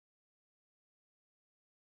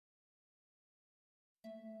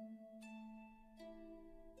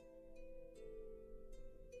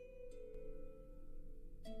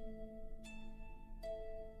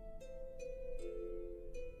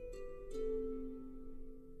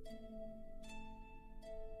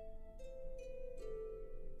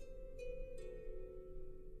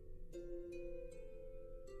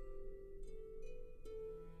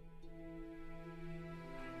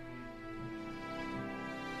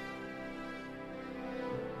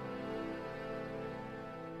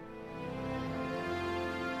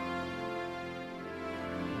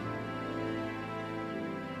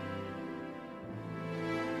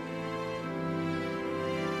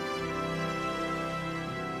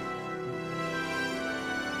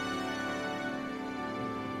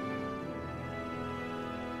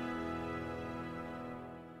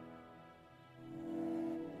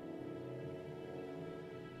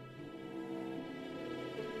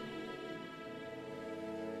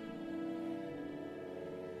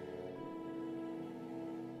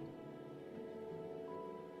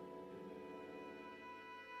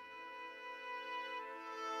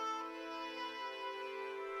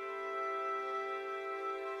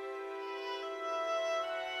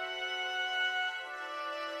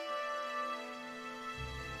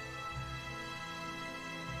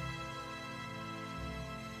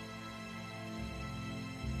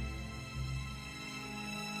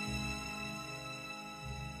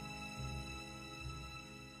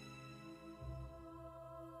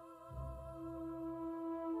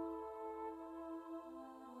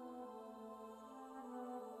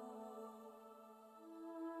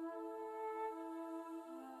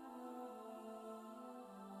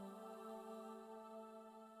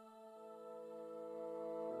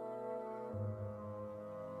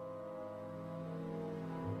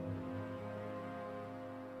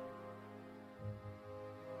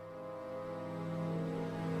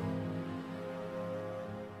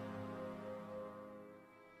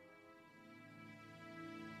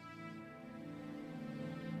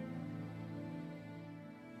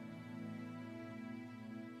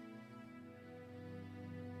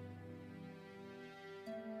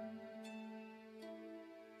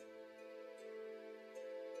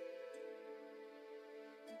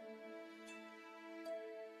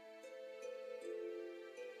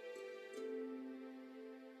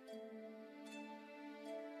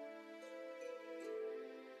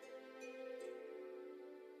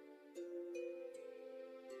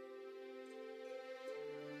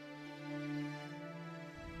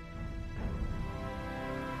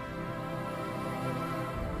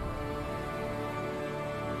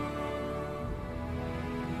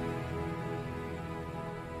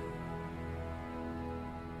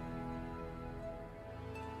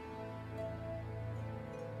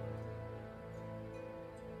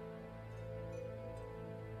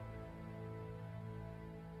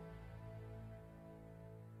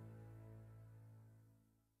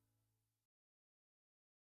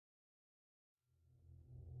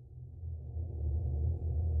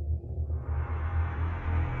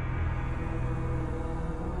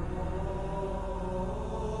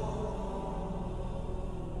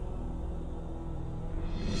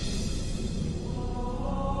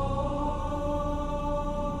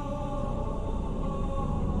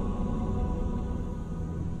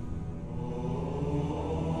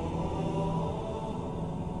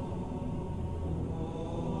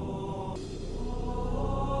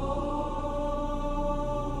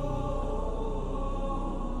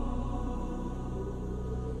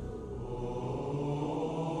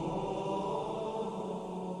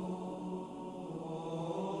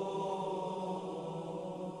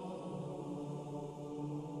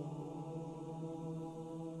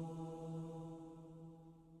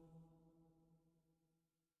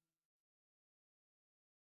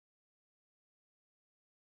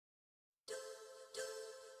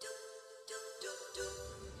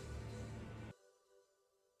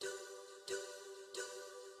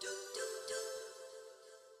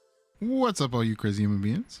What's up, all you crazy human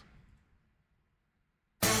beings?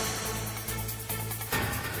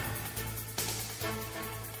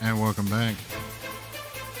 And welcome back.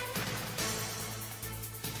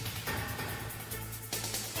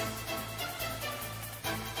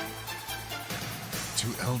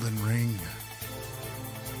 To Elden Ring.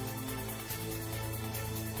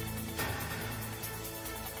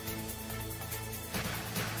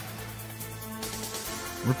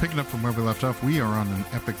 We're picking up from where we left off. We are on an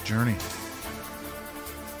epic journey.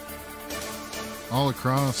 All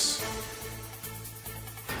across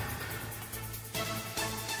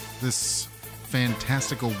this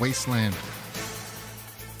fantastical wasteland.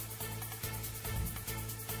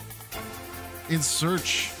 In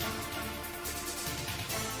search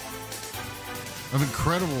of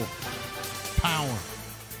incredible power.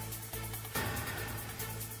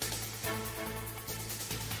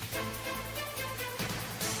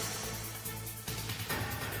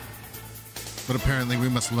 But apparently we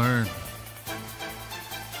must learn.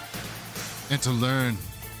 And to learn,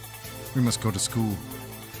 we must go to school.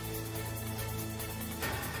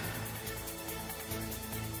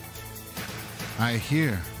 I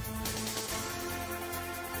hear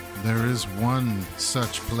there is one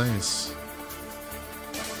such place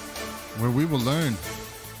where we will learn.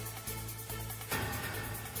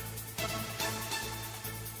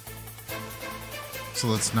 So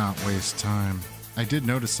let's not waste time. I did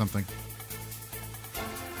notice something.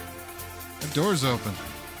 The door's open.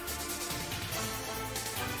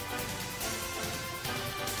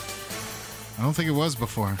 I don't think it was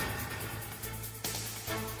before.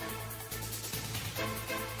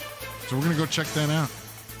 So we're going to go check that out.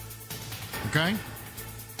 Okay?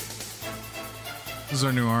 This is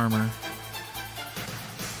our new armor.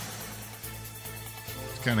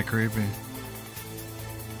 It's kind of creepy.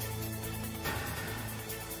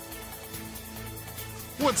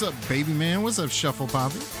 What's up, baby man? What's up, Shuffle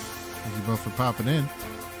Poppy? Thank you both for popping in.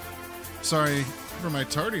 Sorry for my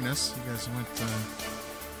tardiness. You guys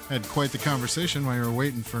had quite the conversation while you were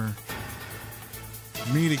waiting for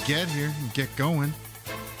me to get here and get going.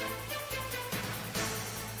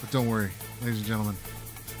 But don't worry, ladies and gentlemen,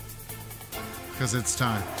 because it's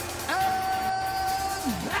time.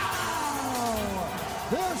 And now,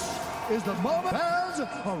 this is the moment fans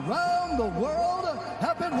around the world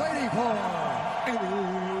have been waiting for.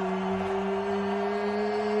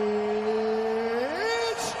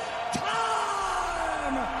 It's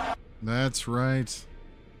time! That's right.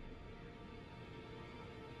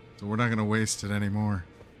 So we're not going to waste it anymore.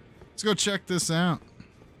 Let's go check this out.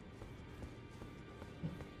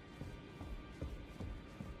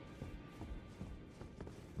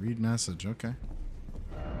 Read message. Okay.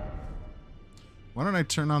 Why don't I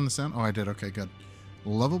turn on the sound? Oh, I did. Okay, good.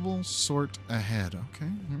 Lovable sort ahead. Okay.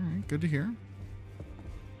 All right. Good to hear.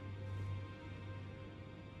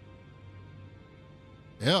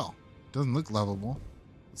 Ew. Doesn't look lovable.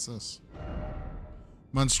 What's this?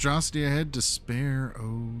 Monstrosity ahead. Despair.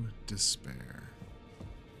 Oh, despair.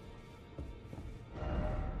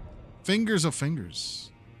 Fingers of fingers.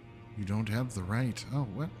 You don't have the right. Oh,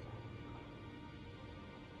 what?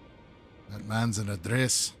 That man's an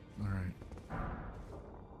address. All right.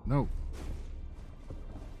 No.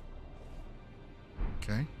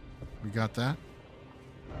 Okay. We got that.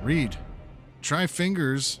 Read. Try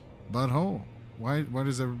fingers, butthole. Why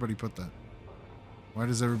does everybody put that? Why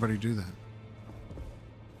does everybody do that?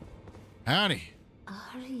 Howdy.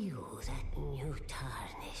 Are you that new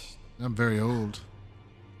tarnished? I'm very old.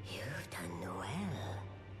 You've done well.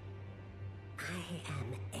 I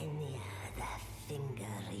am Enya, the finger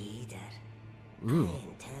reader. Ooh. I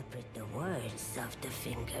interpret the words of the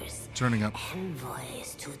fingers. Turning up.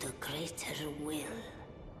 Envoys to the greater will.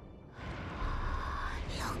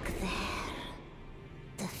 Look there.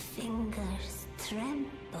 The fingers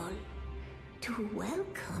tremble to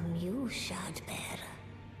welcome you, Shardbearer.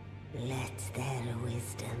 Let their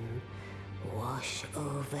wisdom wash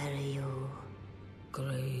over you.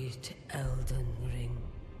 Great Elden Ring,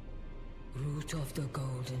 root of the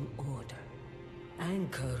Golden Order,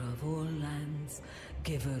 anchor of all lands,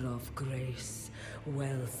 giver of grace,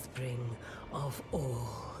 wellspring of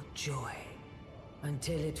all joy.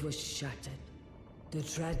 Until it was shattered, the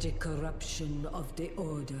tragic corruption of the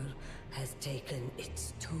Order has taken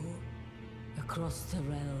its toll. Across the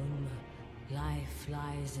realm, life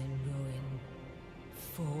lies in ruin,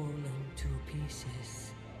 fallen to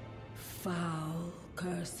pieces. Foul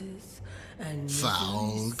curses and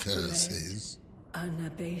Foul spread, curses.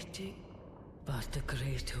 unabating. But the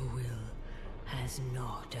greater will has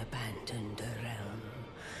not abandoned the realm,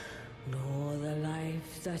 nor the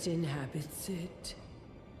life that inhabits it.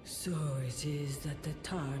 So it is that the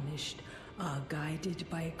tarnished are guided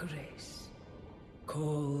by grace,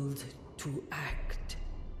 called to act.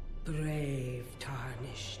 Brave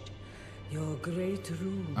tarnished, your great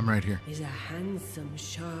room I'm right here. is a handsome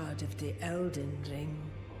shard of the Elden Ring.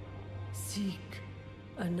 Seek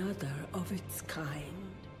another of its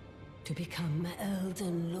kind to become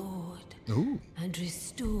Elden Lord. Ooh. And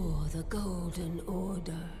restore the Golden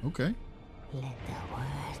Order. Okay. Let the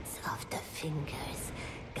words of the fingers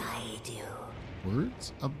guide you.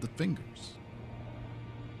 Words of the fingers.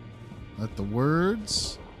 Let the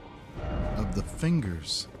words of the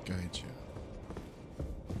fingers guide you.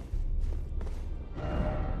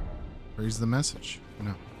 Praise the message.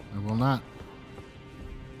 No, I will not.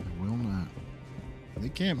 I will not. They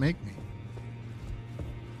can't make me.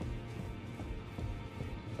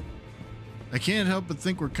 I can't help but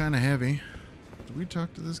think we're kind of heavy. Did we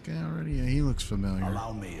talk to this guy already? Yeah, he looks familiar.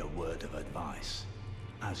 Allow me a word of advice.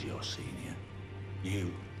 As your senior,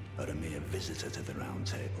 you are a mere visitor to the Round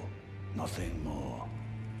Table. Nothing more.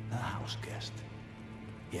 A house guest.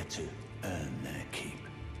 Yet to earn their keep.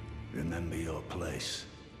 Remember your place,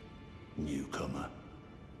 newcomer.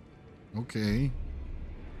 Okay.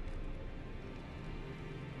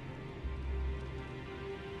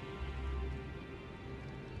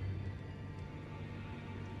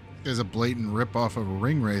 This guy's a blatant rip-off of a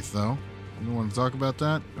ring wraith, though. You don't want to talk about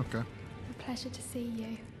that? Okay. A pleasure to see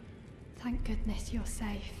you. Thank goodness you're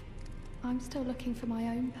safe. I'm still looking for my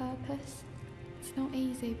own purpose. It's not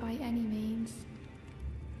easy by any means,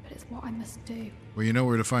 but it's what I must do. Well, you know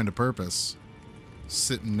where to find a purpose.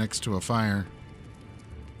 Sitting next to a fire.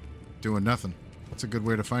 Doing nothing. That's a good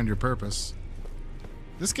way to find your purpose.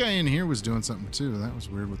 This guy in here was doing something too. That was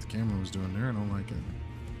weird what the camera was doing there. I don't like it.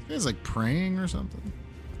 This guy's like praying or something.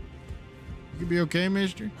 You could be okay,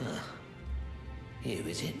 mister? You,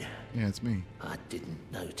 is it? Yeah, it's me. I didn't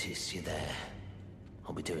notice you there.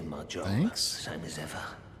 I'll be doing my job. Thanks. Same as ever.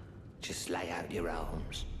 Just lay out your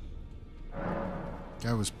arms.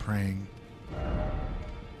 Guy was praying.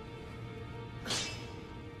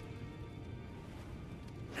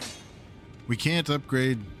 We can't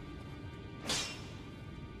upgrade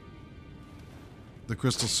the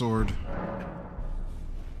crystal sword.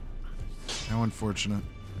 How unfortunate.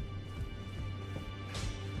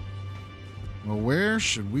 Well, where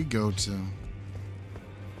should we go to?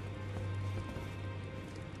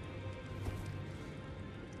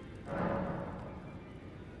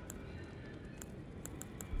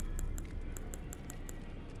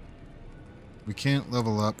 We can't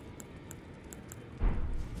level up.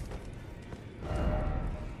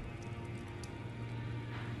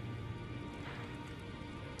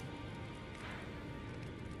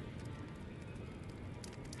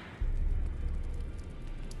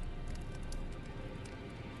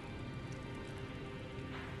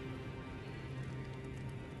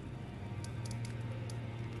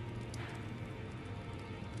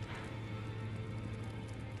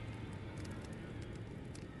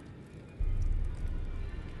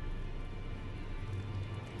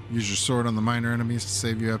 Use your sword on the minor enemies to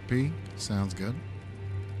save you FP. Sounds good.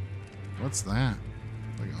 What's that?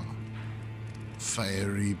 Like a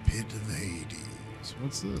fiery pit of Hades.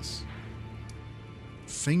 What's this?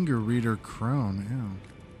 Finger reader crone. Ew.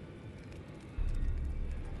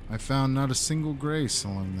 I found not a single grace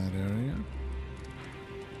along that area.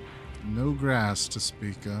 No grass to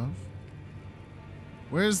speak of.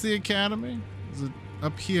 Where's the Academy? Is it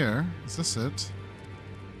up here? Is this it?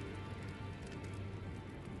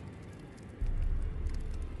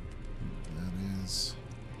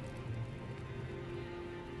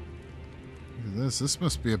 Look at this. This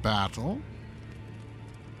must be a battle.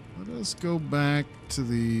 Let us go back to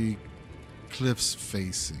the cliffs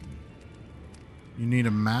facing. You need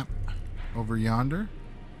a map over yonder?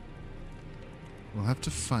 We'll have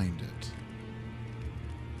to find it.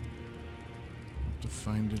 Have to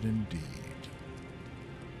find it indeed.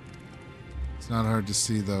 It's not hard to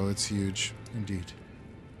see though, it's huge. Indeed.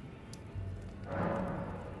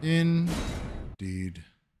 Indeed.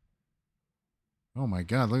 Oh my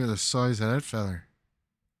god, look at the size of that feather.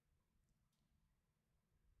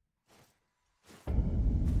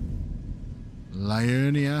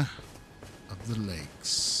 Liurnia of the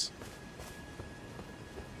Lakes.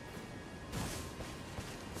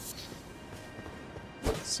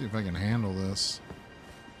 Let's see if I can handle this.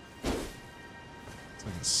 It's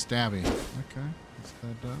like a stabby. Okay, that's what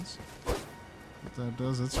that does. What that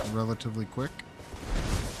does, it's relatively quick.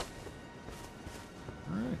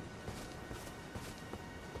 Alright.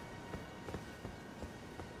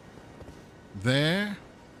 There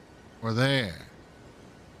or there?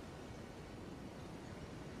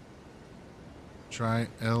 Try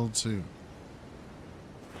L2.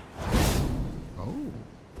 Oh.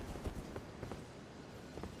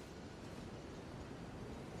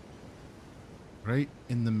 Right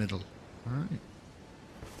in the middle. All right.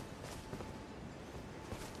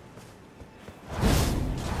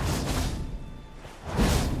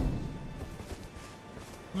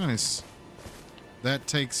 Nice. That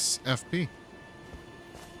takes FP.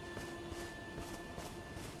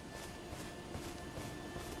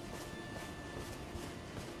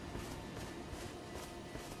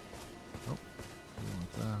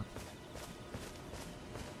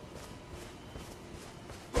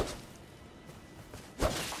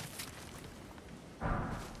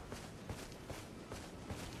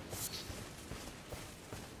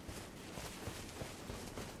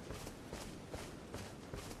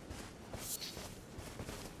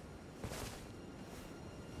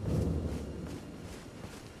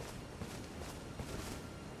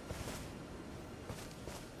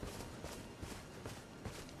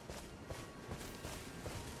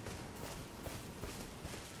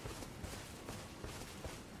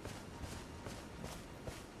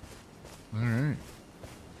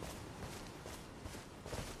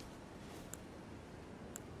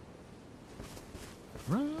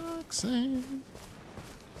 Roxanne.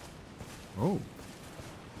 Oh.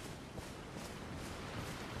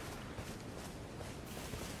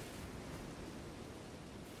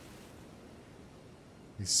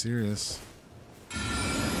 He's serious.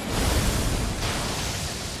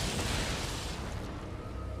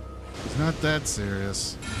 He's not that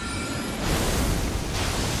serious.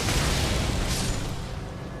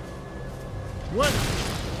 What?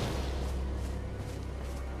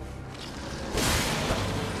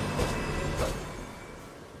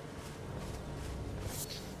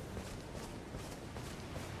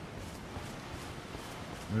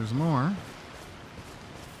 There's more.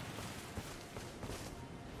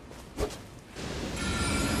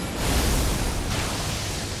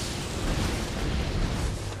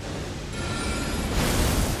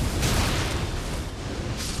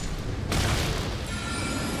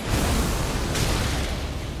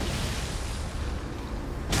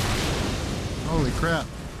 Holy crap.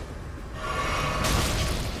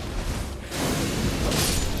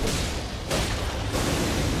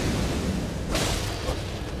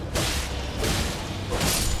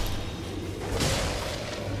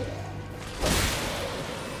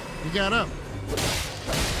 You got up.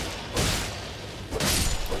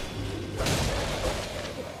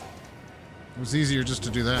 It was easier just to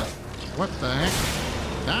do that. What the heck?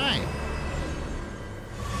 Die!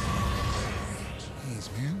 Jeez,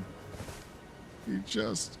 man. He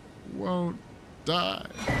just won't die.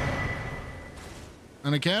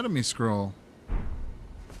 An Academy scroll.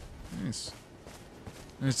 Nice.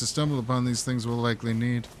 Nice to stumble upon these things we'll likely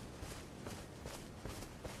need.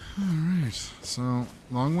 Alright, so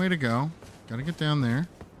long way to go. Gotta get down there.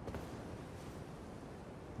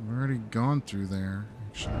 We've already gone through there,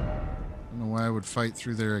 actually. I don't know why I would fight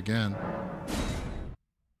through there again.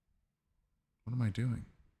 What am I doing?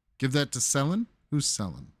 Give that to Selin? Who's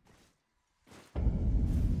Selin?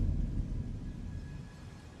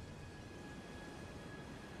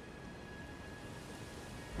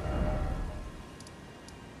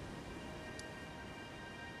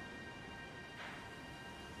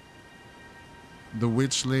 The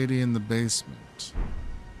witch lady in the basement.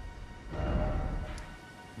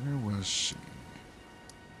 Where was she?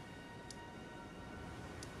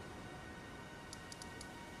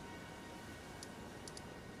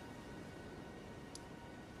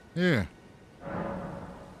 Here.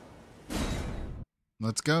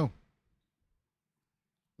 Let's go.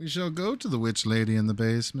 We shall go to the witch lady in the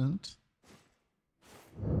basement.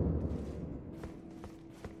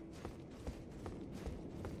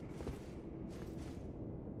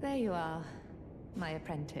 There you are, my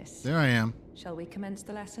apprentice. There I am. Shall we commence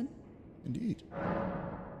the lesson? Indeed.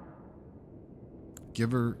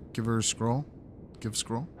 Give her a scroll. Give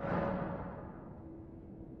scroll.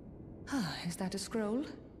 Is that a scroll?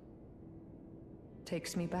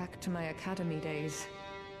 Takes me back to my Academy days.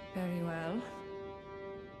 Very well.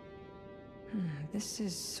 This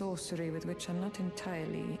is sorcery with which I'm not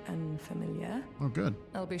entirely unfamiliar. Oh, good.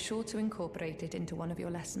 I'll be sure to incorporate it into one of your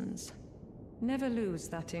lessons. Never lose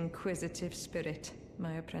that inquisitive spirit,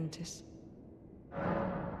 my apprentice.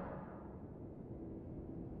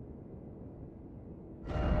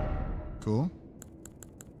 Cool.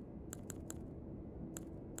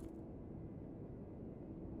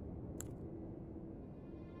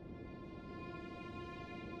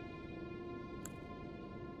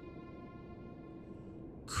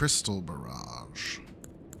 Crystal barrage.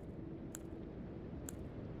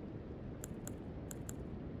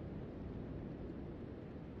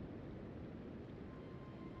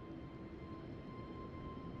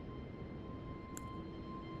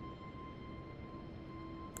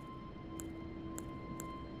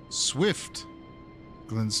 Swift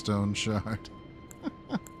glintstone shard.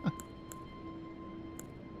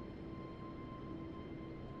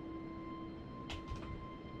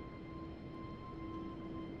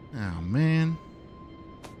 Oh man,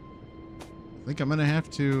 I think I'm gonna have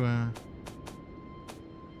to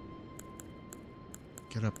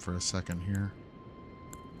get up for a second here.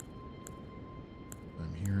 If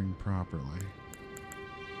I'm hearing properly.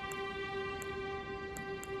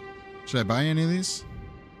 Should I buy any of these?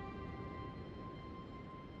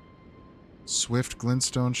 Swift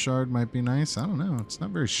glintstone shard might be nice. I don't know. It's not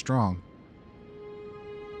very strong.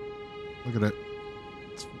 Look at it.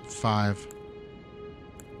 It's 5.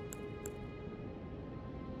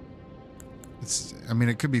 I mean,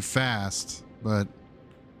 it could be fast, but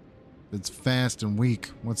if it's fast and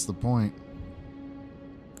weak, what's the point?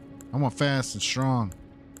 I want fast and strong.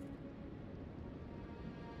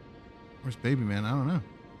 Where's Baby Man? I don't know.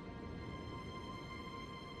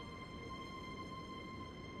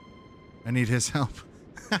 I need his help.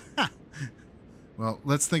 Well,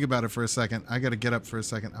 let's think about it for a second. I got to get up for a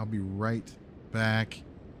second. I'll be right back.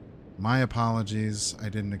 My apologies. I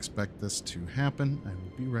didn't expect this to happen. I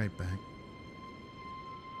will be right back.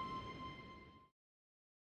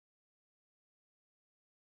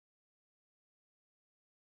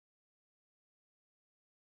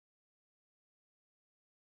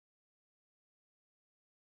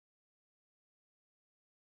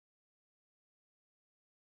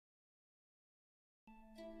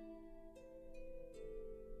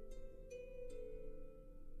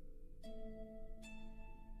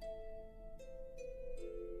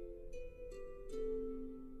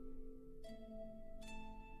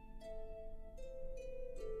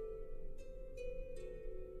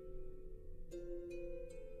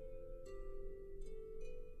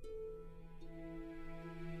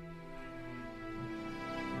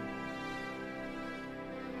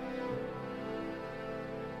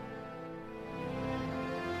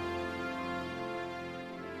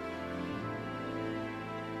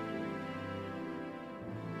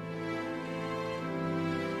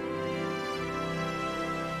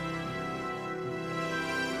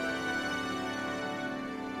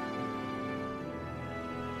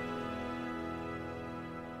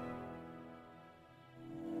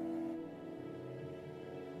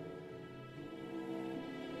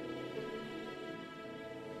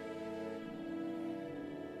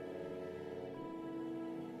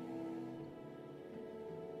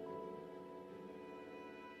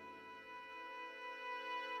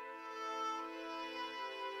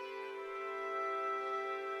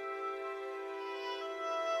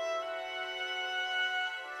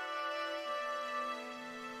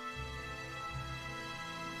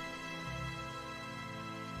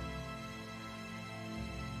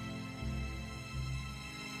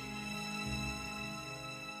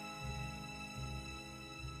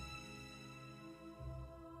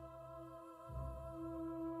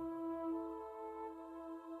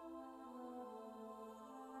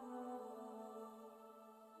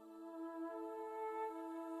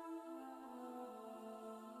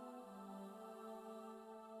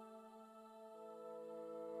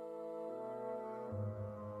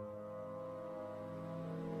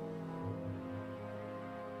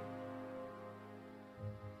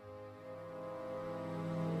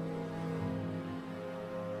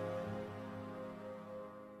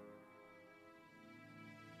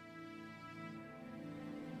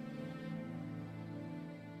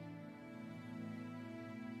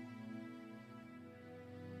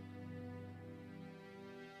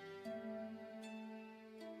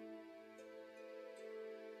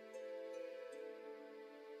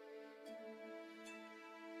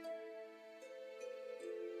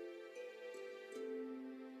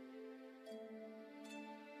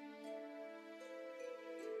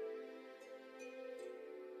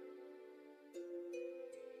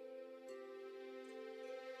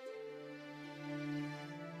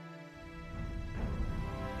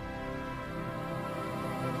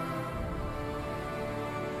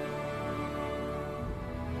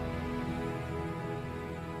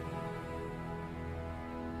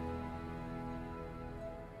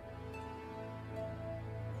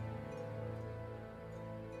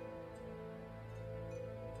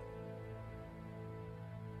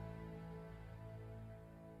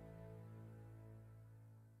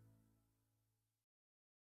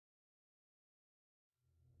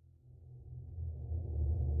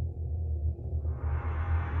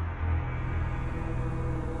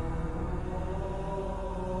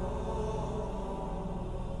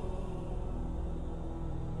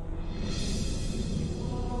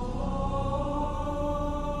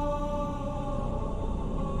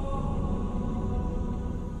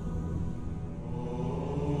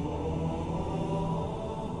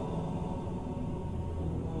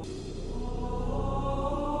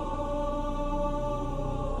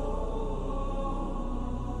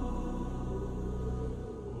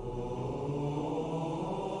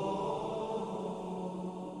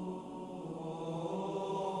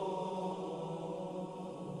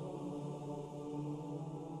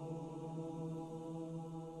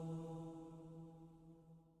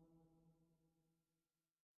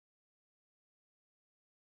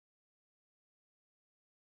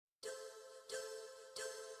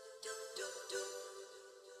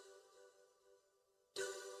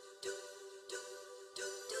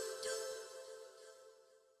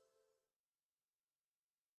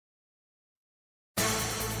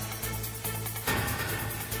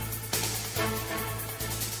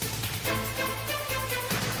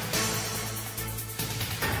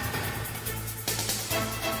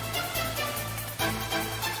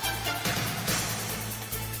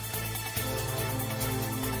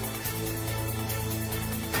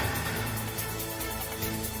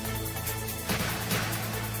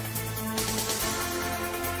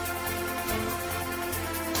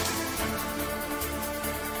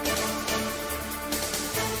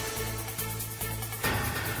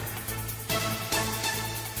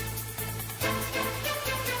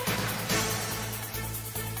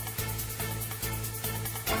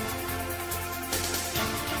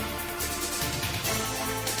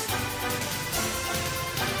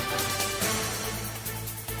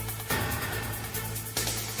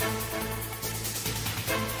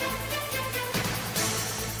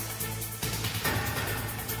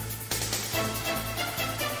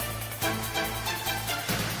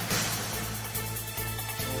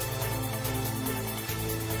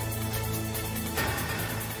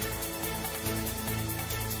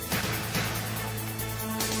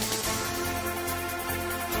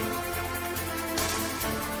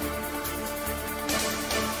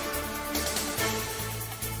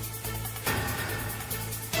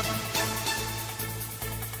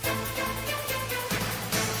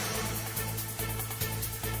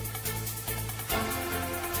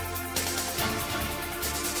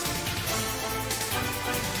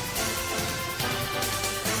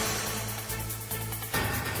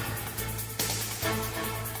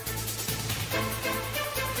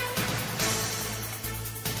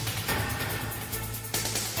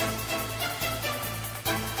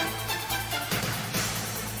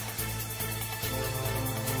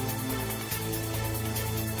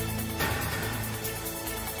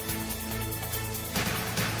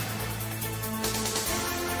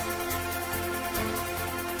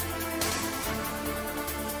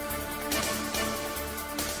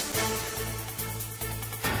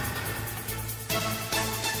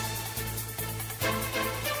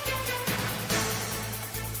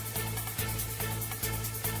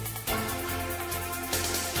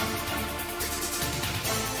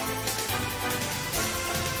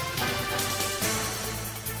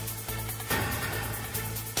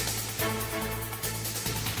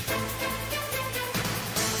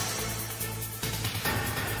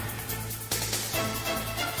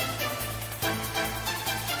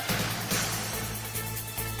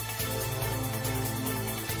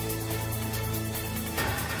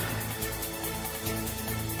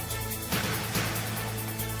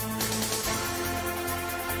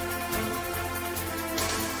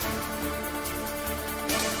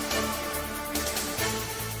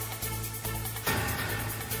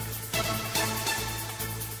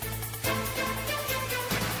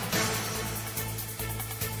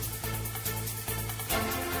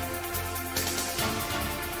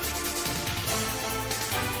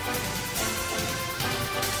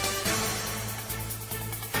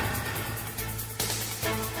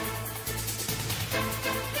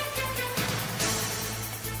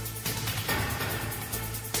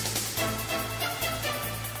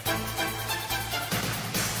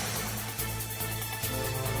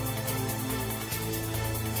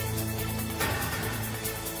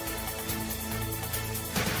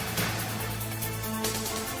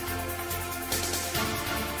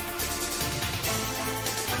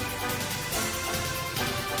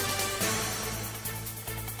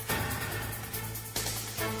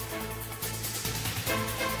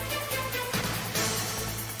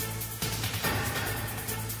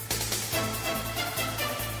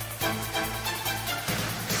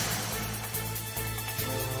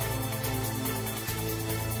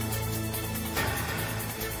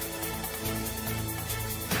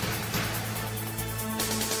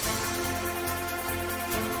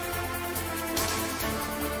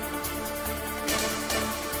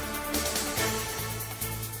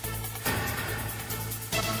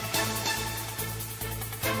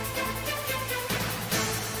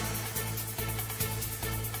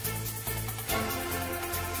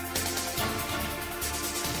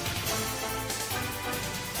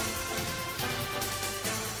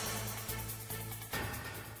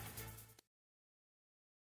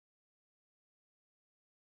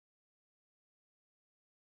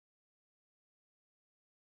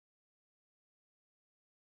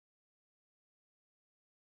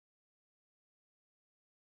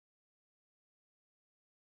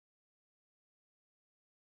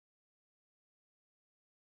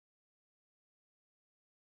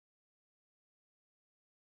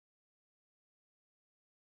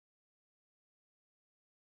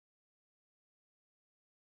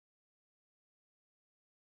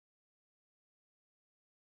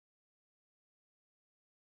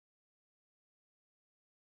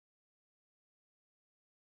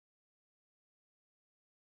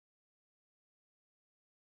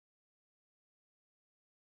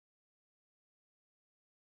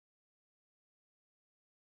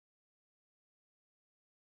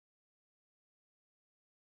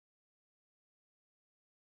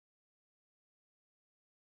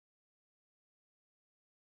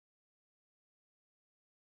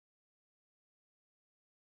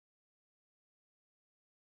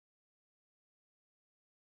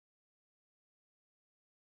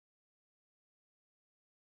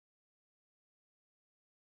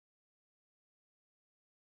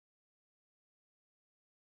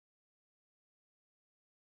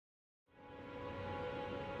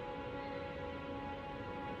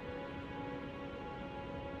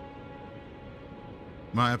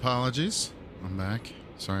 My apologies. I'm back.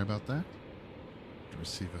 Sorry about that. To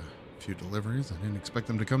receive a few deliveries. I didn't expect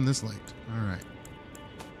them to come this late. All right.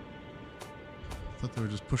 I thought they were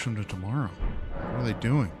just pushing to tomorrow. What are they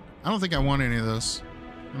doing? I don't think I want any of those.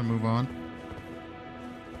 I'm gonna move on.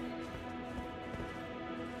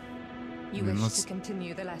 You wish to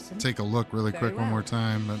continue the lesson? Take a look really quick one more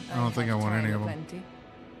time, but I don't think I want any of them. Plenty.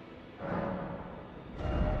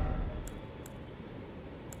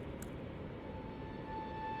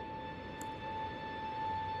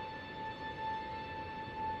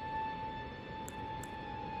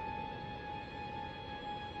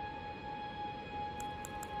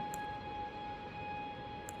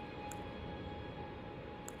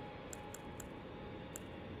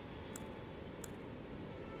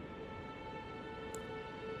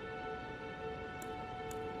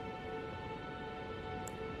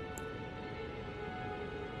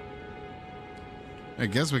 I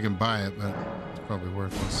guess we can buy it, but it's probably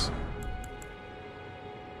worthless.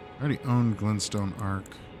 I already owned Glintstone Arc.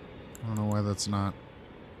 I don't know why that's not.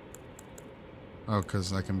 Oh,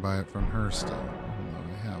 because I can buy it from her still, even though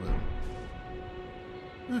I have it.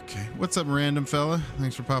 Okay, what's up, random fella?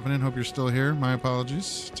 Thanks for popping in. Hope you're still here. My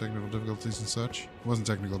apologies. Technical difficulties and such. It wasn't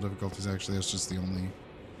technical difficulties, actually. It's just the only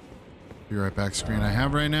Be Right Back screen I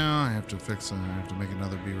have right now. I have to fix it. I have to make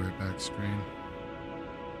another Be Right Back screen.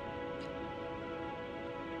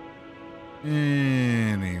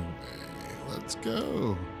 Anyway, let's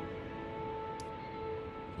go.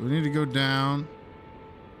 We need to go down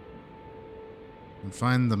and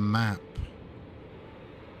find the map.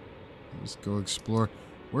 Let's go explore.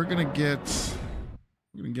 We're gonna get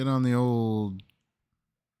on the old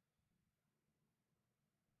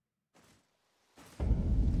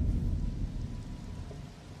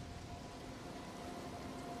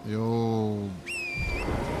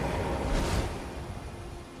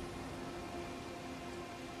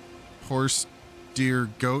horse, deer,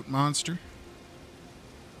 goat monster.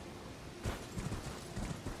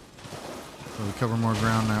 So we cover more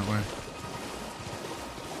ground that way.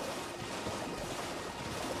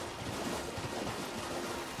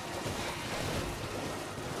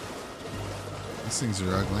 These things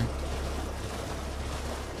are ugly.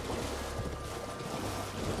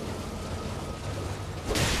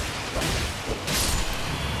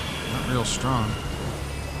 Not real strong.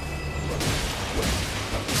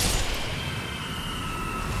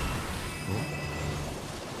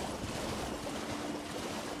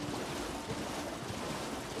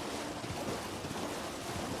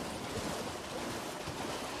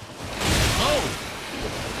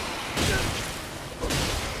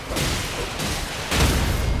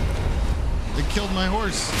 My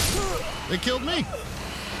horse. They killed me.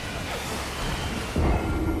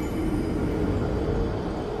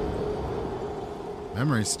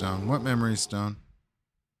 Memory stone. What memory stone?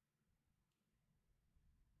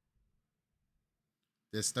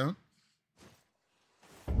 This stone?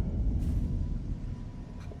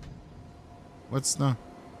 What's the...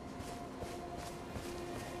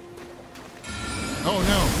 Oh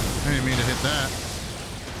no! I didn't mean to hit that.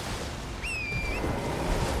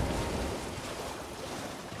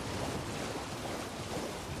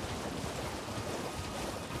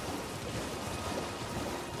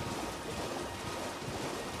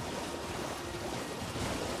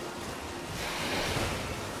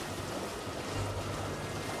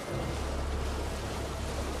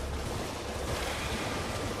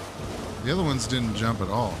 The other ones didn't jump at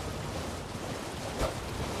all.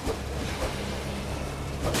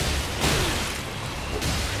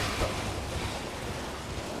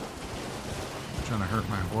 I'm trying to hurt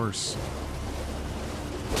my horse.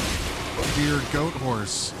 Deer goat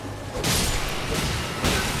horse.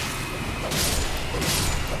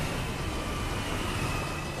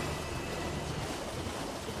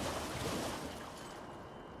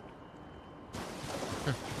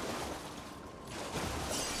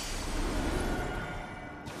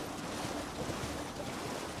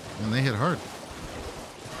 And they hit hard.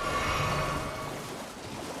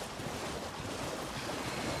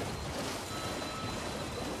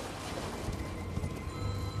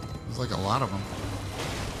 There's like a lot of them.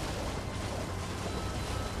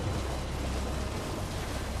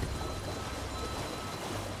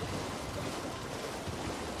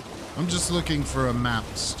 I'm just looking for a map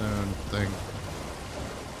stone thing.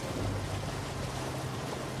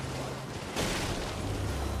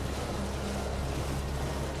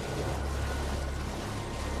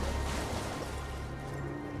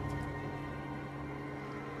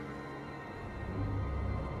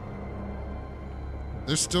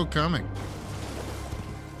 They're still coming.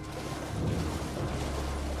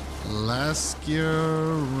 Laskia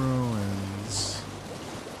Ruins.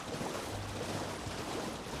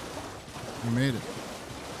 You made it.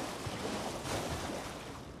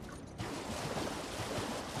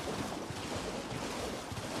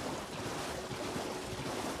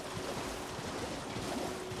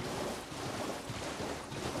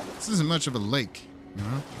 This isn't much of a lake, you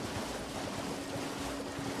know?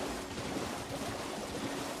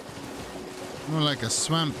 More like a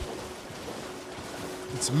swamp.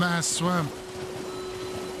 It's a mass swamp.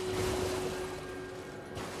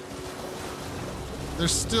 They're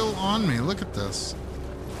still on me. Look at this.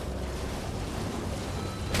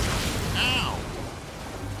 Ow!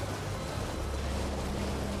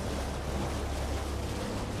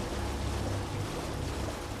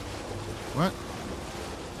 What?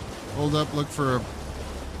 Hold up, look for a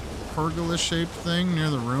pergola-shaped thing near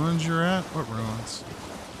the ruins you're at? What ruins?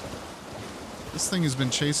 This thing has been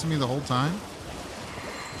chasing me the whole time?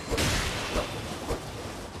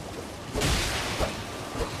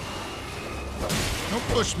 Don't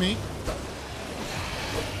push me.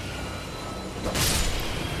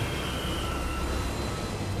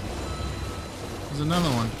 There's another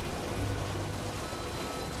one.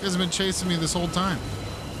 He hasn't been chasing me this whole time.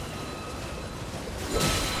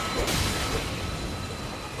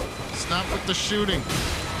 Stop with the shooting.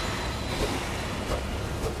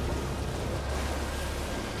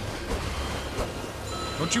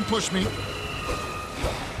 Don't you push me.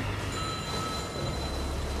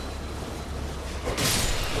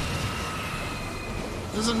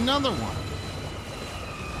 There's another one.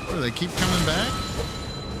 What, do they keep coming back?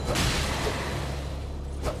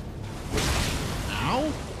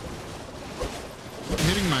 Ow. Keep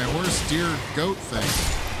hitting my horse, deer, goat thing.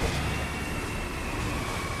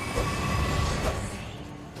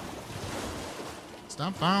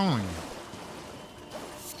 Stop following me.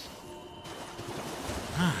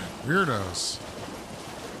 Ah, weirdos.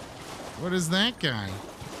 What is that guy?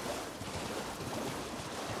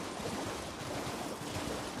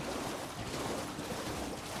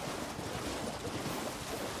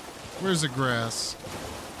 Where's the grass?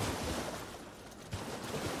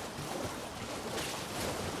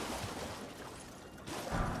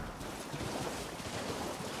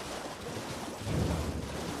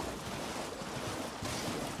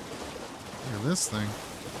 Look at this thing.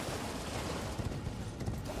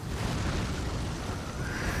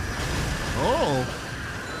 Oh!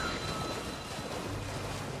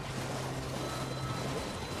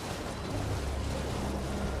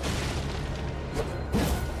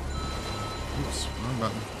 Oops, wrong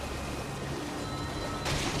button.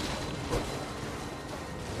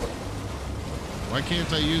 Why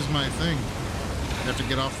can't I use my thing? I have to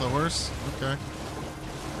get off the horse? Okay.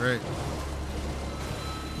 Great.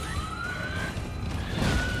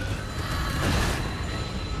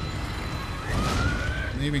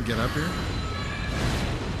 Can I even get up here?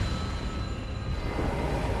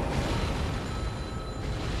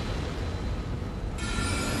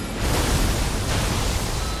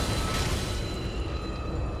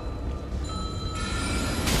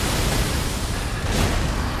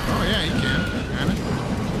 Oh yeah, you can. Can it?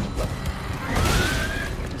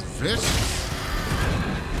 It's vicious.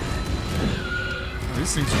 Oh,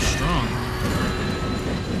 these things are strong.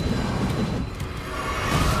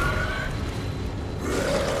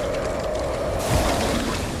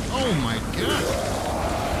 Oh my god.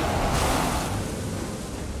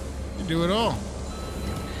 You do it all.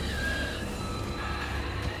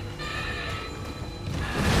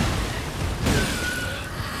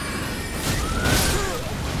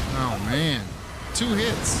 Oh man. 2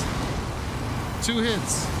 hits. 2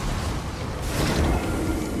 hits.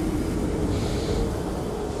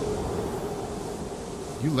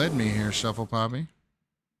 You led me here, Shuffle Poppy.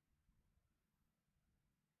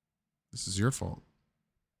 This is your fault.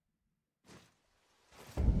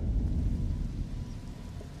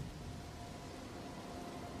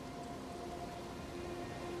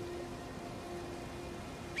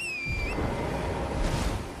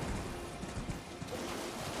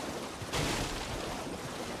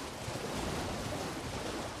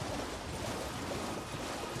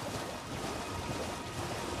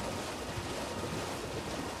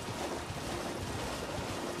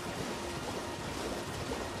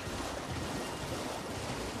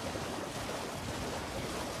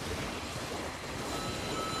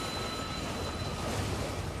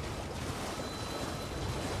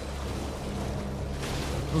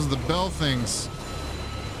 Those are the bell things.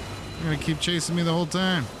 They're gonna keep chasing me the whole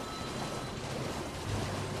time.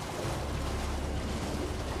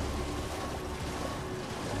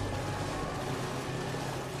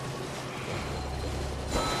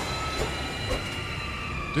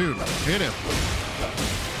 Dude, hit him.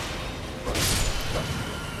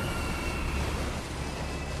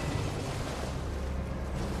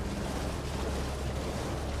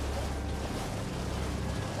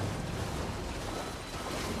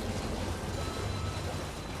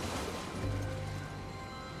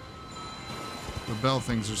 bell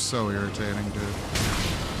things are so irritating, dude.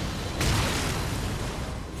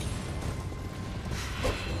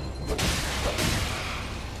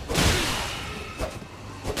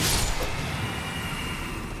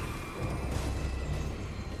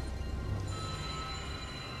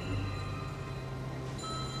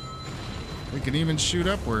 We can even shoot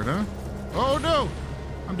upward, huh? Oh no!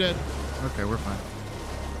 I'm dead. Okay, we're fine.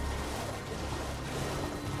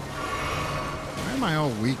 Why am I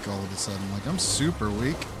all weak all of a sudden? Like, I'm super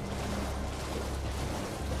weak.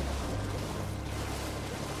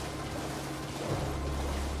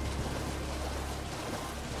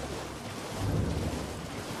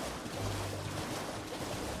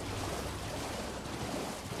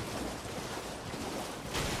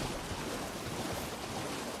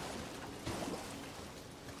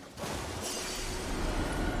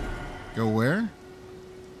 Go where?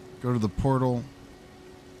 Go to the portal.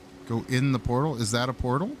 Go in the portal? Is that a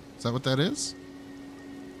portal? Is that what that is?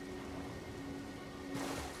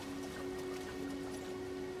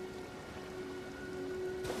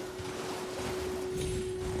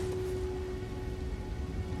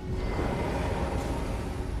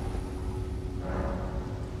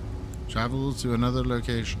 Travel to another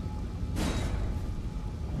location.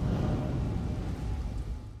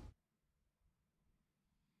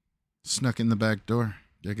 Snuck in the back door.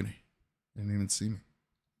 Giggity. Didn't even see me.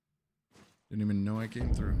 Didn't even know I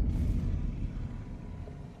came through.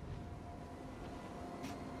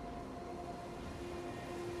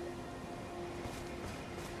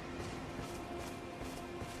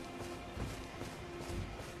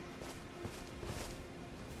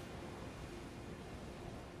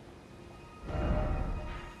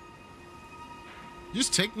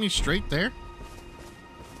 Just take me straight there?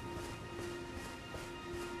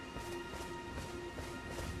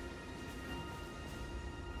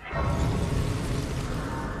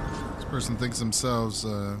 Person thinks themselves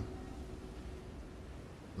the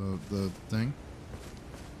thing.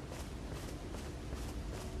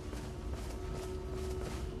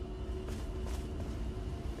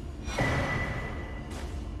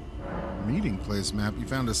 Meeting place map. You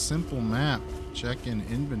found a simple map. Check in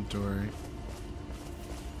inventory.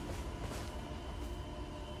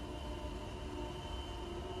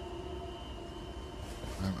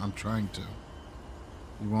 I'm trying to.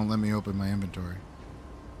 You won't let me open my inventory.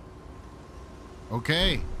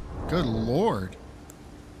 Okay. Good lord.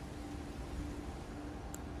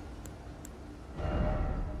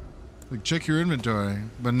 Like, check your inventory,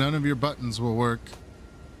 but none of your buttons will work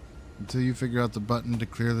until you figure out the button to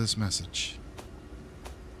clear this message.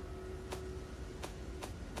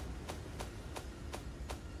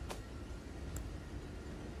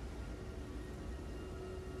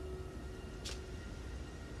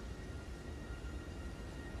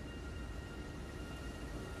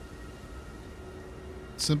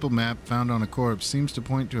 Simple map found on a corpse seems to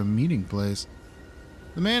point to a meeting place.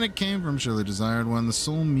 The man it came from surely desired one, the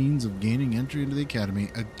sole means of gaining entry into the Academy,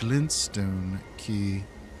 a glintstone key.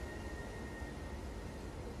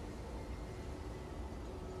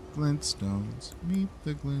 Glintstones. Meet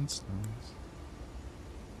the glintstones.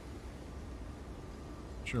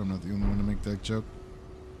 Sure, I'm not the only one to make that joke.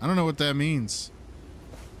 I don't know what that means.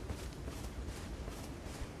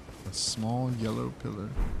 A small yellow pillar.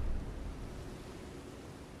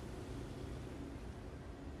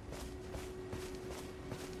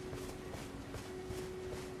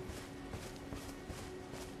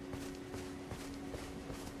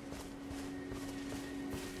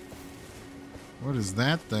 What is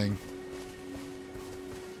that thing?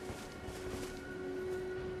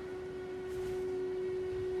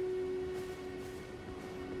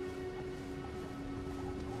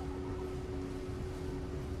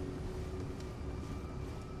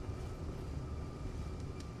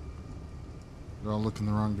 They're all looking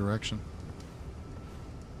the wrong direction.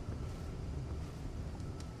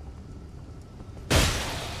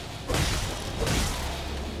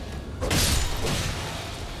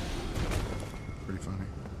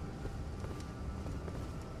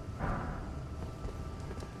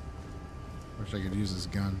 I could use his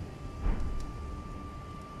gun.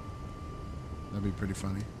 That'd be pretty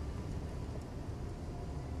funny.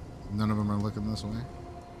 None of them are looking this way.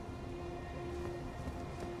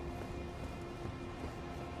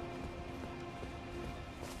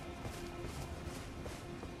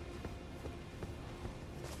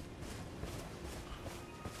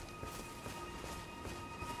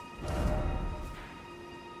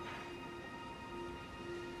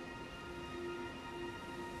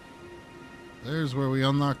 There's where we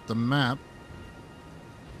unlock the map.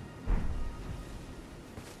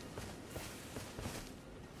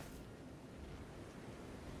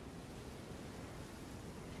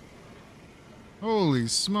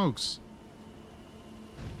 smokes.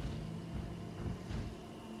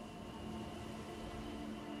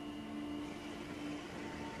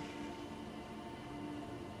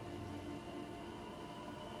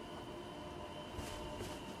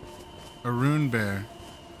 A rune bear.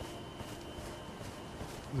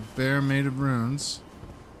 The bear made of runes.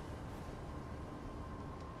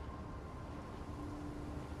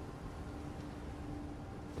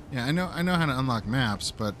 Yeah, I know how to unlock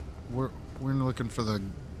maps, but we're looking for the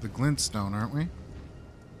glintstone, aren't we?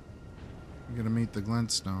 We gotta meet the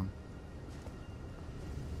glintstone.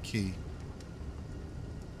 Key.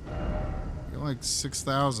 We got like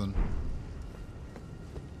 6,000.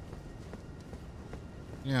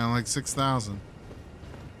 Yeah, like 6,000.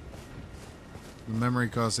 The memory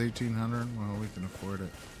costs 1,800. Well, we can afford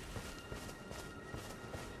it.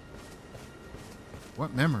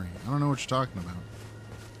 What memory? I don't know what you're talking about.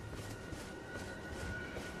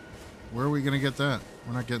 Where are we gonna get that?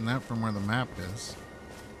 We're not getting that from where the map is.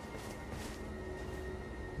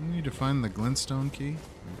 We need to find the glintstone key?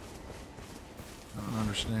 I don't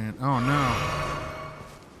understand. Oh no!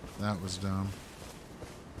 That was dumb.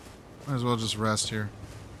 Might as well just rest here.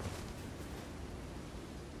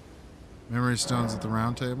 Memory stones at the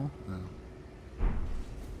round table? No.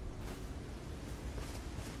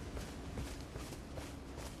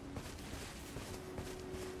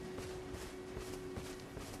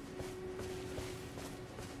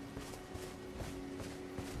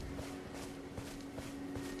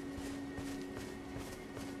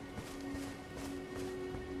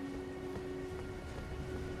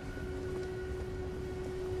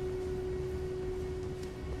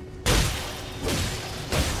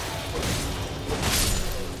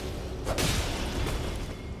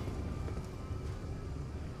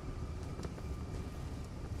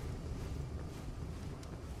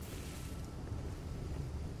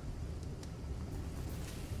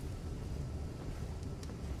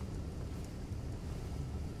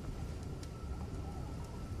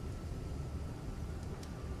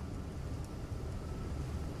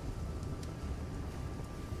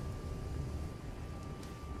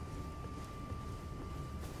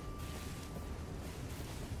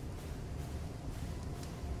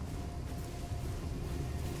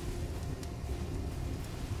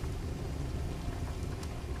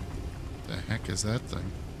 The heck is that thing?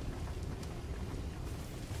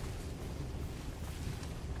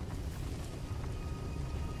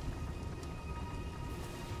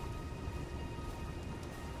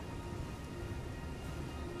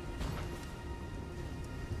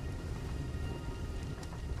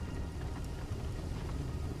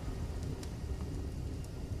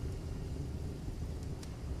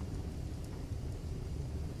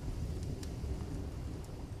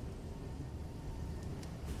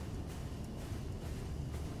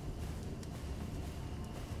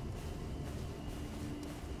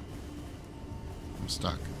 I'm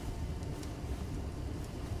stuck.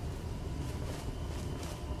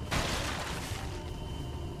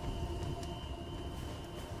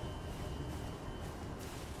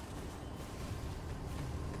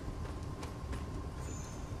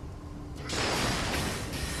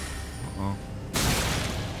 Uh-oh.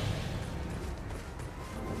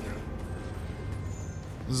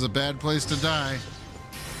 This is a bad place to die.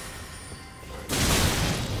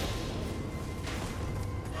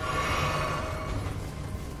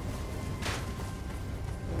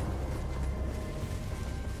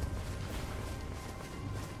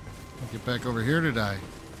 Get back over here to die.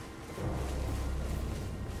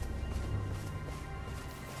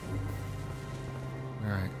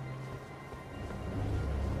 Alright.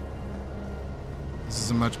 This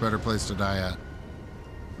is a much better place to die at.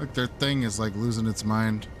 Look, their thing is like losing its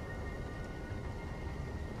mind.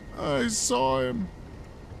 I saw him.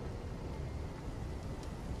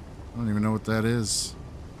 I don't even know what that is.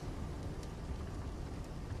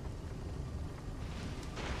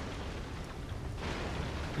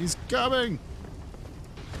 He's coming!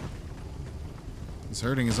 He's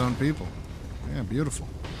hurting his own people. Yeah, beautiful.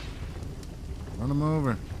 Run him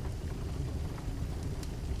over.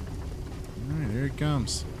 Alright, here he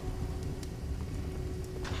comes.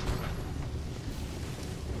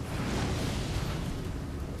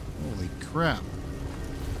 Holy crap.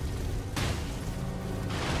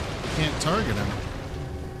 Can't target him.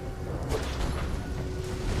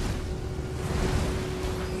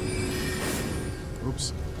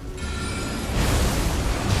 Oops.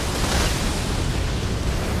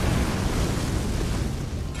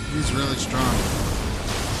 He's really strong.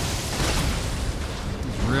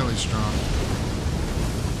 He's really strong.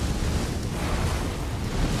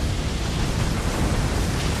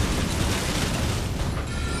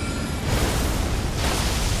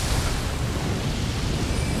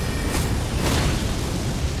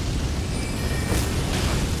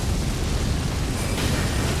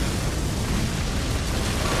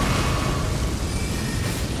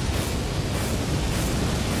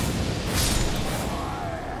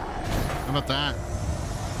 about that?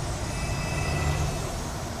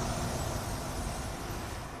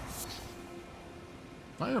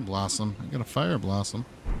 Fire Blossom. I got a Fire Blossom.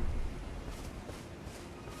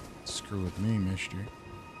 Screw with me, mister.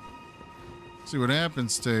 See what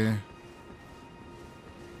happens to you.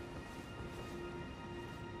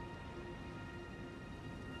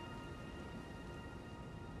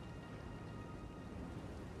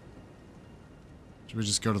 Should we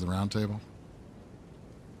just go to the round table?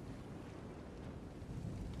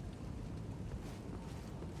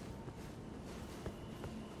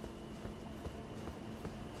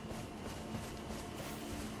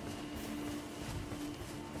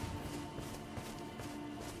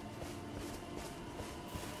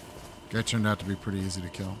 Guy turned out to be pretty easy to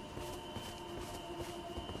kill.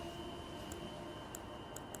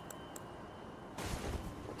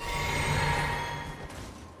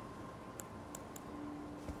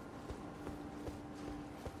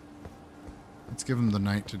 Let's give him the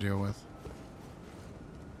knight to deal with.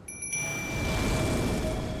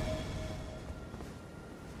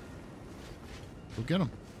 Go get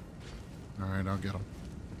him. Alright, I'll get him.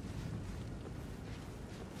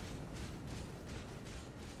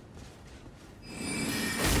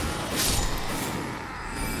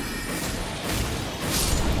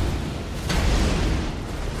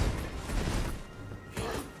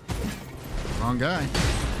 Wrong guy.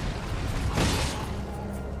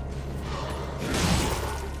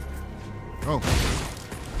 Oh.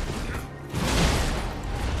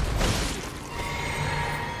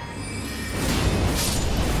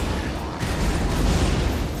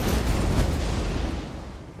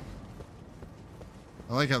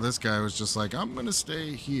 I like how this guy was just like, I'm gonna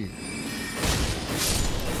stay here.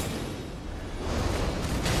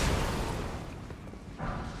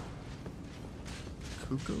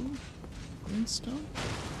 Cuckoo? Greenstone?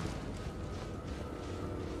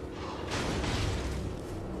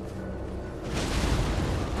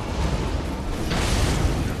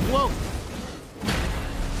 Whoa!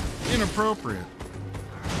 Inappropriate.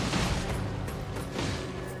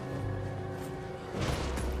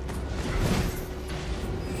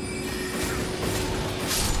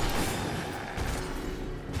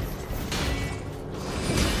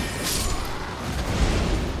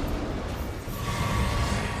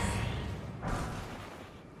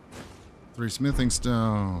 Three smithing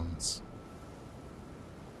stones.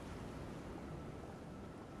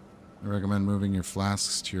 I recommend moving your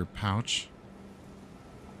flasks to your pouch.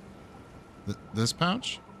 This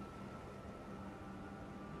pouch?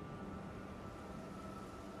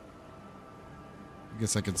 I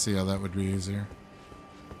guess I could see how that would be easier.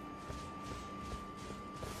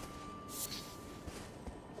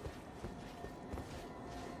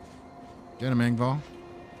 Get him, Engval.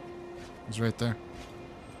 He's right there.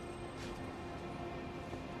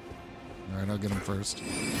 Alright, I'll get him first.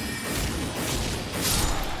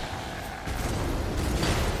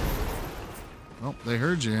 Oh, they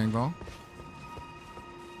heard you, Engval.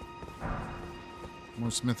 More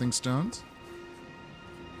smithing stones.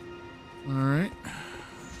 Alright.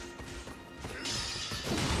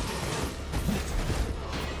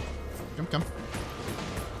 Come.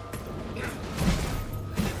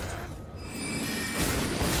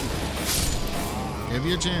 Give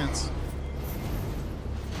you a chance.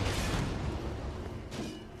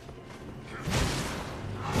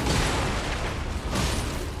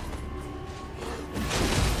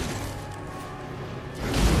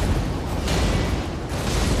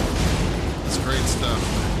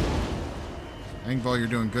 Engval, you're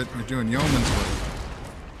doing good. You're doing yeoman's work.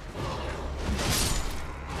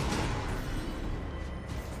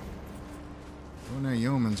 Doing that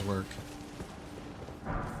yeoman's work.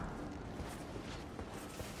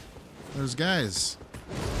 Those guys.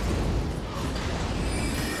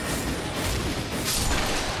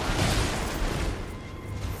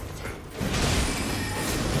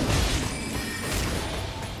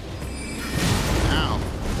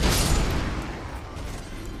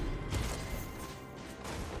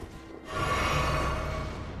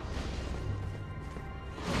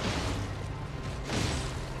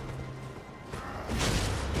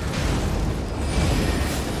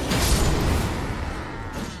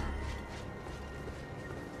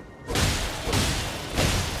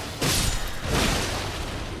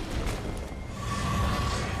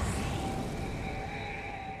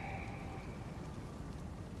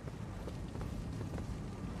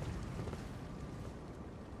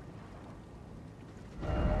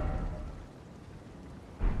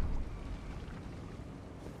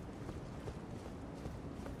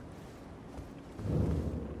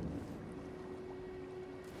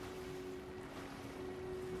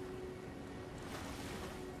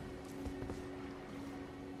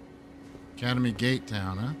 Academy Gate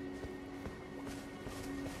Town, huh?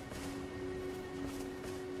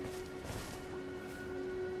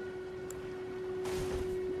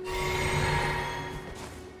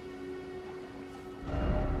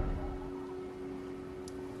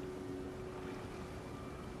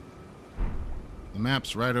 The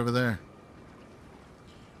map's right over there.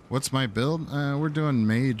 What's my build? We're doing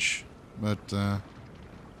mage, but I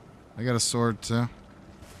got a sword too.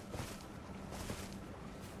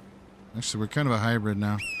 Actually, we're kind of a hybrid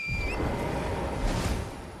now. Is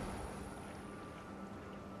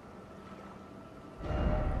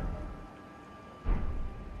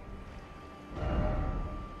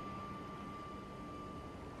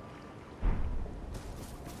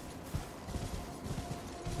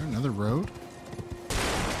there another road?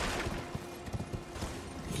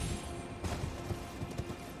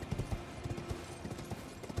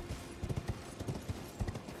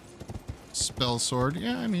 Spell sword.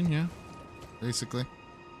 Yeah, I mean, yeah. Basically.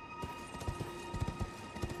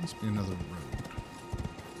 Must be another road.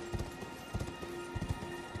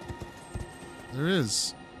 There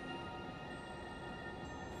is.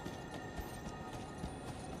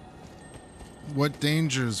 What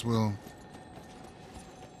dangers will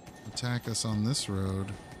attack us on this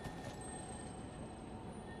road?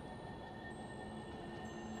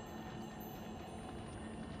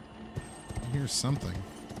 I hear something.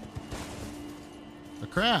 A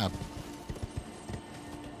crab.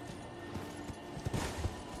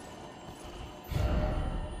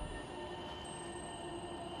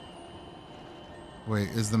 Wait,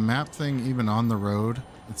 is the map thing even on the road?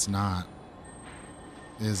 It's not.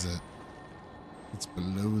 Is it? It's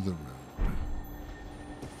below the road.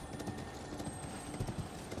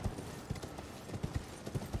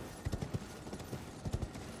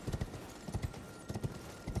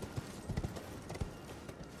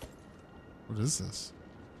 What is this?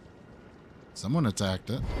 Someone attacked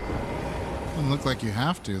it. Doesn't look like you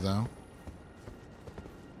have to, though.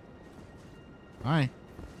 Hi.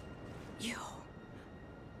 You.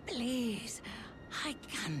 Please. I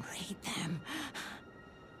can read them.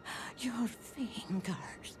 Your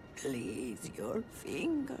fingers. Please, your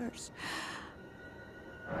fingers.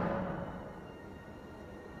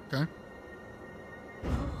 Okay.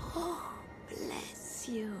 Oh, bless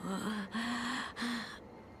you.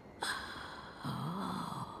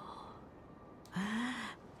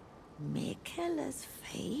 Michaela's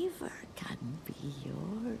favor can be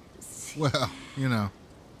yours. Well, you know,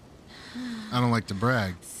 I don't like to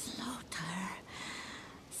brag. Slaughter.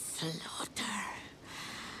 Slaughter.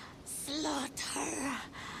 Slaughter.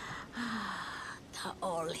 The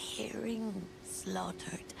all-hearing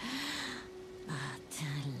slaughtered. But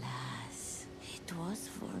alas, it was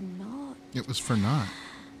for naught. It was for naught.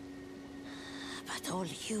 But all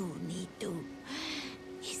you need to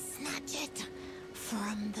is snatch it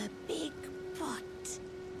from the big pot.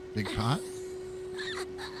 Big pot?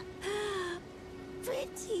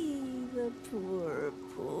 Pity the poor,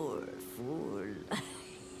 poor fool.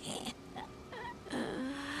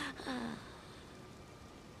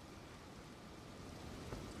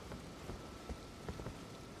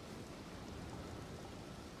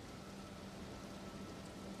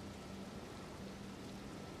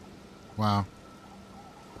 Wow.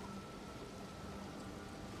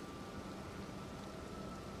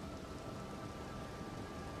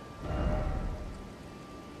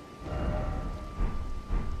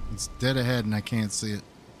 It's dead ahead and I can't see it.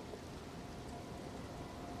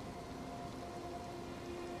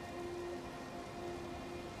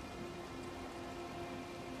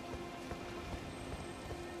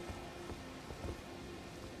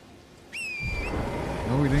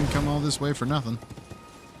 No, we didn't come all this way for nothing.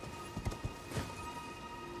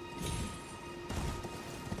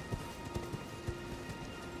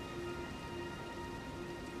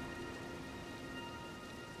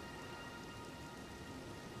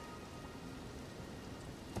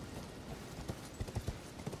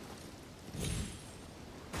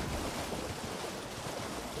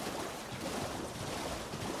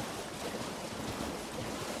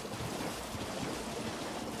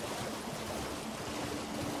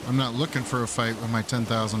 I'm not looking for a fight with my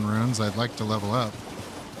 10,000 runes. I'd like to level up.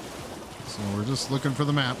 So we're just looking for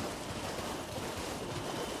the map.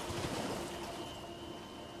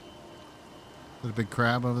 Is that a big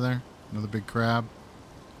crab over there? Another big crab.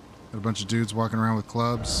 Got a bunch of dudes walking around with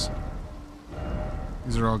clubs.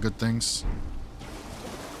 These are all good things.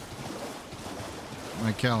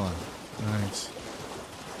 Michaela. Right.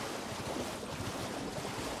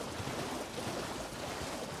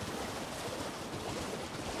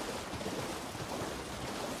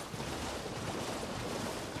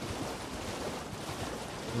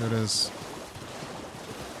 There it is.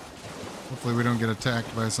 Hopefully we don't get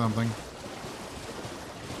attacked by something.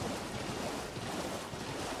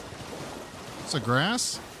 It's a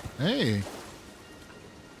grass? Hey.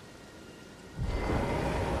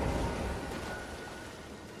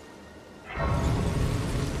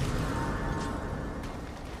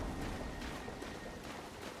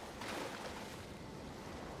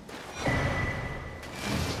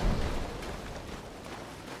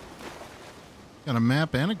 Got a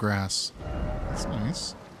map and a grass. That's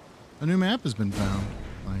nice. A new map has been found.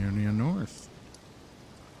 Ionia North.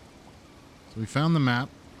 So we found the map.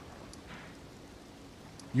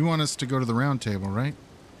 You want us to go to the round table, right?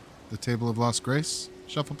 The table of lost grace?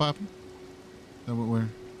 Shuffle Poppy? Is that what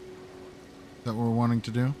we're wanting to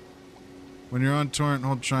do? When you're on torrent,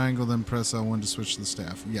 hold triangle, then press L1 to switch the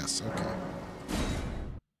staff. Yes, okay.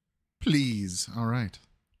 Please. Alright.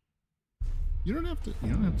 You don't have to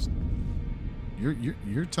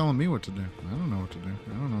You're telling me what to do. I don't know what to do.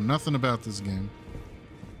 I don't know nothing about this game.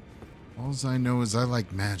 All I know is I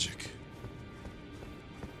like magic.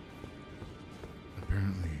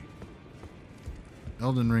 Apparently.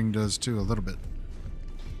 Elden Ring does too, a little bit.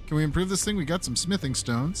 Can we improve this thing? We got some smithing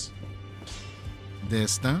stones. There's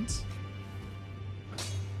stones?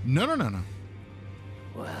 No.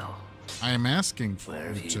 Well, I am asking for where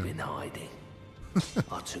have you you to. been hiding?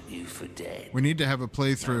 I took you for dead. We need to have a No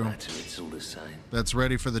playthrough matter, it's all the same. that's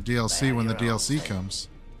ready for the DLC when the Bear your DLC own comes.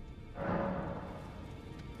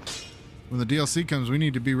 When the DLC comes, we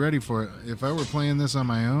need to be ready for it. If I were playing this on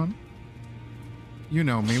my own, you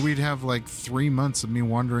know me, we'd have like 3 months of me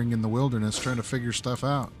wandering in the wilderness trying to figure stuff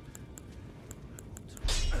out.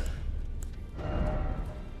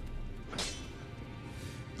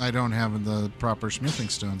 I don't have the proper smithing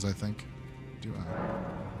stones, I think. Do I?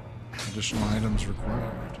 Additional items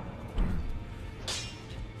required.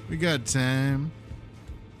 We got time.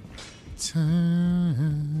 Time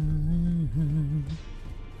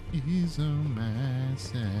is on my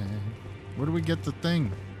side. Where do we get the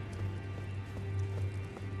thing?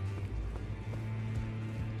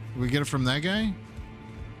 We get it from that guy?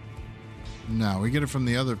 No, we get it from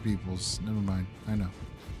the other people's. Never mind. I know.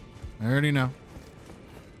 I already know.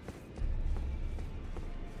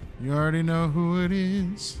 You already know who it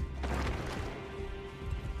is.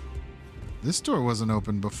 This door wasn't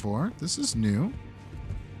open before. This is new.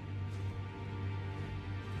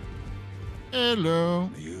 Hello.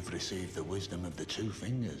 You've received the wisdom of the two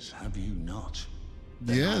fingers, have you not?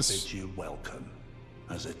 Yes. I bid you welcome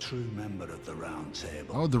as a true member of the Round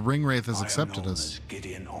Table. Oh, the ring wraith has I accepted am known us. as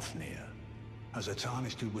Gideon Ofnir, as a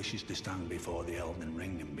tarnished who wishes to stand before the Elden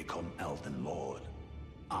Ring and become Elden Lord.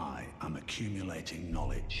 I am accumulating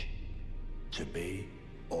knowledge to be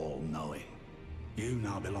all-knowing. You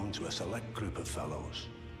now belong to a select group of fellows.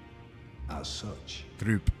 As such,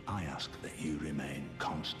 Group. I ask that you remain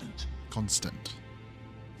constant. Constant.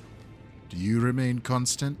 Do you remain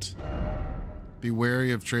constant? Be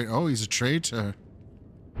wary of traitor. Oh, he's a traitor.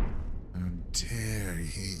 How dare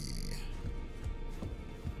he?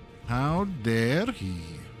 How dare he?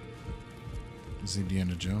 As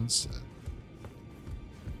Indiana Jones said.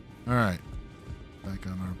 Alright. Back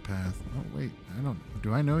on our path. Oh, wait.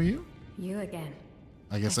 Do I know you? You again.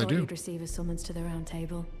 I guess I thought do. You'd receive a summons to the Round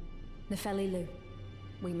Table. Nefeli Lu.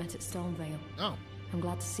 We met at Stormvale. Oh. I'm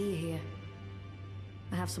glad to see you here.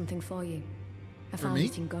 I have something for you. I For found me?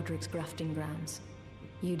 it in Godric's grafting grounds.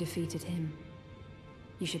 You defeated him.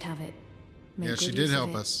 You should have it. Make Yeah, good she did use of help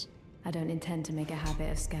it. us. I don't intend to make a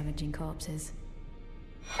habit of scavenging corpses.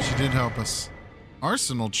 She did help us.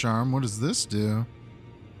 Arsenal charm. What does this do?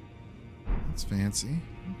 That's fancy.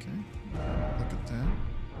 Okay. Look at that.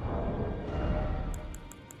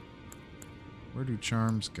 Where do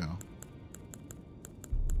charms go?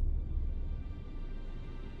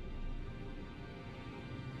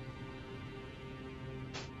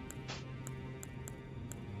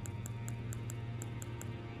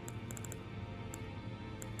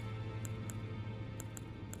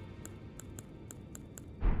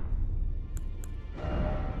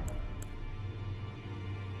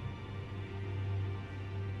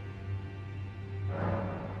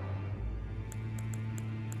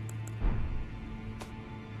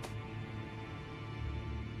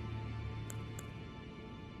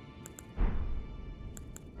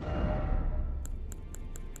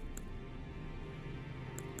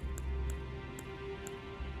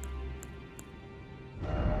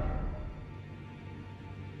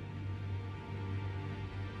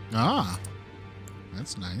 Ah,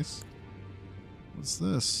 that's nice. What's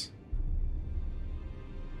this?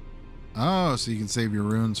 Oh, so you can save your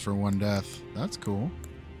runes for one death. That's cool.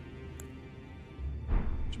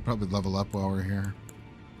 Should probably level up while we're here.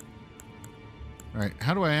 All right,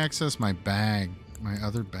 how do I access my bag? My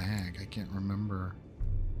other bag? I can't remember.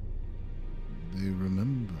 Do you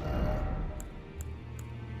remember?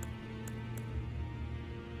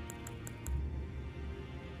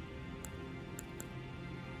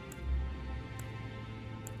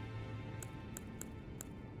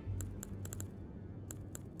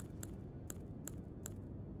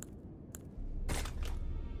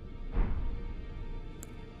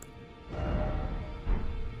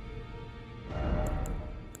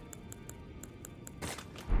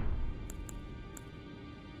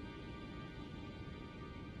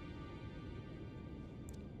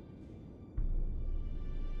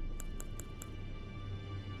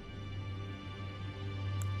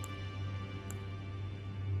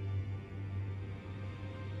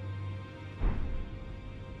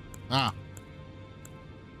 Ah,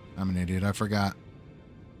 I'm an idiot. I forgot.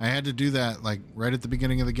 I had to do that like right at the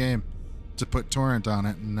beginning of the game to put torrent on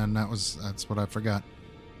it, and then that's what I forgot.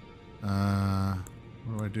 What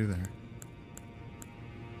do I do there?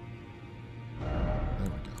 There we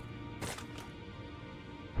go.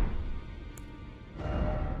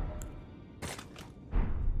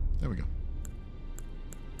 There we go.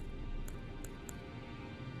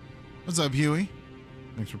 What's up, Huey?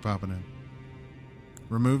 Thanks for popping in.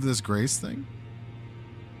 Remove this grace thing?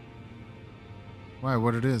 Why?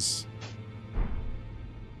 What it is?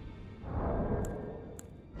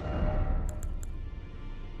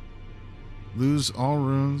 Lose all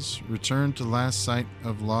runes. Return to last site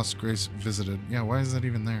of lost grace visited. Yeah, why is that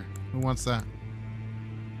even there? Who wants that?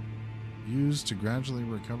 Use to gradually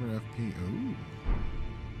recover FP. Ooh.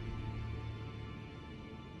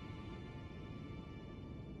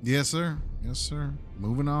 Yes, sir. Yes, sir.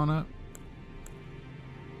 Moving on up.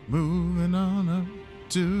 Moving on up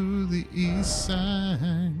to the east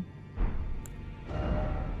side.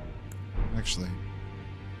 Actually,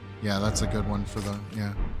 yeah, that's a good one for the,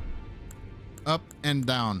 yeah. Up and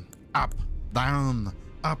down. Up, down,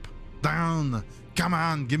 up, down. Come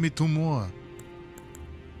on, give me two more.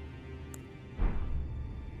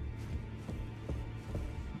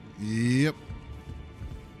 Yep.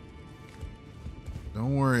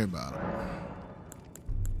 Don't worry about it.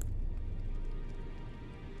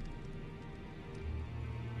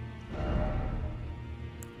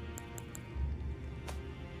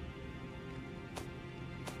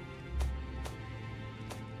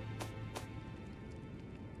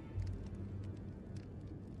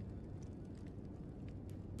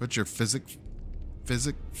 Put your physic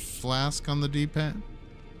flask on the D-pad.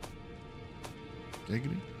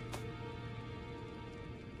 Giggity.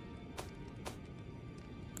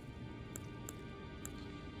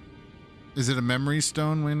 Is it a memory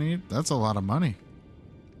stone we need? That's a lot of money.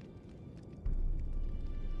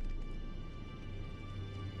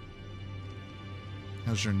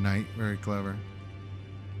 How's your knight? Very clever.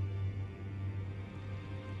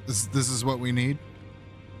 This is what we need?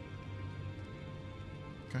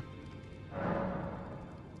 Okay.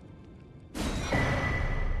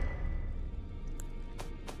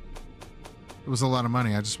 It was a lot of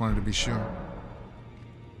money. I just wanted to be sure.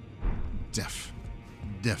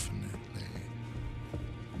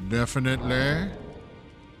 Definitely.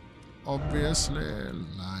 Obviously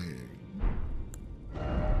lying.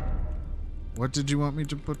 What did you want me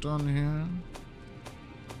to put on here?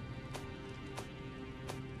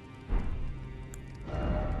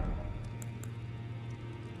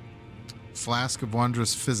 Flask of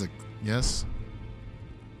wondrous physic. Yes?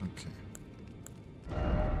 Okay.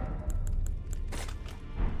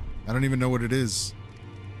 I don't even know what it is.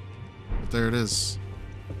 But there it is.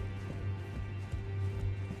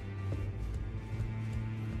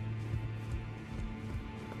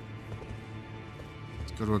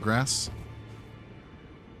 Let's go to a grass.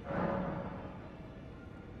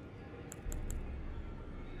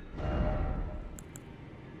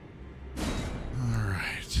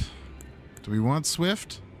 Do we want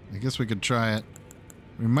Swift? I guess we could try it.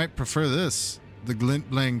 We might prefer this. The Glint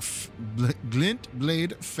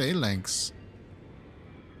Blade Phalanx.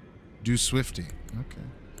 Do Swifty. Okay.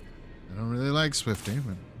 I don't really like Swifty,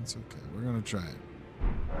 but it's okay. We're going to try it.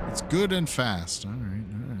 It's good and fast. All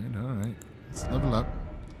right. Let's level up.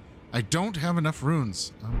 I don't have enough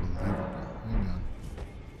runes. Unbelievable. Hang on.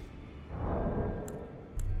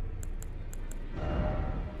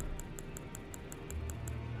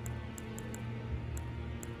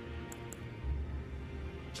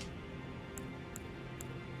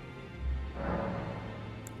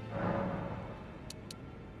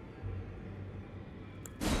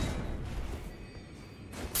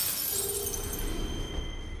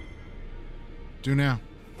 Do now.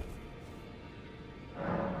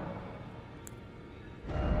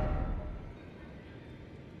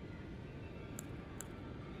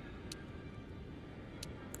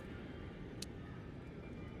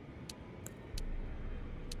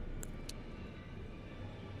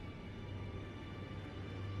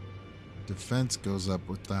 Defense goes up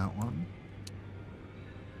with that one.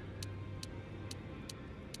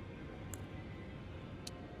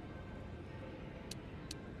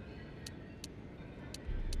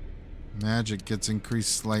 Magic gets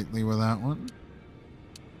increased slightly with that one.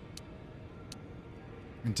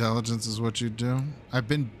 Intelligence is what you do. I've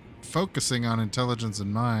been focusing on intelligence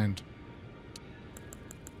in mind.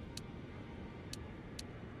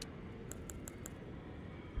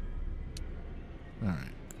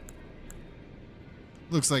 Alright.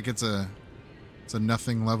 Looks like it's a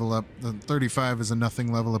nothing level up. The 35 is a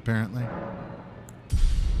nothing level apparently.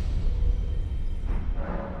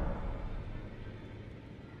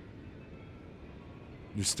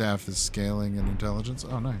 Your staff is scaling in intelligence.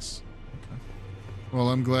 Oh, nice. Okay. Well,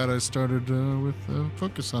 I'm glad I started with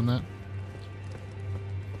focus on that.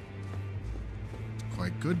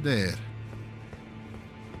 Quite good there.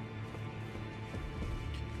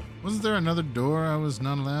 Wasn't there another door I was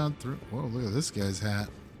not allowed through? Whoa, look at this guy's hat.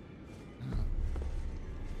 Yeah.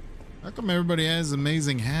 How come everybody has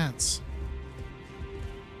amazing hats?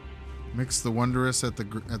 Mix the wondrous at the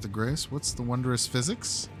grace. What's the wondrous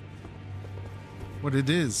physics? What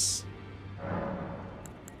it is.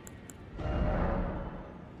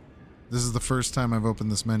 This is the first time I've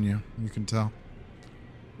opened this menu, you can tell.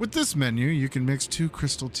 With this menu, you can mix 2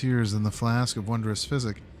 crystal tears in the flask of wondrous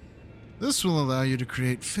physic. This will allow you to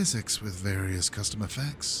create physics with various custom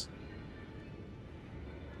effects.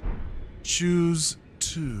 Choose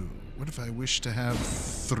 2. What if I wish to have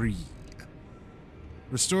 3?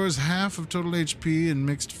 Restores half of total HP in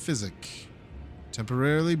mixed physic.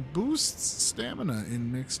 Temporarily boosts stamina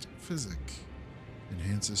in mixed physic.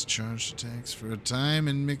 Enhances charged attacks for a time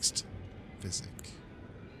in mixed physic.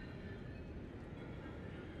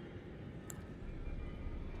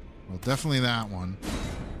 Well, definitely that one.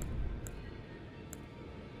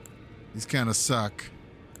 These kind of suck.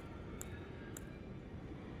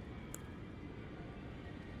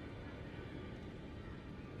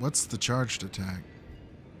 What's the charged attack?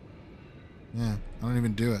 Yeah, I don't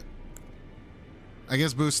even do it. I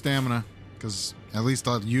guess boost stamina, because at least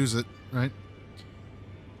I'll use it, right?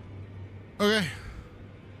 Okay.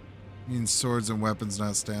 Means swords and weapons,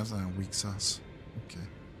 not staffs. Weak sauce. Okay.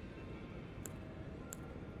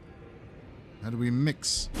 How do we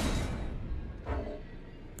mix?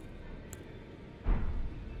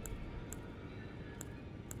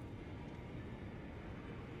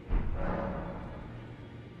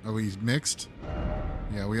 Are we mixed?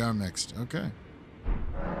 Yeah, we are mixed. Okay.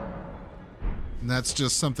 And that's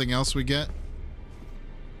just something else we get?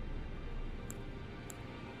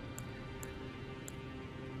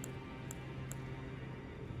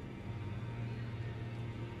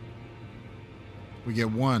 We get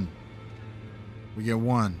 1. We get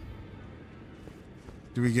 1.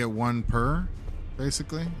 Do we get 1 per?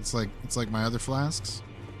 Basically? It's like my other flasks.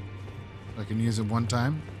 I can use it 1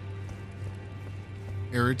 time.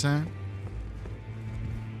 Every time.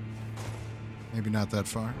 Maybe not that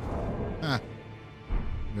far. Ah.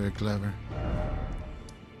 Very clever.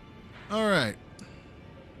 All right.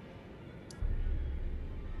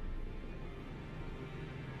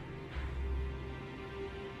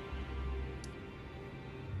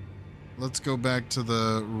 Let's go back to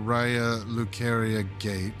the Raya Lucaria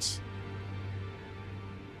gate.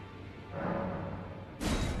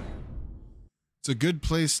 It's a good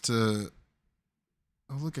place to...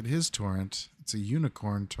 Oh, look at his torrent. It's a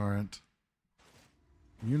unicorn torrent.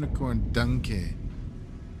 Unicorn donkey.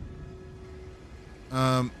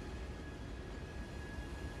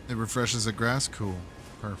 It refreshes the grass. Cool.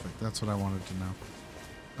 Perfect. That's what I wanted to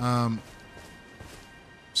know.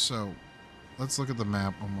 So, let's look at the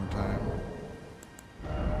map one more time.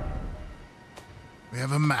 We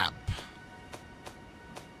have a map.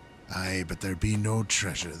 Aye, but there be no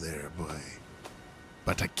treasure there, boy.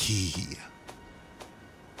 But a key.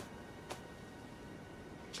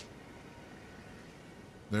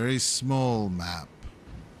 Very small map.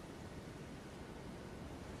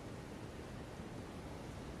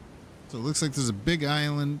 So it looks like there's a big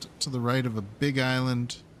island to the right of a big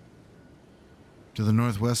island, to the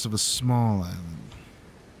northwest of a small island.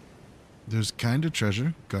 There's kind of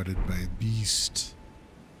treasure guarded by a beast.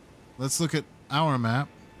 Let's look at our map.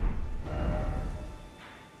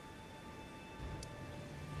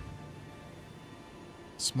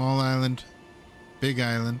 Small island, big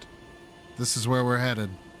island. This is where we're headed,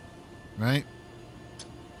 right?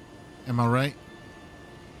 Am I right?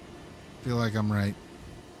 Feel like I'm right.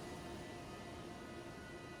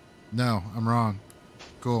 No, I'm wrong.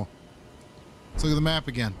 Cool. Let's look at the map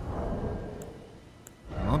again.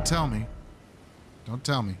 Don't tell me. Don't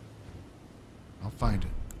tell me. I'll find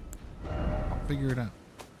it. I'll figure it out.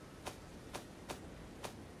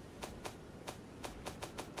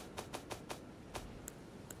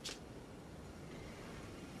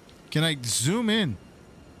 Can I zoom in?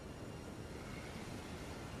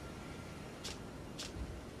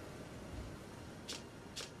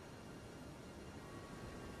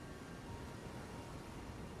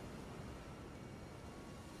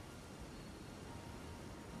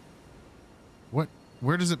 What?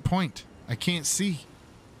 Where does it point? I can't see.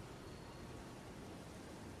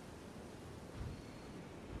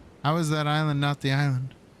 How is that island not the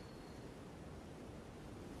island?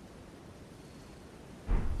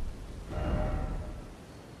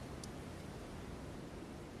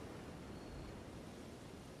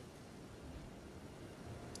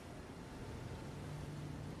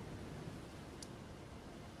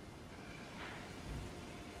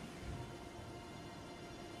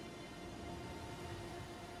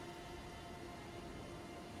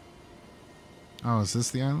 Oh, is this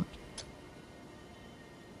the island?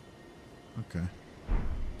 Okay.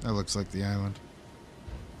 That looks like the island.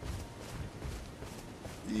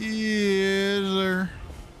 Yes, sir.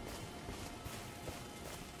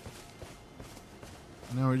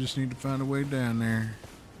 Now we just need to find a way down there.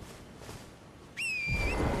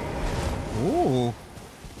 Oh.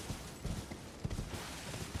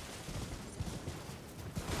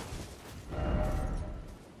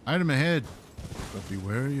 Item ahead, but be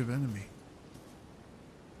wary of enemy.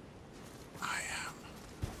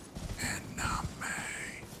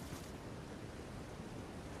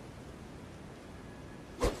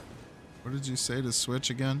 What did you say to switch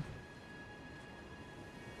again?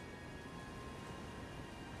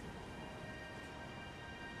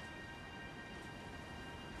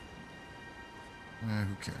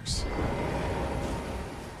 Who cares?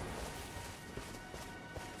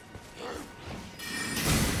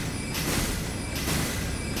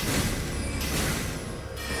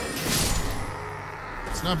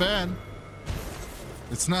 It's not bad.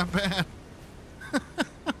 It's not bad.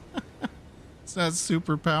 It's not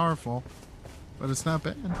super powerful, but it's not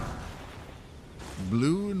bad.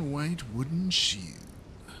 Blue and white wooden shield.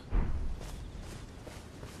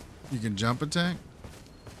 You can jump attack?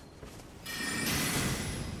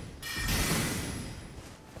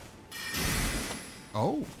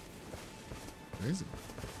 Oh. Crazy.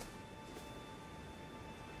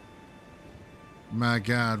 My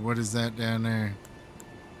God, what is that down there?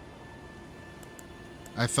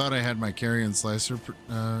 I thought I had my carrion slicer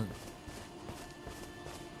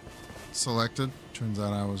selected. Turns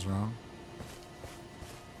out I was wrong.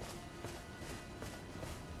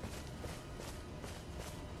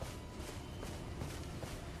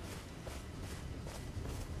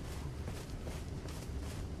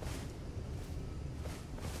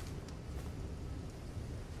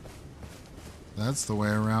 That's the way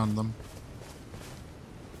around them.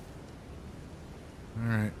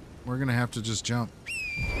 Alright, we're gonna have to just jump.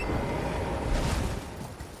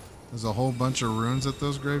 There's a whole bunch of runes at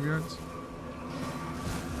those graveyards.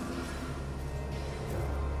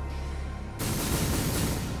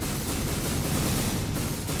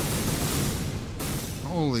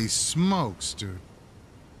 Holy smokes, dude.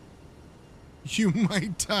 You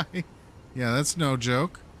might die. Yeah, that's no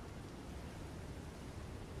joke.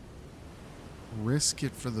 Risk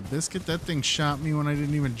it for the biscuit? That thing shot me when I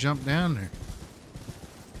didn't even jump down there.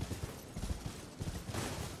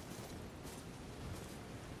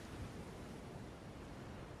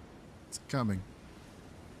 It's coming.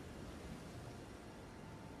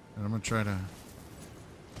 And I'm gonna try to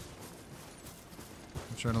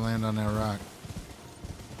land on that rock.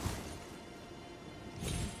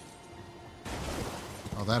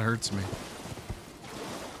 Oh, that hurts me.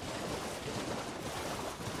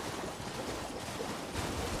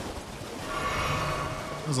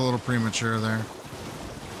 I was a little premature there.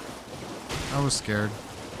 I was scared.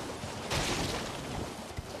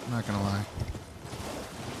 I'm not gonna lie.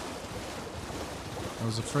 I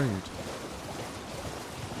was afraid.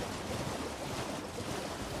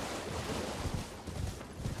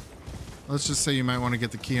 Let's just say you might want to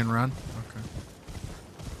get the key and run. Okay.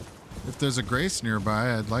 If there's a Grace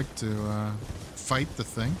nearby, I'd like to fight the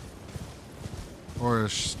thing. Or a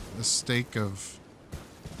stake of...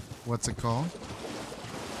 what's it called?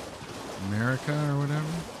 America or whatever?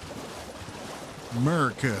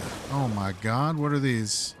 America. Oh my God, what are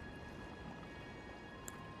these?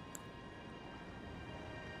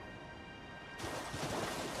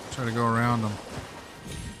 Try to go around them.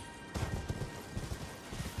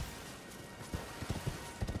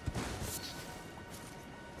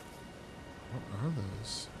 What are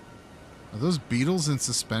those? Are those beetles in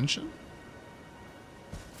suspension?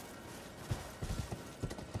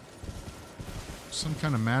 Some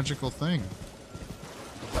kind of magical thing.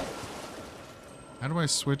 How do I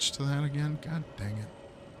switch to that again? God dang it.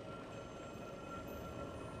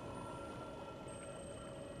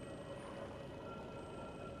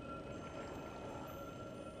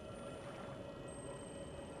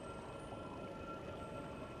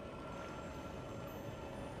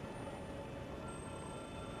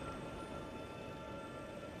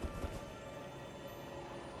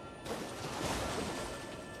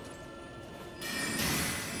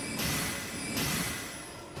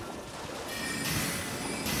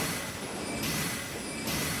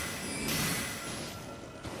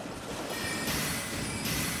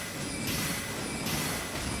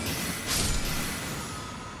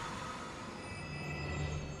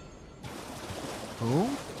 Cool.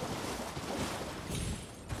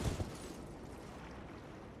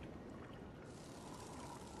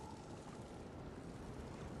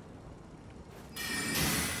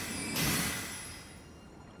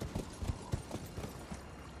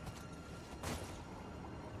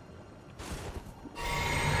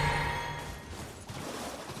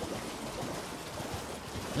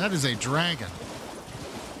 That is a dragon.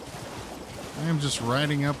 I am just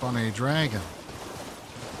riding up on a dragon.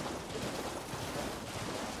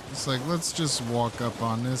 It's like, let's just walk up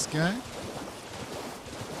on this guy.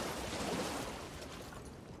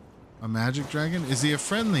 A magic dragon? Is he a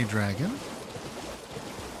friendly dragon?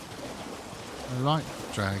 I like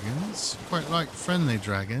dragons. Quite like friendly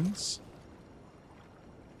dragons.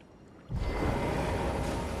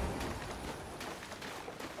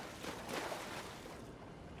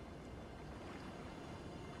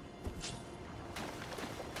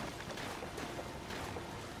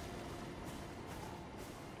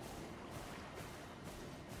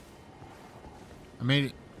 I made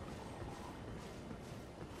it.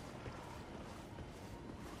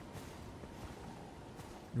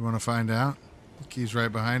 You want to find out? The key's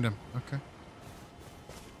right behind him. Okay.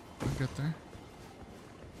 I'll get there.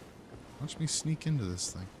 Watch me sneak into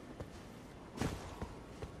this thing. You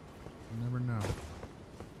never know.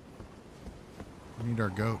 We need our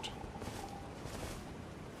goat.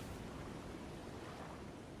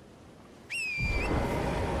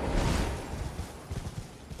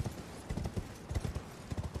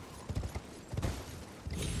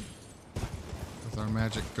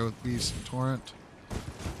 Magic goat beast torrent.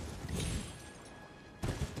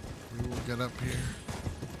 We will get up here.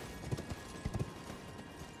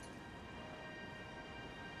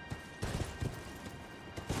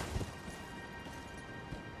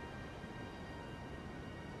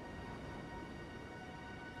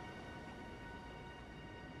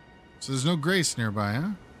 So there's no grace nearby, huh?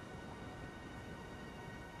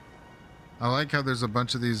 I like how there's a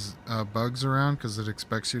bunch of these bugs around because it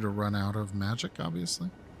expects you to run out of magic, obviously.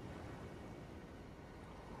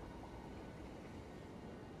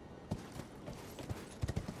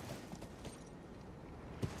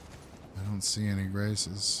 I don't see any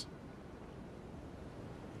graces.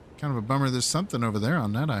 Kind of a bummer. There's something over there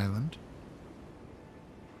on that island.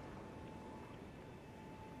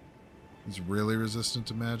 He's really resistant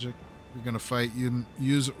to magic. You're going to fight, you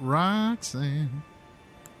use Roxanne.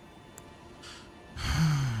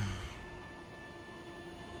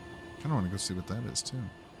 Kind of want to go see what that is, too.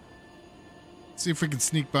 See if we can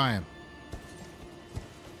sneak by him.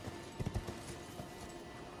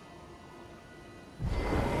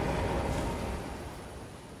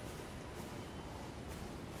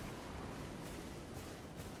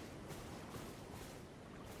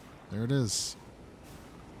 There it is.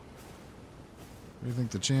 What do you think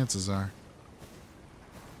the chances are?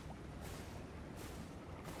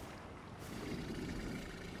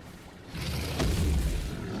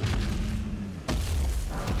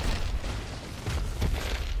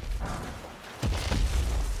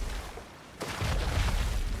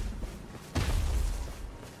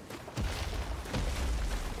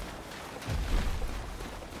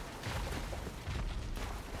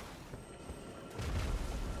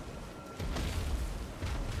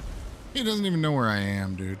 He doesn't even know where I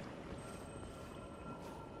am, dude.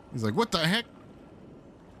 He's like, what the heck?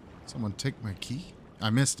 Someone take my key?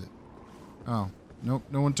 I missed it. Oh, nope.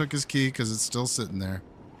 No one took his key because it's still sitting there.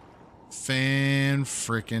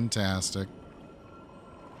 Fan-frickin-tastic.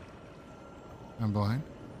 I'm blind.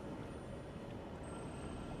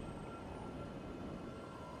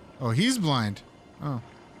 Oh, he's blind. Oh.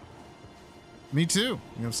 Me too.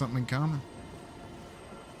 We have something in common.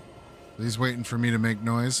 He's waiting for me to make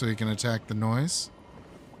noise so he can attack the noise.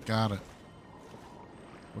 Got it.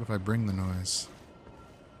 What if I bring the noise?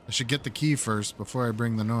 I should get the key first before I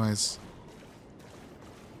bring the noise.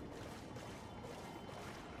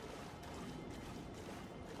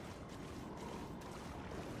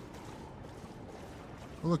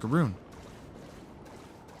 Oh, look, a rune.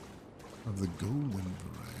 Of the golden variety.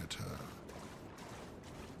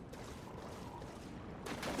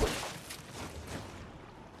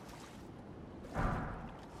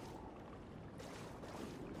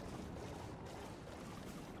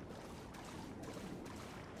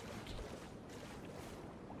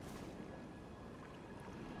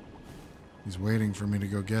 He's waiting for me to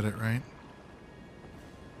go get it, right?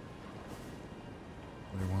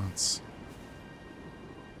 What he wants.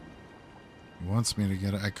 He wants me to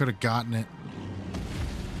get it. I could have gotten it.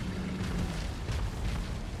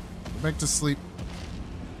 Go back to sleep.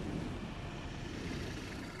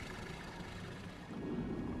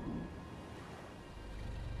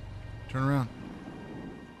 Turn around.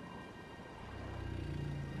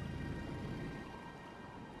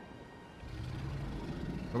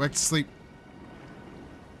 Go back to sleep.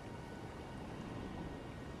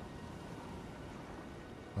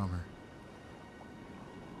 Bummer.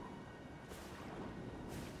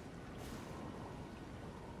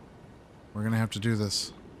 We're gonna have to do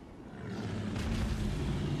this.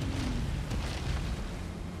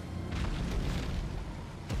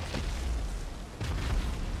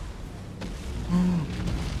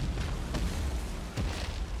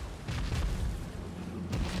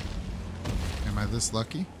 Am I this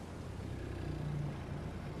lucky?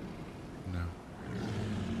 No.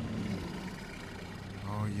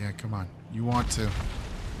 Oh yeah, come on. You want to.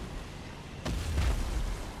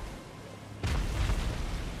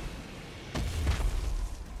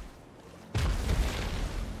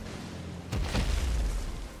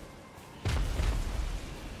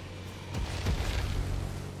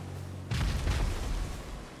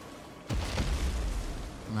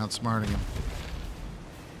 I'm outsmarting him.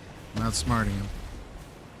 I'm outsmarting him.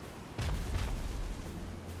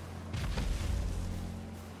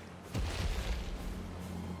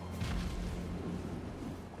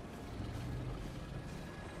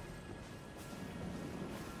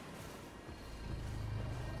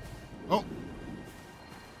 Oh!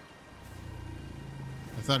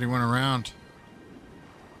 I thought he went around.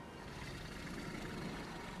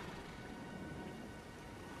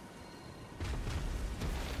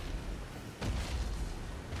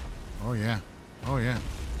 Oh yeah. Oh yeah.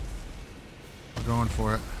 We're going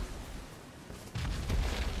for it.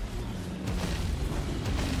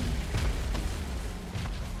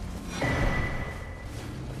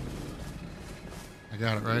 I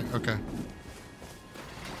got it, right? Okay.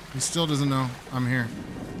 He still doesn't know I'm here.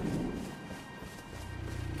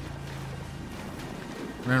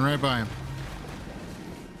 Ran right by him.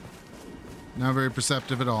 Not very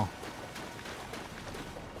perceptive at all.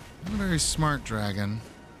 Not a very smart dragon.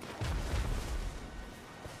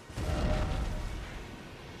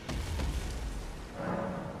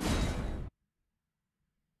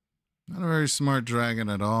 Not a very smart dragon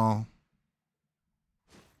at all.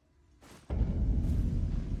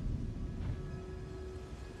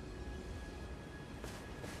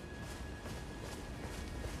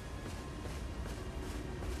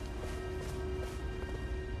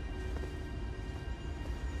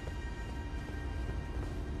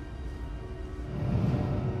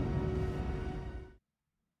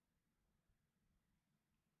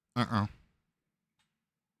 Uh-oh.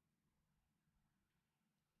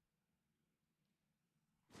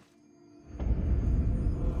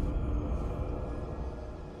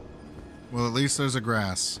 Well, at least there's a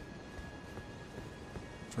grass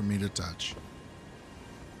for me to touch.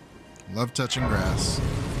 Love touching grass.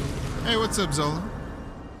 Hey, what's up, Zola?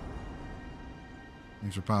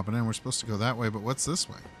 Thanks for popping in. We're supposed to go that way, but what's this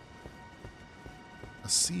way? A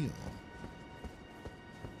seal.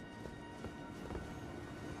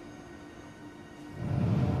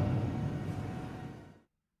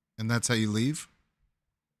 And that's how you leave?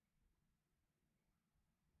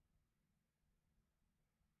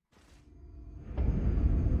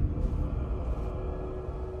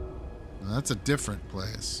 Now that's a different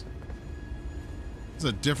place. It's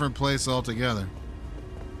a different place altogether.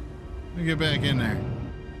 Let me get back in there.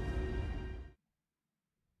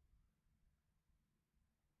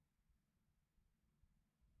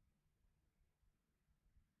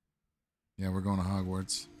 Yeah, we're going to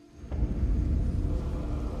Hogwarts.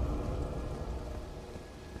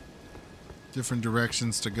 Different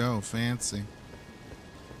directions to go. Fancy.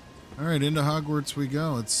 All right, into Hogwarts we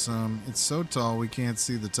go. It's so tall we can't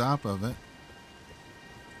see the top of it.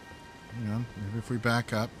 You know, maybe if we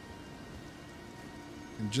back up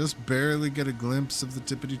and just barely get a glimpse of the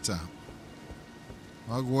tippity top.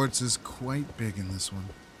 Hogwarts is quite big in this one.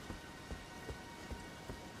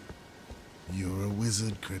 You're a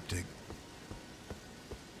wizard, Cryptic.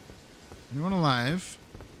 Anyone alive?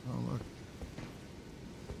 Oh, look.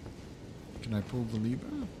 Can I pull the lever?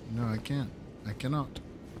 No, I can't. I cannot.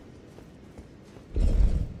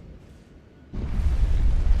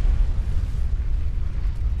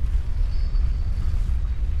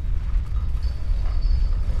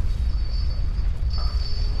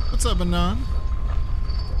 What's up, Anon?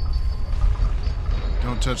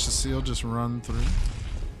 Don't touch the seal, just run through.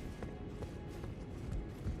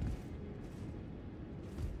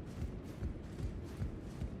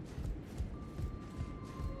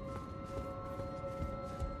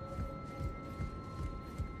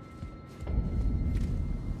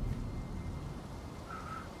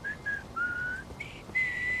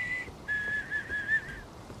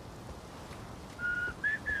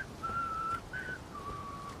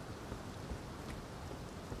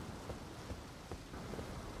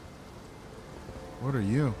 What are are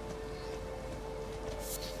you?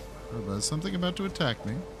 Oh, is something about to attack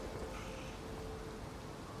me?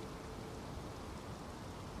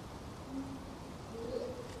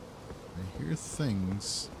 I hear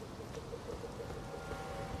things.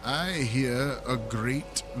 I hear a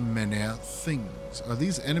great many things. Are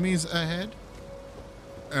these enemies ahead?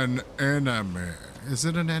 An enemy. Is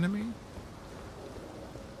it an enemy?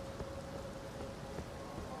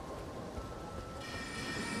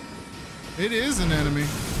 It is an enemy.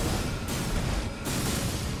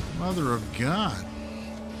 Mother of God.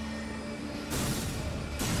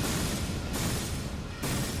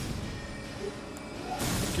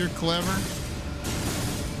 You're clever.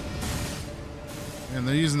 And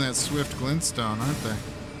they're using that swift glintstone, aren't they?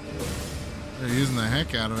 They're using the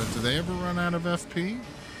heck out of it. Do they ever run out of FP?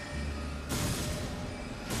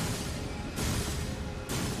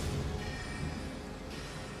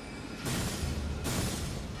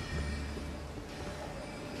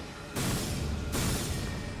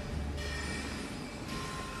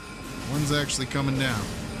 One's actually coming down.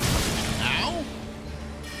 Ow!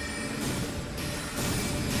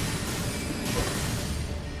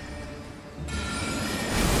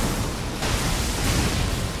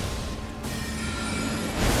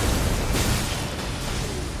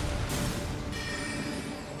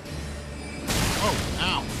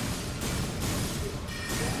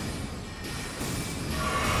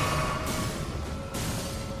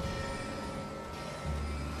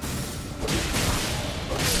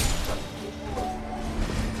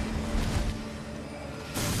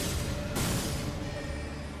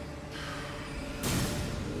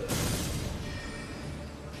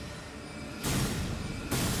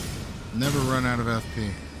 Never run out of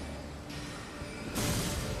FP.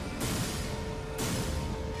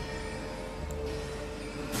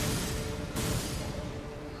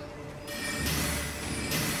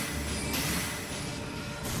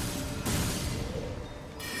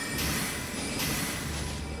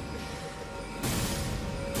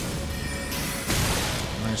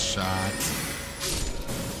 Nice shot.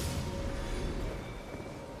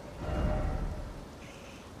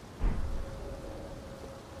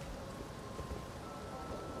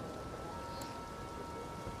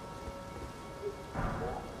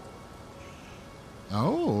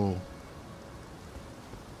 Oh.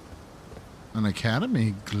 An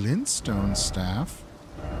Academy glintstone staff.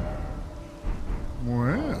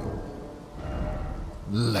 Well.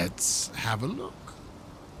 Let's have a look.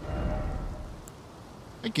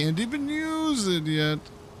 I can't even use it yet.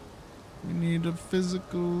 We need a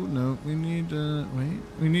physical... No, we need a... Wait.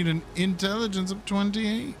 We need an intelligence of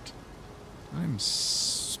 28. I'm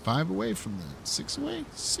 5 away from that. 6 away?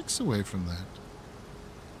 6 away from that.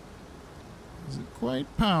 Is it quite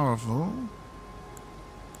powerful?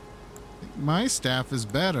 I think my staff is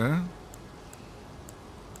better.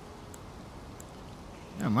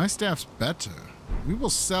 Yeah, my staff's better. We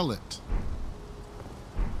will sell it.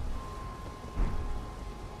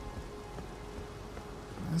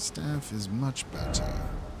 My staff is much better.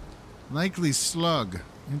 Likely slug.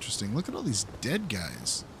 Interesting. Look at all these dead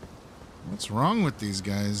guys. What's wrong with these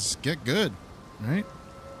guys? Get good, right?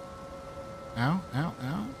 Ow, ow,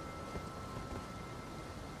 ow.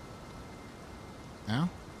 Ow,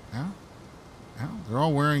 ow, ow. They're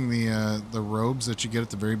all wearing the robes that you get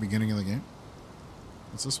at the very beginning of the game.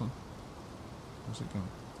 What's this one? Where's it going?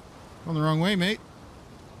 Going the wrong way, mate.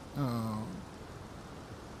 Oh.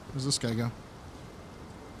 Where's this guy go?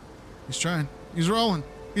 He's trying. He's rolling.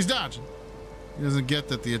 He's dodging. He doesn't get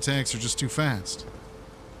that the attacks are just too fast.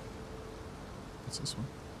 What's this one?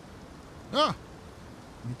 Oh!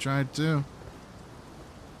 He tried too.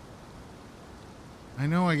 I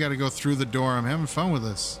know I gotta go through the door. I'm having fun with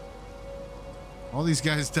this. All these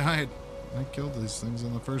guys died. I killed these things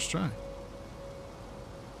on the first try.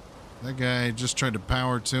 That guy just tried to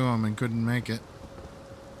power to him and couldn't make it.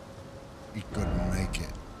 He couldn't make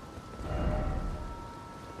it.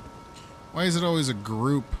 Why is it always a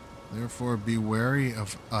group? Therefore, be wary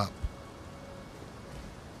of up.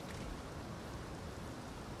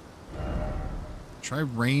 Try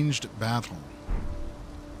ranged battle.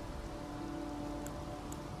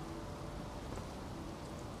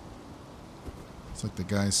 It's like the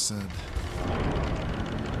guy said.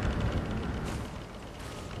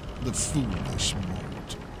 The foolish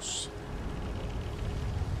mortals.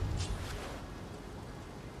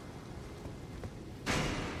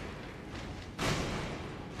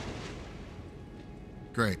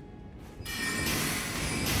 Great.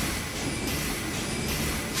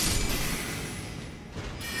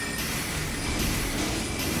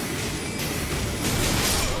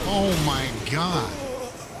 Oh my God.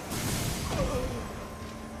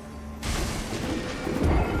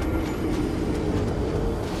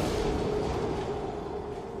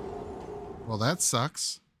 that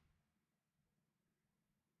sucks.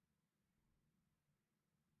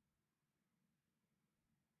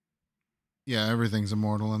 Yeah, everything's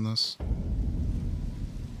immortal in this.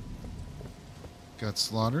 Got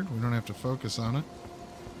slaughtered. We don't have to focus on it.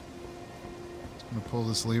 Just gonna pull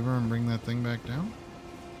this lever and bring that thing back down.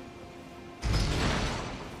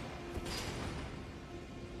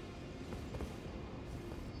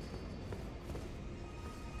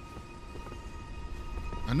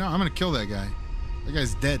 I know, I'm gonna kill that guy. That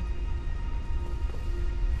guy's dead.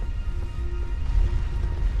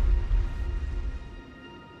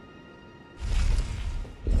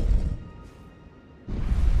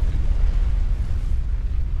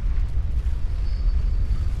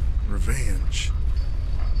 Revenge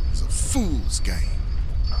is a fool's game.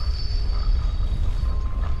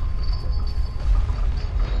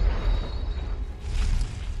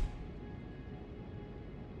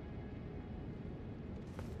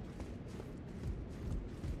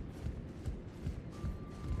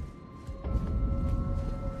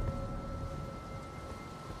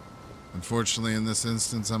 Unfortunately, in this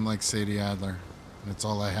instance, I'm like Sadie Adler, and it's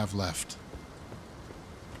all I have left.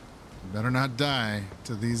 Better not die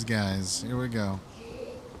to these guys. Here we go.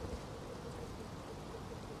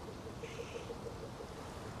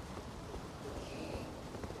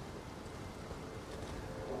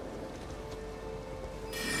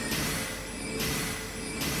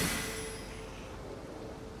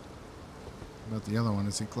 What about the other one?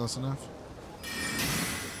 Is he close enough?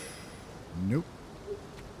 Nope.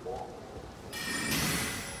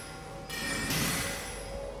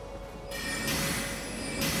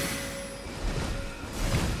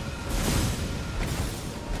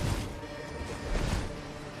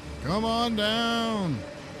 Come on down.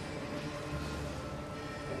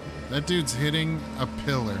 That dude's hitting a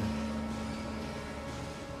pillar.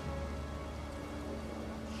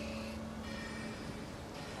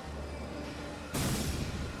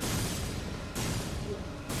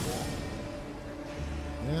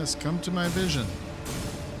 Yes, come to my vision.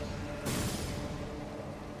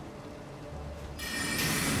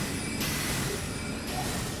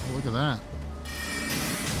 Oh, look at that.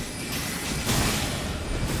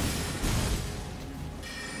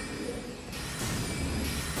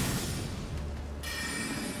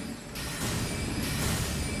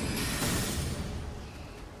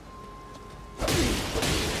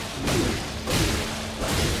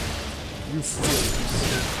 You fools.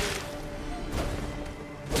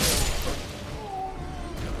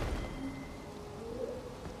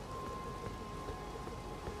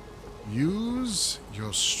 Use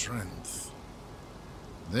your strength.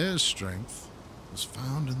 Their strength was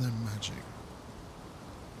found in their magic.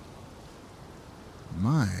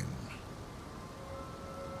 Mine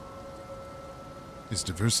is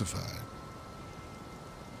diversified.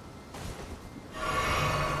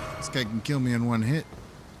 This guy can kill me in one hit.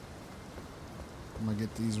 I'm gonna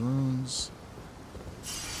get these runes.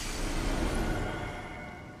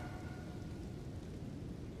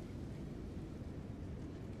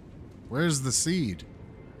 Where's the seed?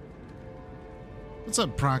 What's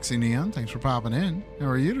up, Proxy Neon? Thanks for popping in. How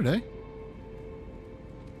are you today?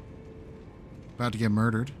 About to get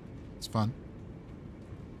murdered. It's fun.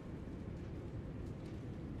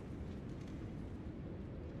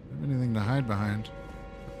 Have anything to hide behind?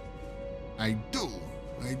 I do.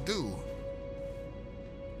 I do.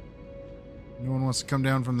 No one wants to come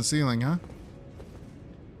down from the ceiling, huh?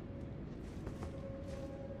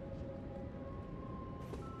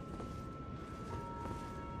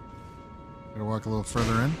 Gotta walk a little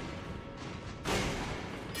further in.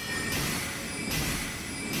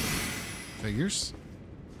 Figures.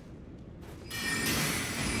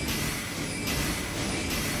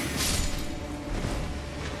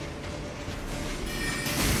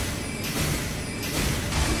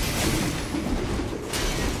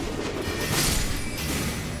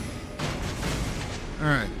 All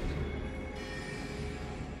right.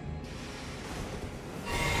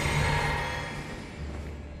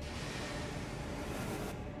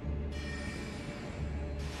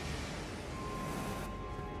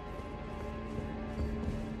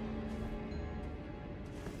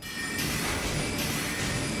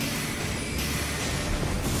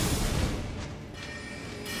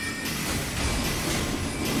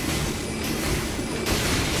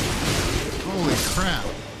 Holy crap.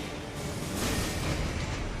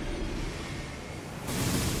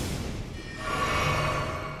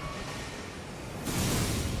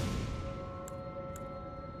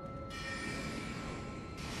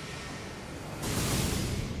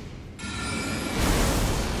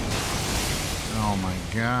 Oh my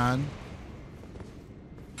God.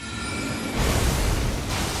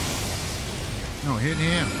 No, hit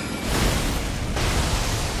him.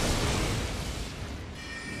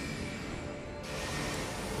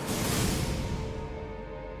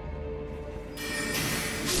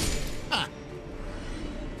 Ha!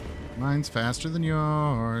 Mine's faster than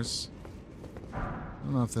yours. I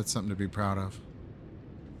don't know if that's something to be proud of.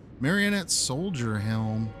 Marionette soldier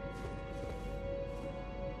helm.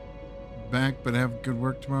 Back, but have good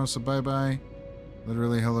work tomorrow, so bye-bye.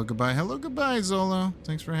 Literally, hello, goodbye. Hello, goodbye, Zolo.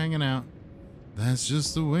 Thanks for hanging out. That's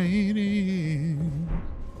just the way it is.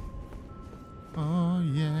 Oh,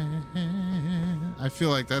 yeah. I feel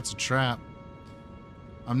like that's a trap.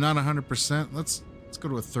 I'm not 100%. Let's go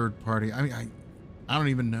to a third party. I mean, I don't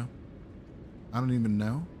even know. I don't even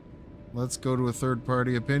know. Let's go to a third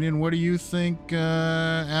party opinion. What do you think,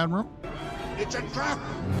 Admiral? It's a trap!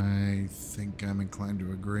 I think I'm inclined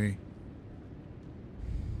to agree.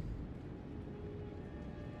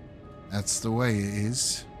 That's the way it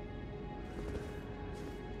is.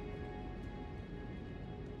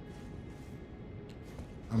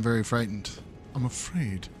 I'm very frightened. I'm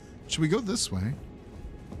afraid. Should we go this way?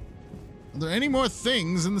 Are there any more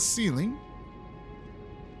things in the ceiling?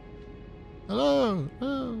 Hello?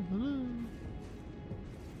 Hello? Hello?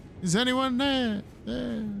 Is anyone there?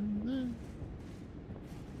 There? There?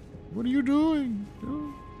 What are you doing?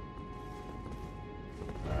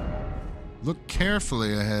 Look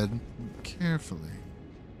carefully ahead. Look carefully.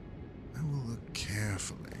 I will look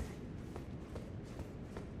carefully.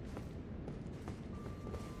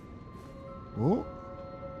 Oh.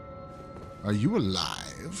 Are you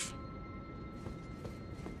alive?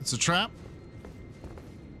 It's a trap?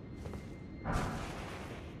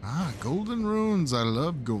 Ah, golden runes. I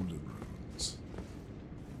love golden runes.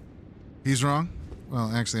 He's wrong?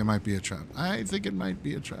 Well, actually, it might be a trap. I think it might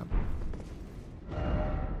be a trap.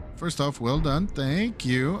 First off, well done. Thank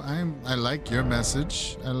you. I like your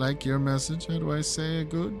message. I like your message. How do I say a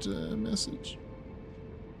good message?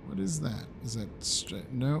 What is that? Is that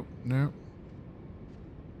straight? No, no.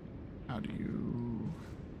 How do you...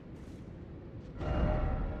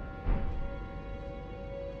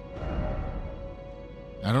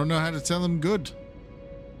 I don't know how to tell him good.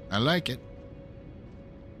 I like it.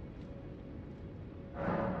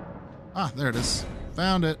 Ah, there it is.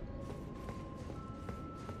 Found it.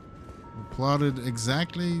 We plotted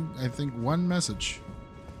exactly, I think, one message.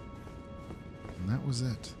 And that was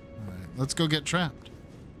it. All right, let's go get trapped.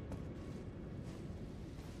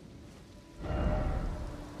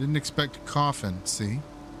 Didn't expect a coffin. See?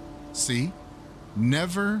 See?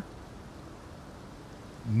 Never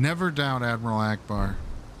doubt Admiral Akbar.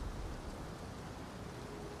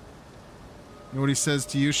 You know what he says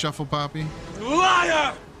to you, Shuffle Poppy?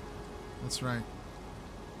 Liar! That's right.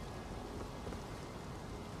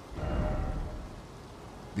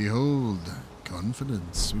 Behold,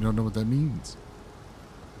 confidence. We don't know what that means.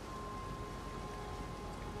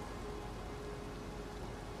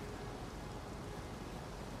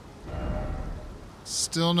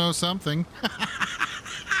 Still know something.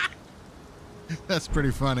 That's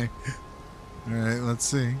pretty funny. All right, let's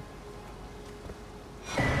see.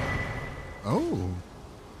 Oh.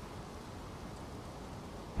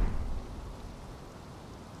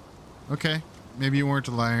 Okay, maybe you weren't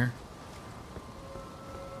a liar.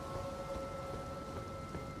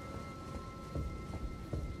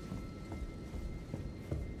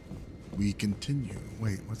 We continue.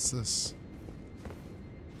 Wait, what's this?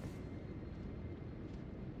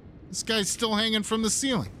 This guy's still hanging from the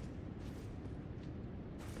ceiling.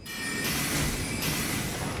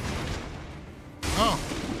 Oh.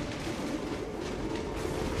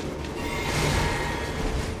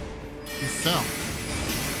 He fell.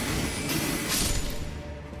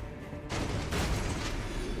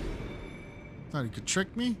 Thought he could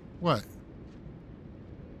trick me? What?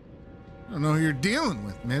 I don't know who you're dealing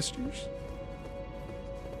with, misters.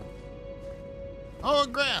 Oh, a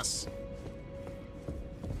grass.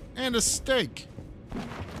 And a steak.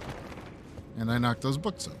 And I knocked those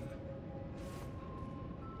books over.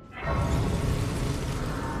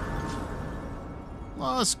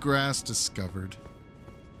 Lost grass discovered.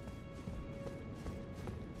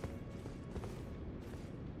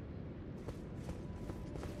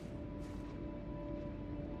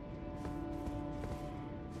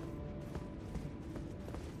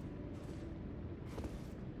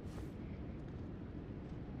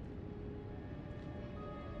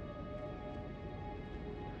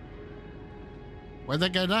 Why'd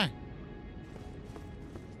that guy die?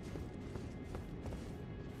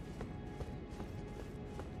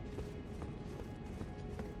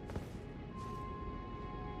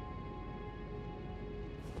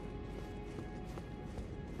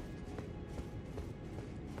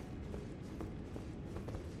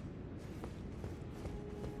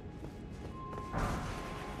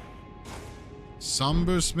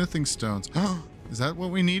 Somber smithing stones. Oh, is that what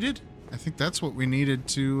we needed? I think that's what we needed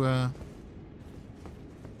to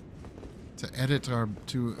edit our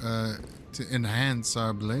to enhance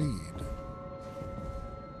our blade.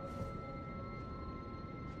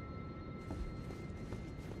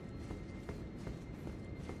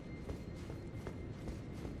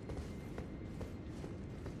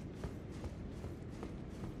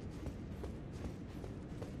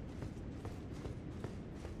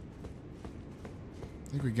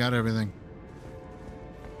 I think we got everything.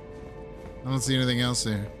 I don't see anything else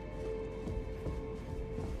there.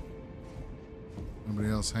 Nobody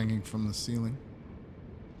else hanging from the ceiling.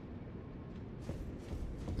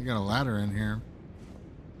 They got a ladder in here.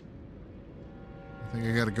 I think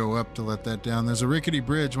I gotta go up to let that down. There's a rickety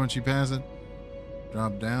bridge once you pass it.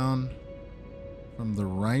 Drop down from the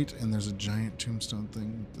right, and there's a giant tombstone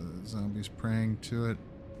thing with the zombies praying to it.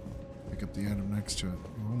 Pick up the item next to it.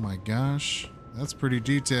 Oh my gosh. That's pretty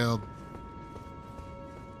detailed.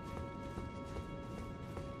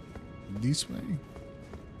 This way?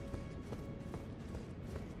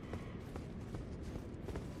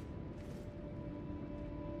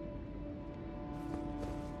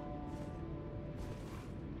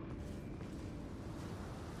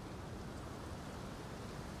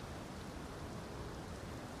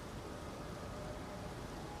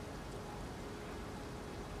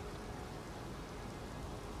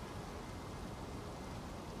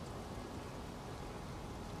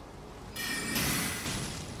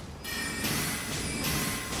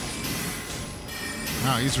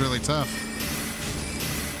 Wow, he's really tough.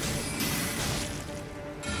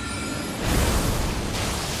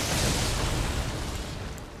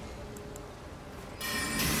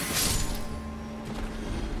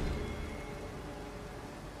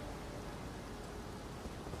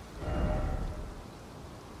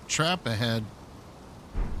 Trap ahead.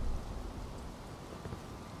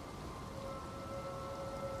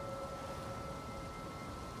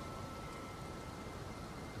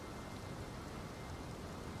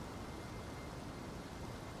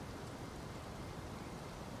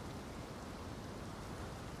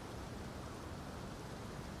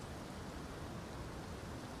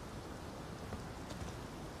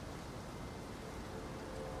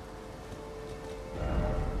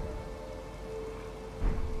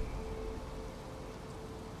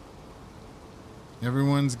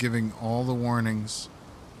 Everyone's giving all the warnings.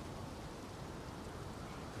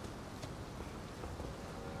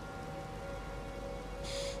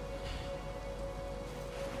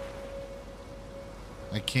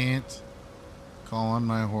 I can't call on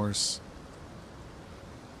my horse.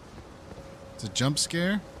 It's a jump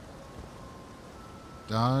scare.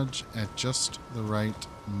 Dodge at just the right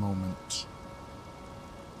moment.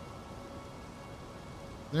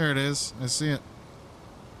 There it is. I see it.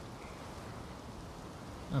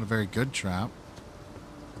 Not a very good trap.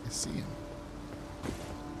 I see him.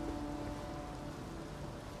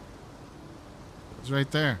 He's right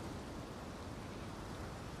there.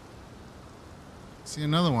 See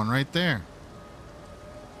another one right there.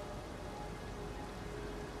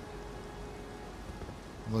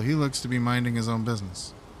 Although he looks to be minding his own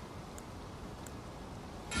business.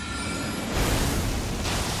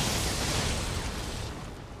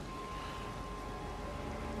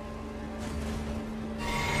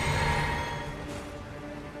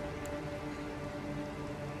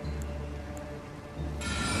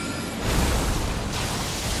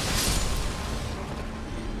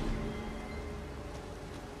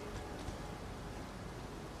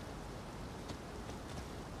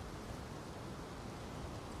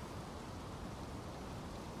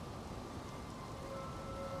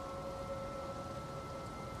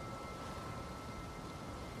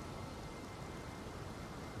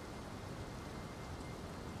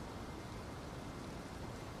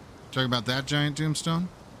 Talk about that giant tombstone?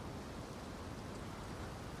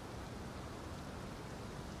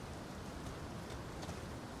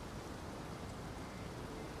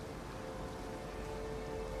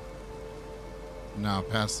 No,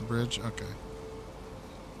 past the bridge? Okay.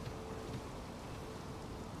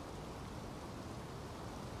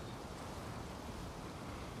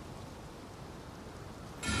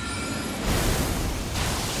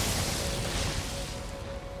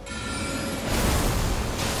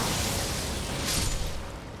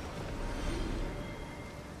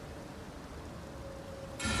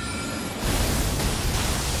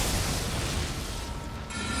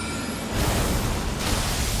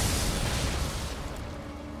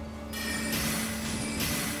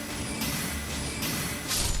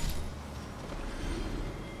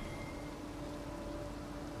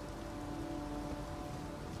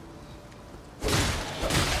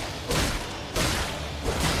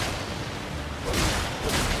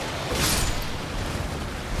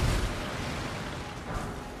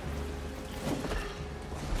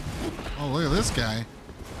 Oh, look at this guy.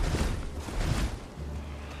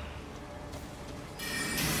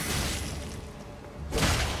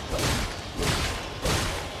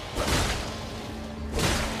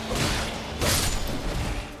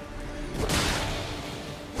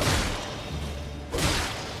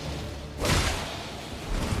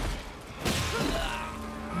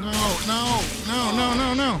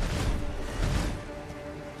 No.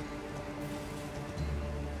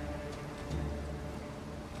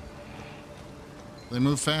 They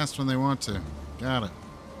move fast when they want to. Got it.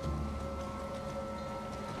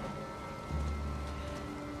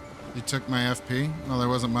 You took my FP? Well, there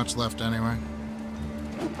wasn't much left anyway.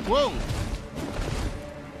 Whoa!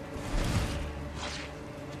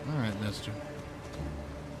 Alright, mister.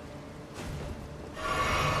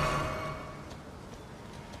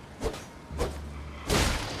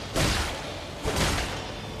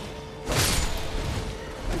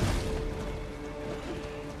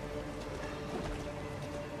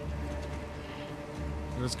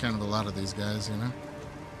 There's kind of a lot of these guys, you know?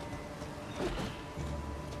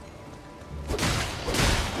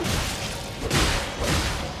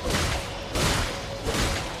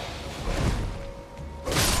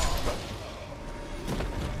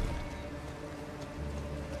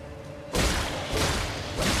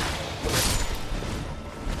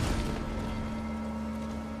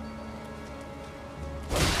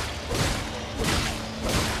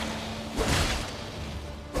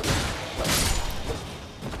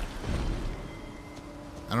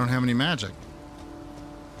 I don't have any magic.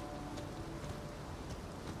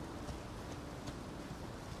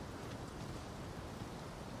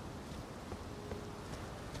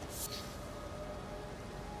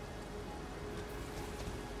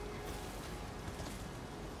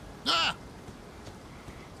 Ah!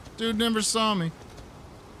 Dude never saw me.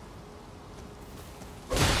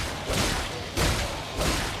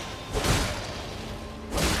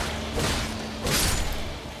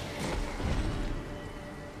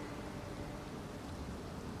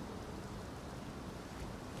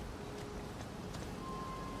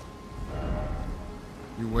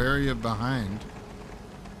 Be wary of behind.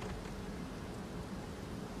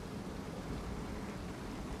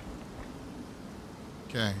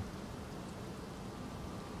 Okay.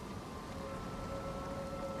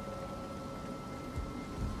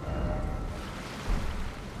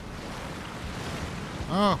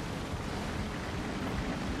 Oh.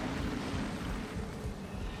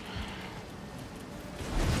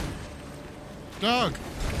 Dog.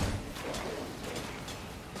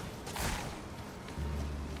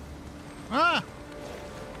 Ah!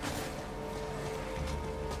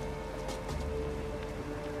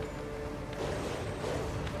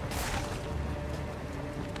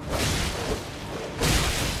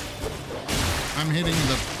 I'm hitting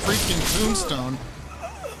the freaking tombstone.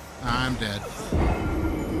 I'm dead.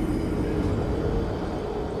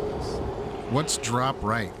 What's drop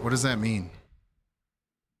right? What does that mean?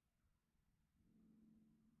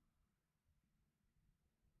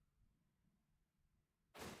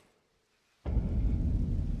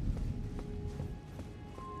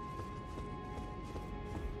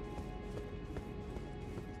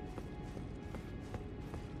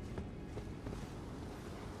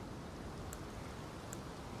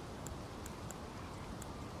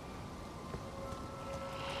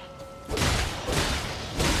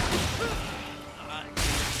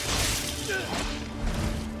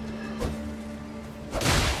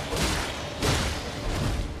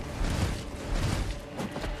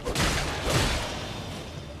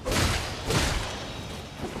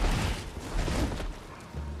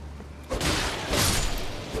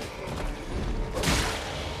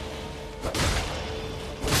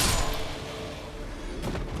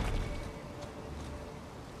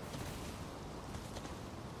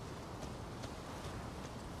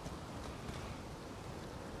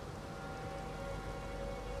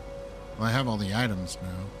 Well, I have all the items now.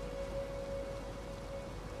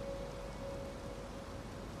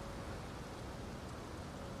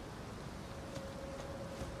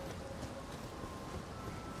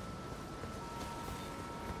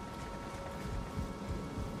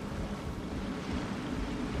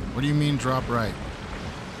 What do you mean drop right?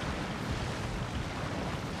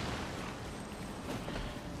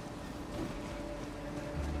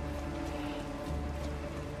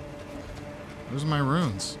 Where's my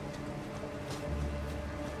runes?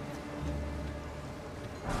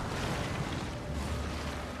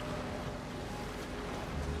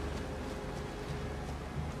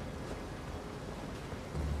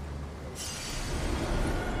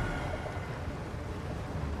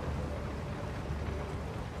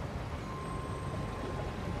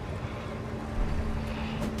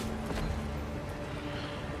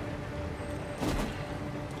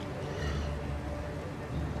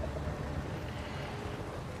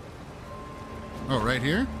 Oh, right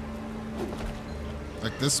here?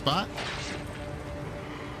 Like this spot?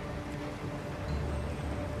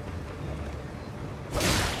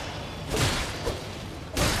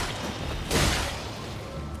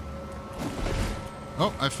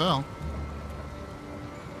 Oh, I fell.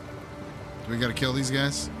 Do we gotta kill these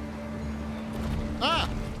guys? Ah!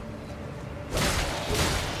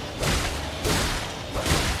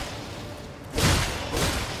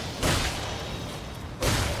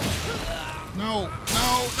 No,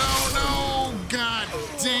 no, no, no! God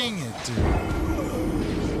dang it, dude.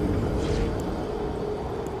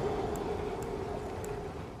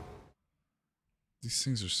 These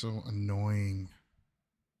things are so annoying.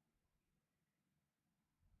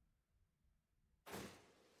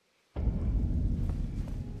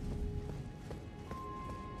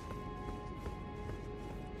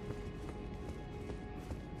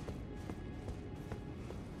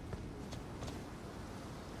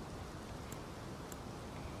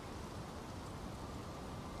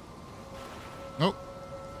 Oh,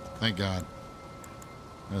 thank God.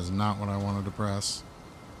 That is not what I wanted to press.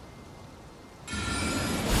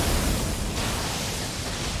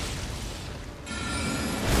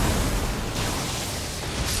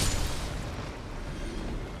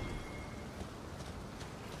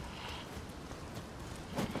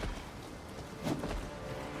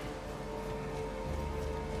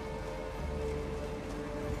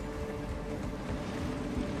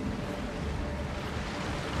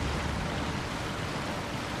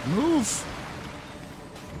 Move!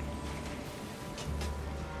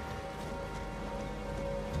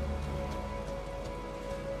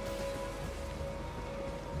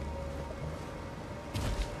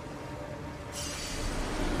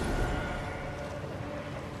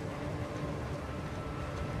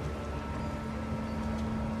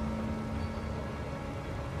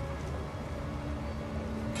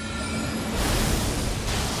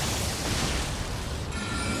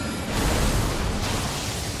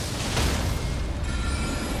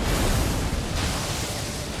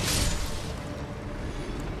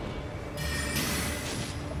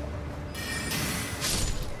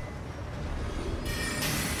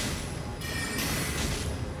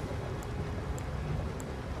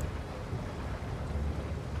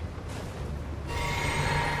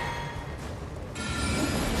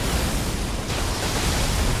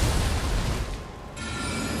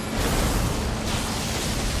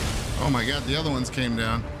 Oh my God, the other ones came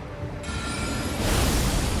down.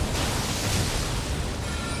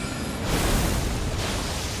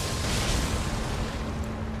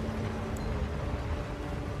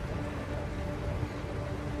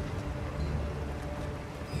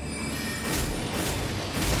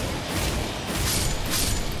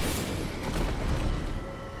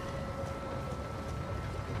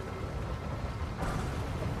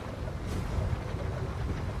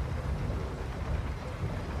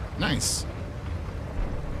 Nice.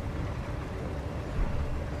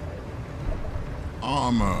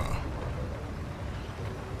 Armor.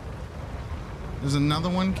 There's another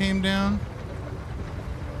one came down.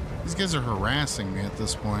 These guys are harassing me at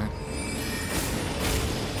this point.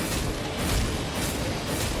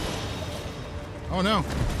 Oh no.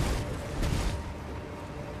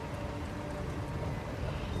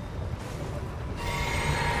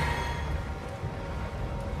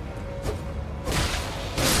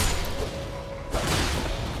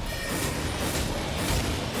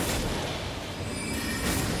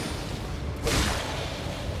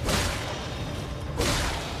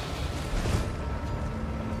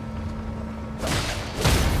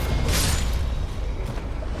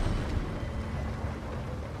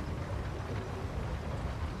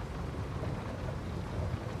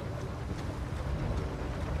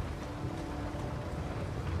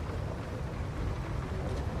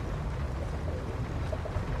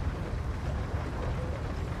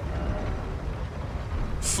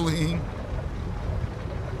 Fleeing.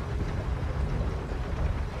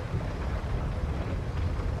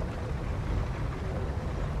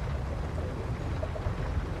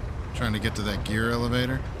 Trying to get to that gear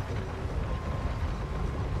elevator.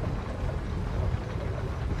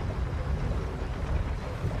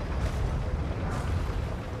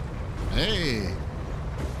 Hey.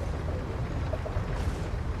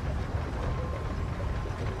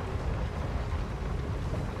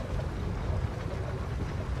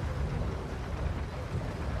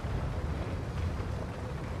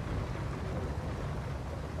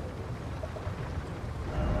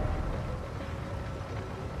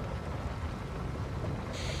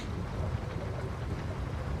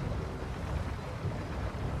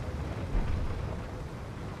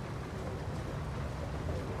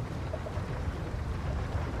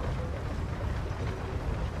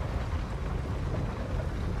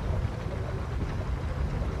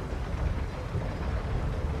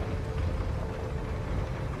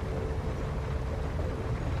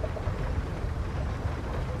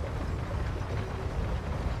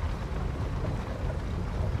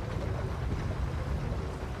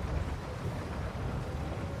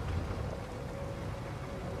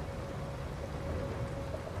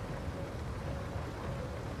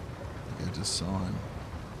 just saw him.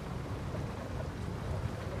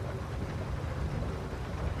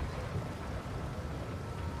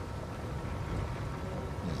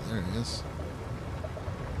 Yeah, there he is.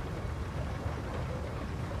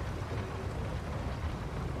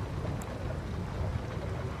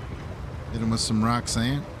 Hit him with some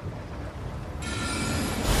Roxanne.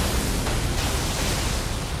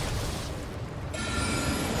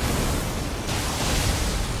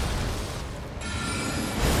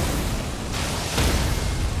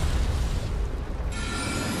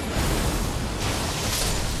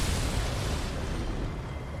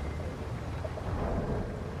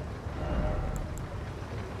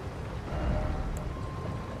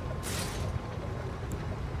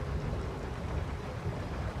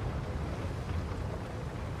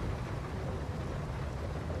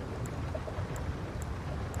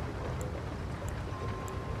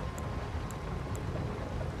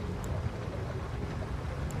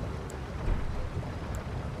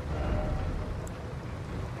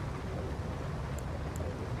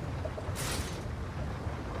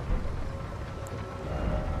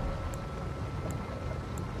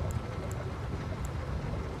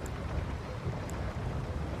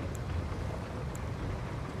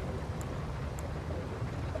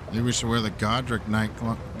 Maybe we should wear the Godric Knight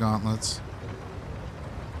gauntlets.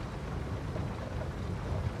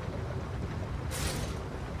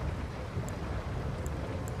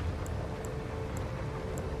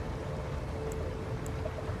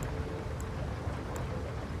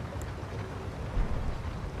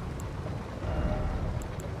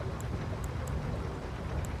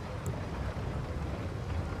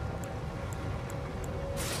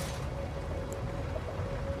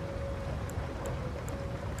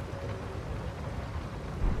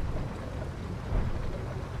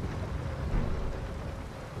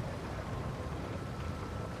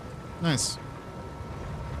 Nice.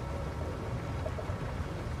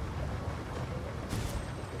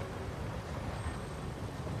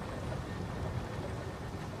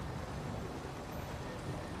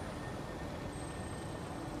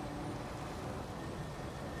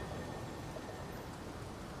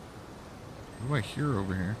 What do I hear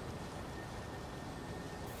over here?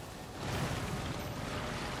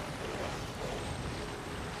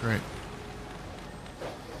 Great.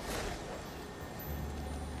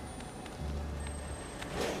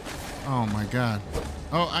 Oh my god.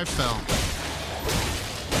 Oh, I fell.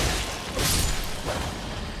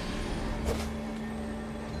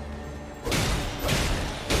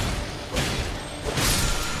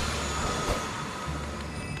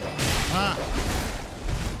 Ah.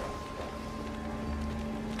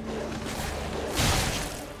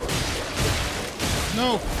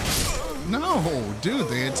 No. No, dude,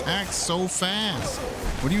 they attack so fast.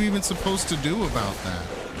 What are you even supposed to do about that?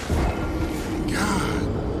 God.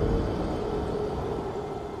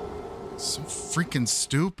 So freaking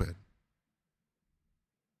stupid.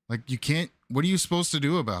 Like, you can't... What are you supposed to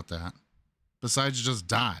do about that? Besides just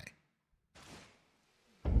die?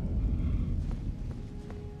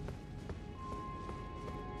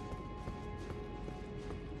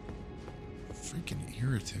 Freaking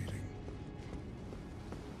irritating.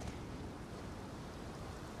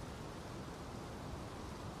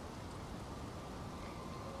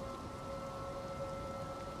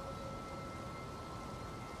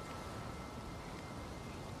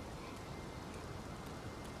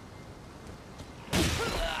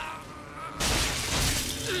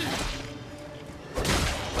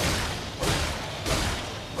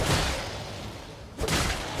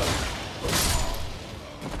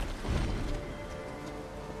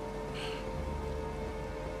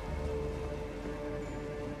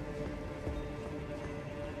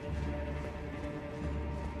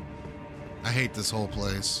 I hate this whole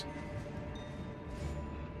place.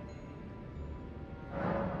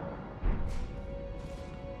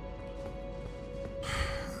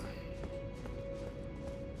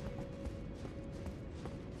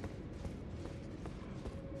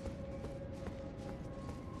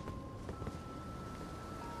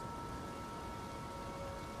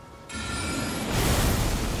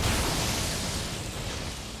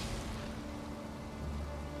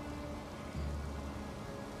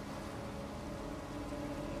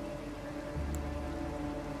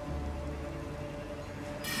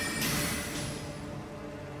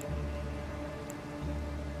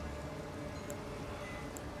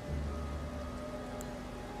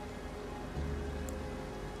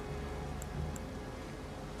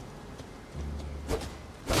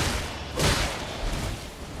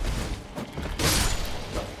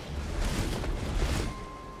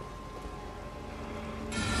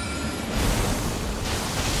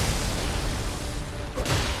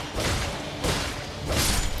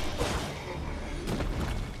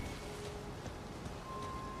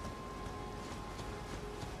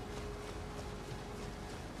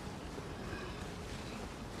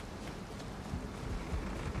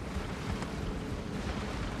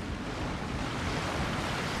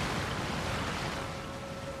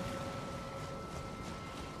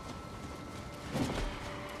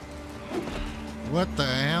 What the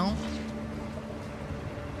hell?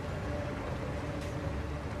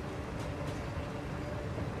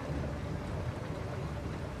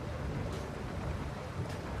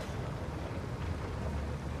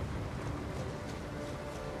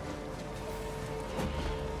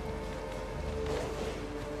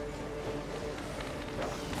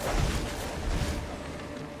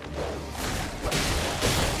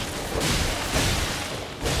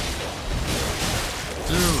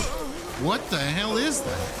 What the hell is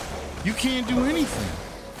that? You can't do anything.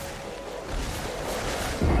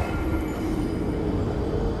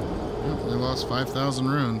 Yep, they lost 5,000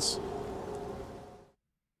 runes.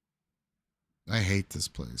 I hate this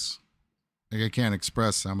place. Like, I can't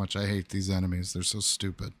express how much I hate these enemies. They're so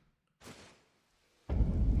stupid.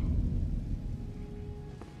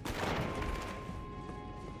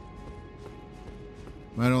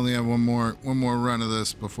 Might only have one more run of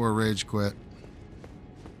this before rage quit.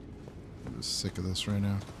 I'm just sick of this right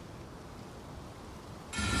now.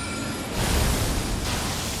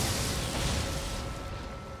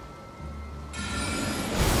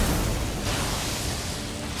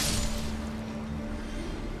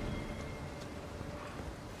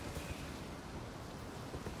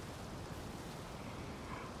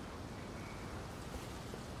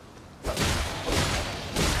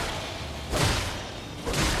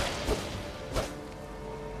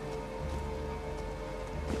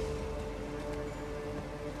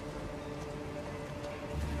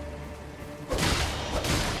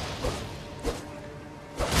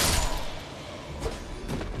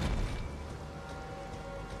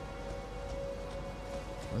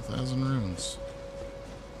 Runes.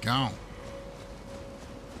 Gone.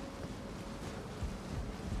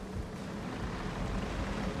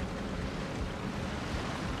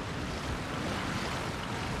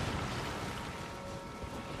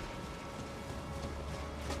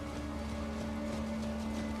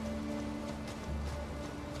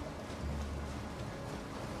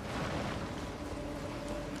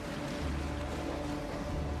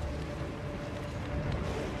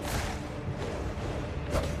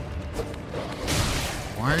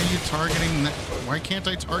 Why are you targeting that? Why can't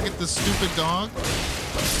I target this stupid dog?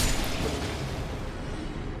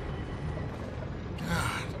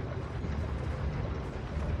 God.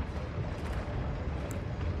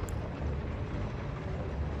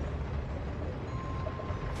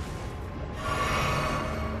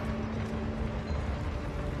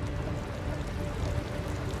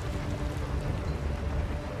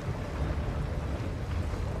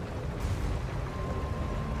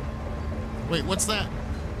 Wait, what's that?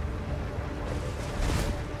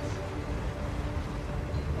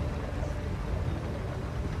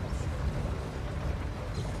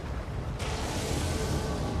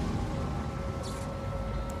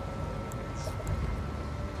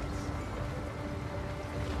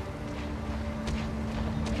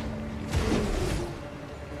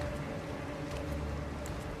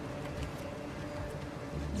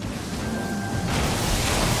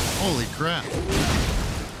 Holy crap.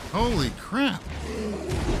 Holy crap.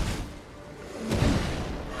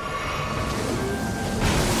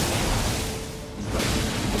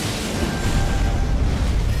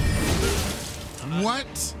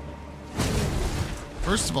 What?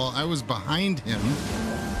 First of all, I was behind him.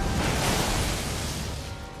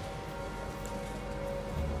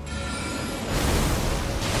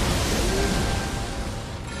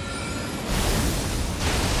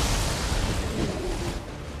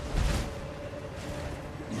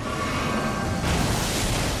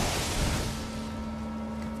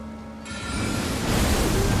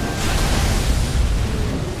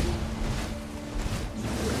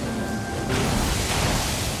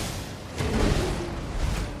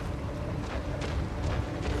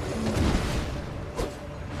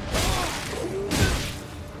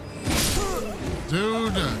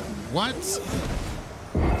 Dude, what?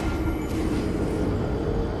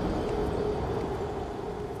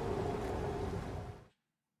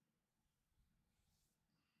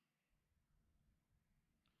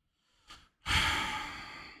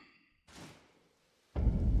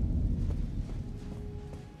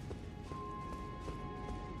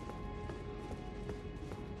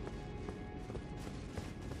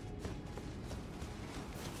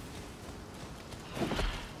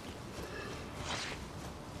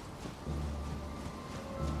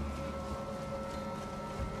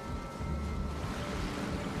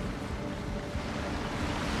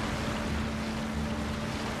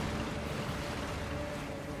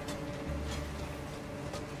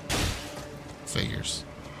 Figures.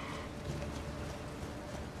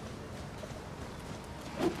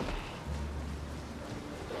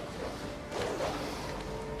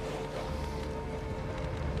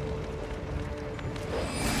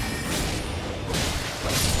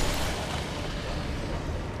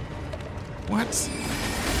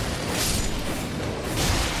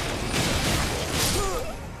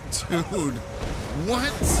 Dude,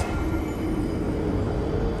 what?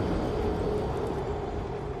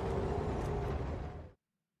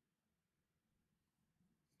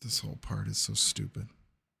 This whole part is so stupid.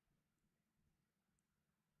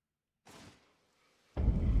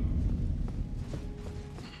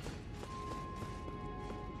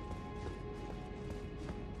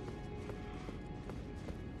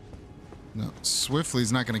 No,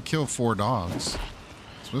 Swiftly's not going to kill 4 dogs.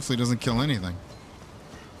 Swiftly doesn't kill anything.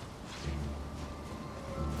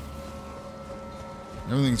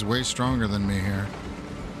 Everything's way stronger than me here.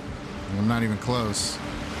 I'm not even close.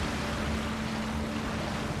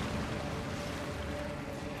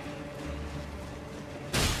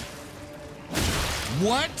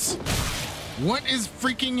 What? What is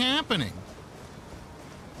freaking happening?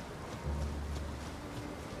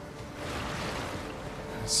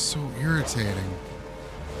 It's so irritating.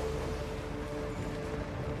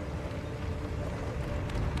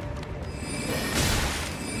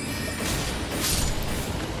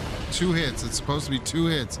 Two hits. It's supposed to be 2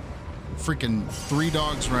 hits. Freaking 3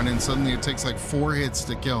 dogs run in. Suddenly it takes like 4 hits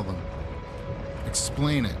to kill them.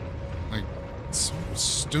 Explain it. Like, it's so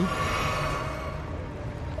stupid.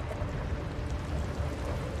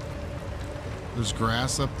 There's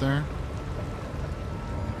grass up there.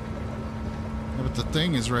 Yeah, but the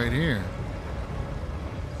thing is right here.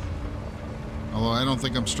 Although I don't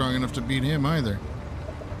think I'm strong enough to beat him either.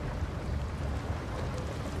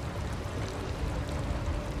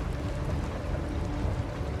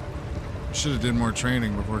 Should have did more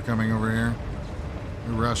training before coming over here.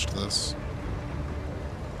 We rushed this.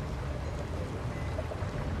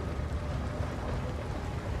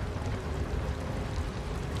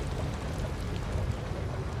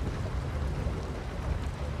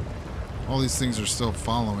 All these things are still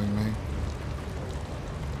following me.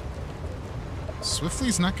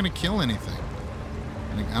 Swiftly's not going to kill anything.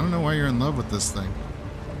 Like, I don't know why you're in love with this thing.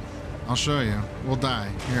 I'll show you. We'll die.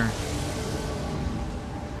 Here.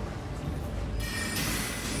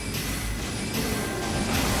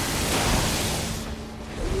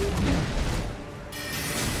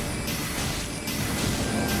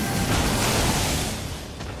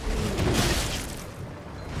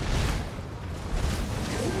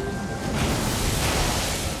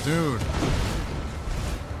 Dude.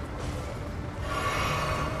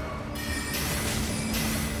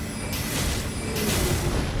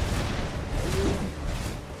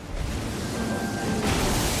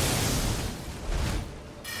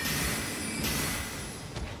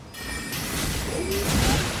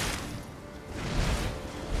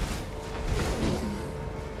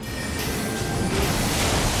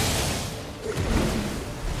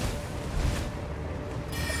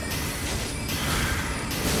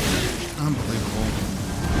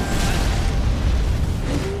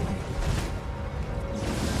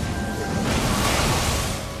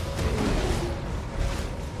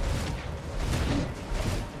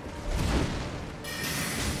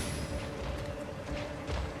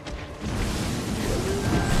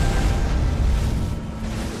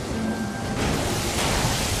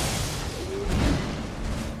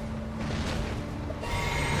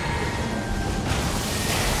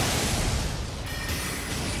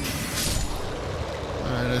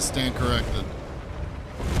 Stand corrected.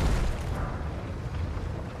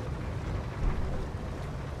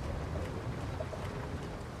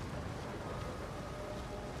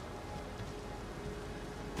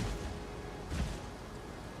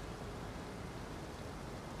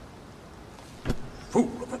 Fool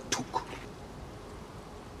of a took.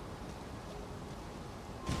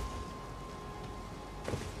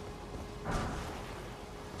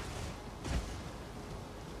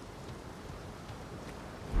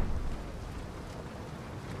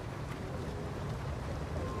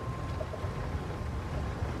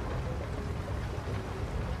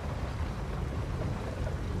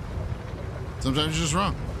 Sometimes you're just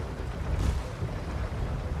wrong.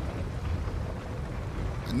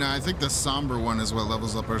 No, I think the somber one is what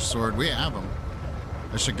levels up our sword. We have them.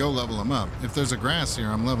 I should go level them up. If there's a grass here,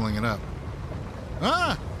 I'm leveling it up.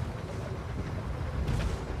 Ah!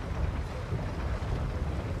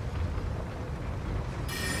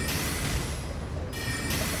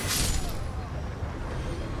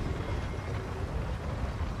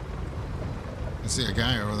 I see a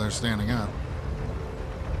guy over there standing up.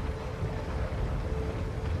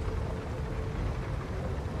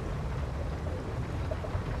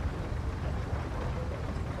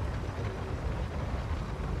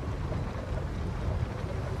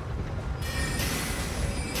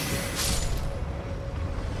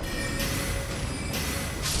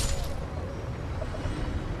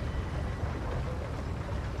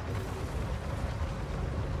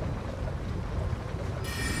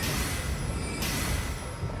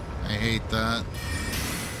 hate that.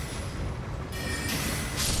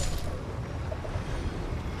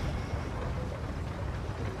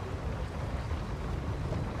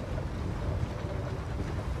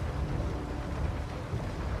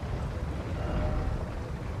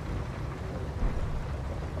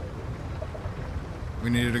 We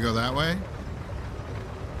needed to go that way?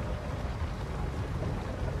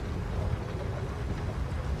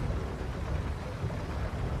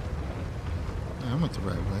 Yeah, I went the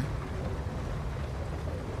right way.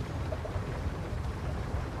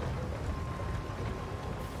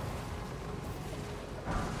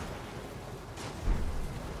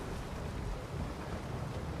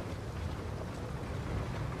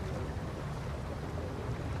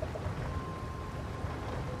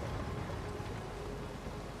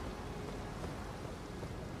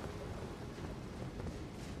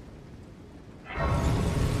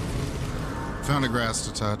 Found a grass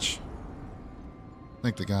to touch.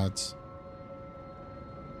 Thank the gods.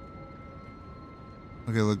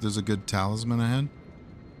 Okay, look, there's a good talisman ahead.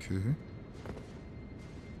 Okay.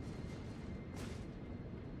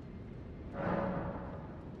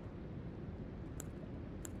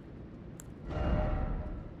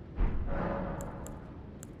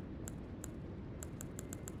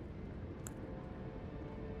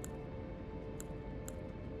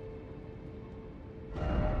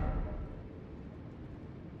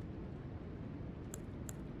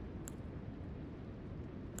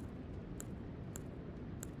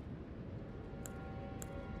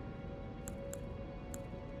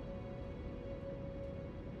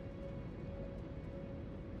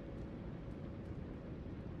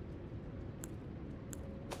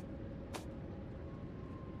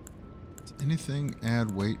 Anything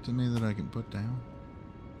add weight to me that I can put down?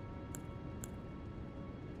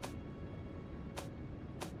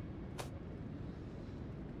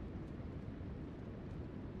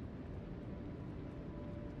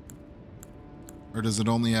 Or does it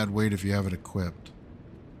only add weight if you have it equipped?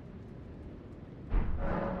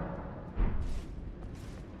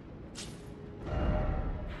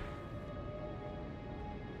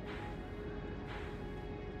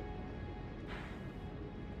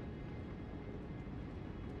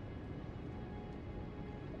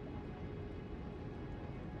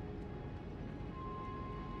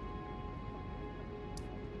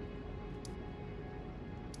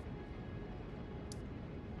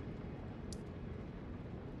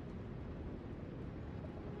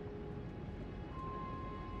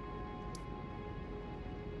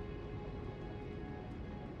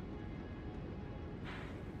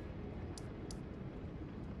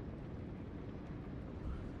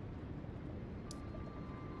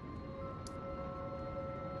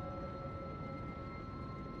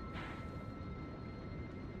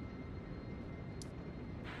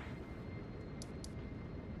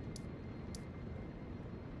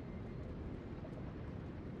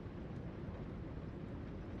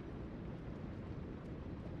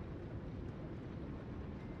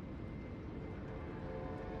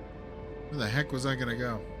 Where the heck was I gonna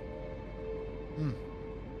go?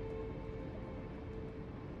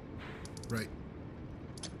 Right.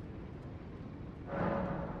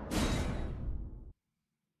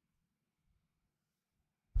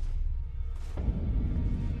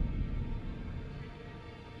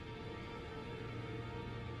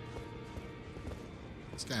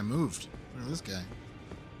 This guy moved. Look at this guy.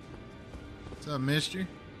 What's up, mister?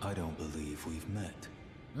 I don't believe we've met.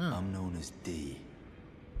 Oh. I'm known as D.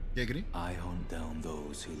 Giggity. I hunt down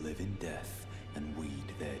those who live in death and weed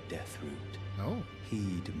their death route. Oh.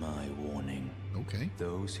 Heed my warning. Okay.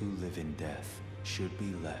 Those who live in death should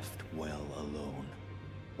be left well alone.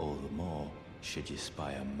 All the more should you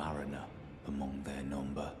spy a mariner among their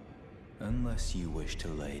number. Unless you wish to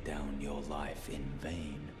lay down your life in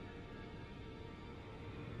vain.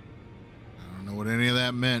 I don't know what any of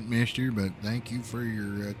that meant, mister, but thank you for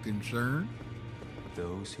your concern.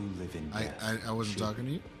 Those who live in death I wasn't talking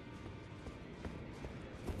to you.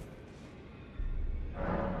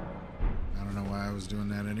 I don't know why I was doing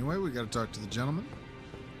that anyway. We got to talk to the gentleman.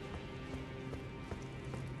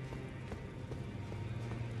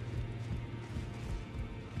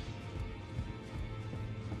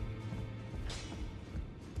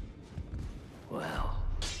 Well,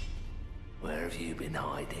 where have you been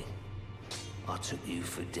hiding? I took you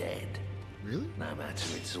for dead. Really? No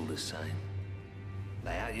matter, it's all the same.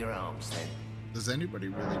 Lay out your arms, then. Does anybody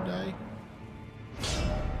really die?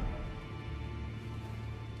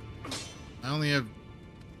 I only have...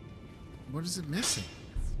 What is it missing?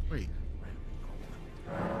 Wait.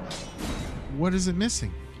 What is it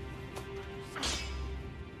missing?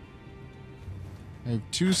 I have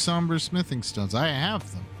 2 somber smithing stones. I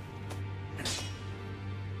have them.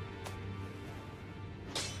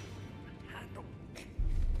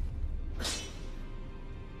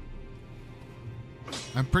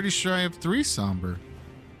 I'm pretty sure I have 3 somber.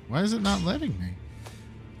 Why is it not letting me?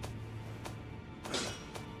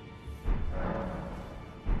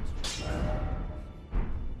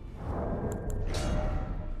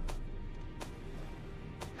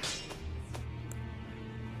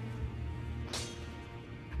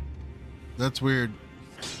 That's weird.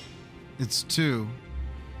 It's 2.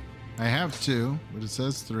 I have 2, but it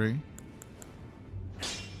says 3.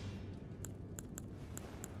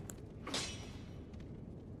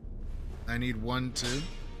 I need 1 2.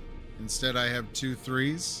 Instead, I have 2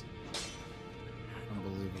 3s.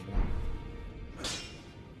 Unbelievable.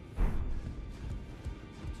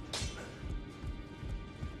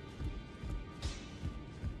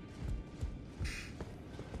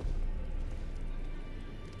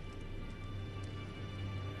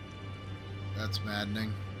 That's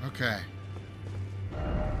maddening. Okay.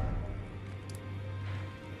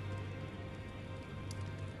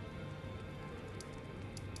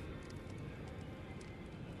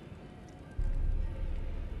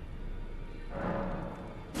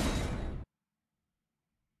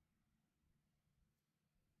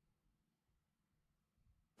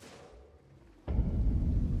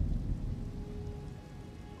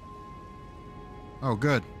 Oh,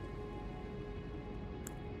 good.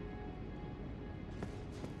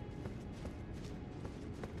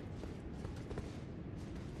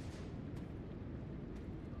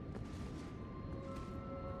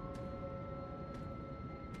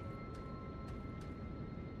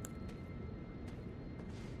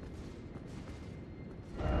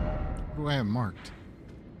 What do I have marked?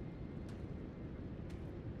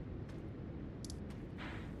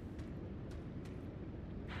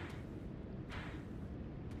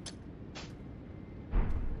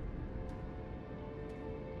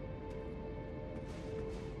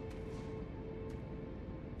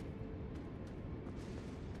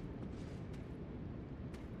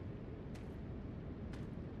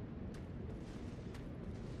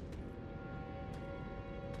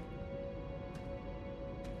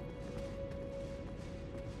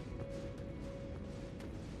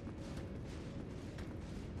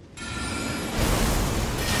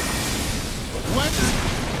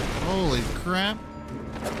 Holy crap.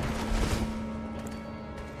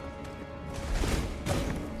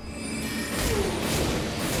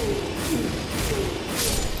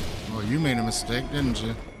 Oh, you made a mistake, didn't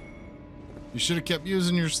you? You should have kept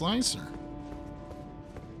using your slicer.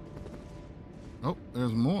 Oh,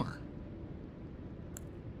 there's more.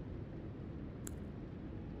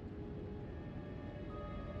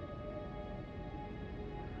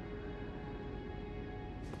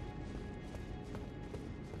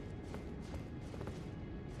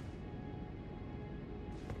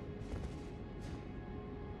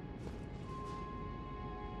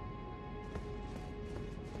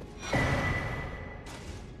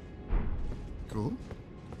 Cool.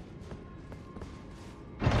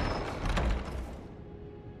 I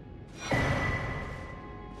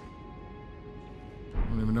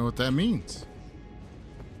don't even know what that means.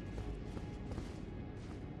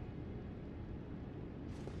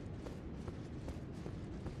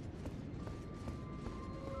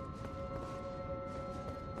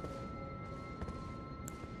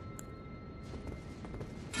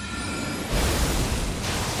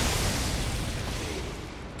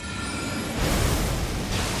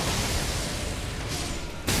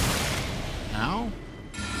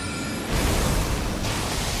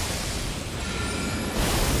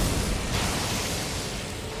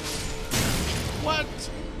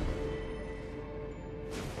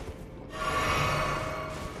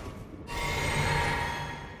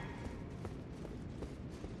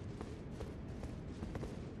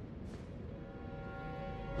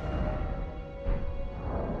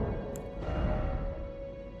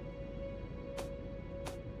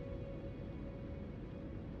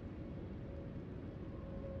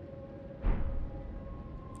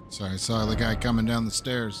 Sorry, I saw the guy coming down the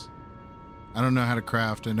stairs. I don't know how to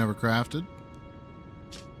craft. I never crafted.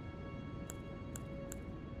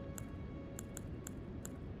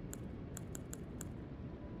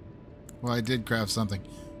 Well, I did craft something.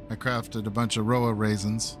 I crafted a bunch of Roa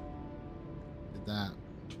raisins. Did that.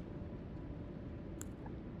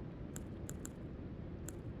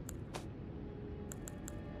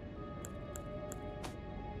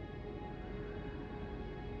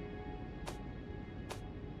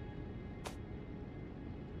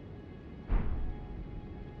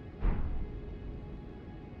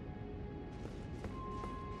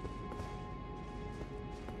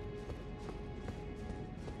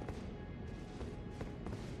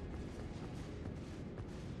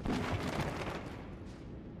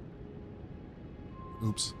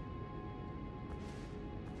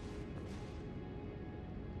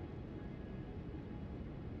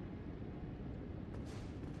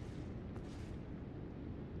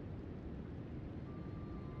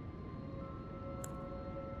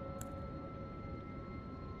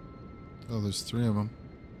 Oh, there's 3 of them.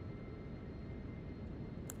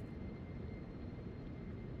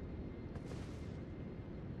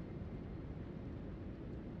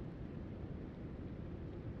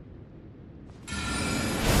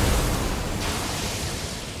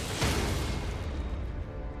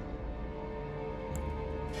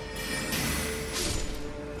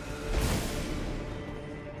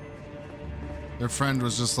 Their friend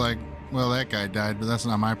was just like, well, that guy died, but that's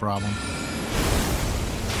not my problem.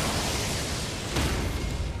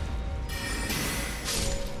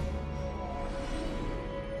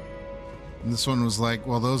 And this one was like,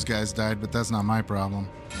 well, those guys died, but that's not my problem.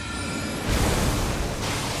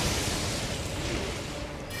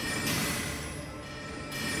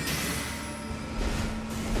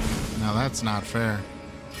 Now that's not fair.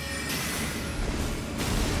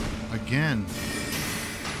 Again.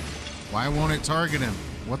 Why won't it target him?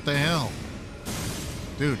 What the hell?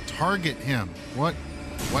 Dude, target him. What?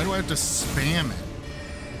 Why do I have to spam it?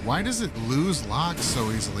 Why does it lose locks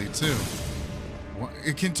so easily, too? What?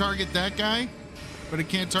 It can target that guy, but it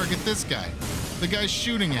can't target this guy. The guy's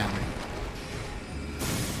shooting at me.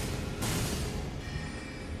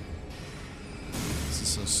 This is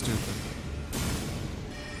so stupid.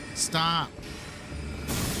 Stop.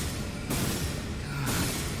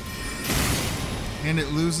 And it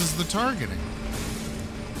loses the targeting.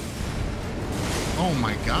 Oh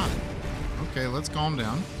my god. Okay, let's calm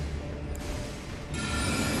down.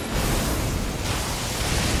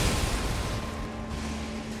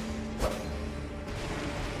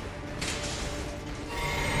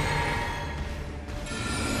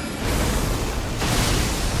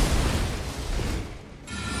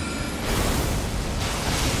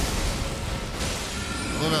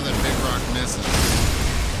 I love how that big rock misses.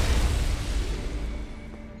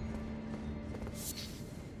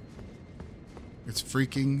 It's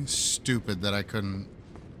freaking stupid that I couldn't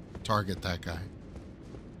target that guy.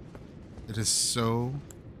 It is so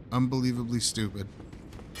unbelievably stupid.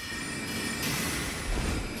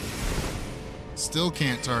 Still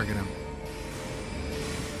can't target him.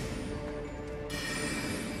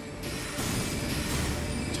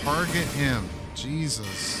 Target him.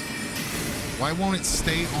 Jesus. Why won't it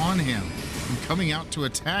stay on him? I'm coming out to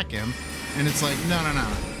attack him, and it's like, no.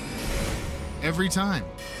 Every time.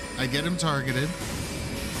 I get him targeted,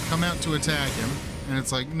 come out to attack him, and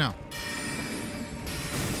it's like, no.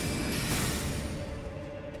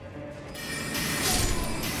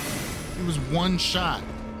 It was one shot.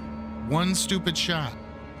 One stupid shot.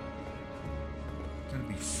 You gotta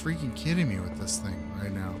be freaking kidding me with this thing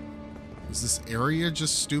right now. Is this area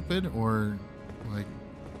just stupid, or, like,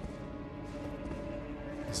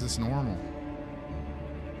 is this normal?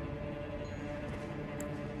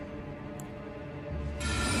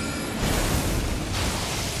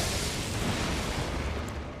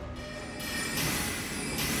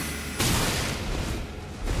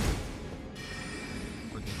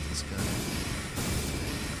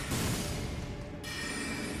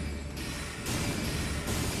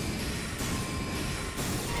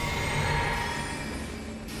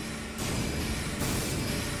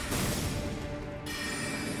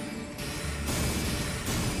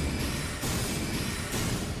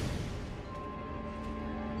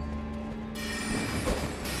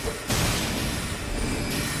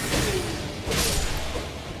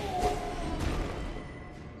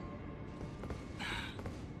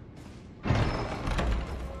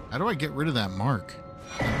 How do I get rid of that mark?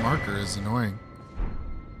 That marker is annoying.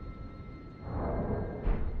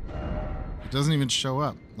 It doesn't even show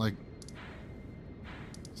up. Like,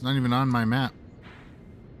 it's not even on my map.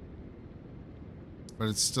 But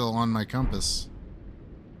it's still on my compass.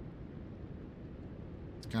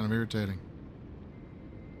 It's kind of irritating.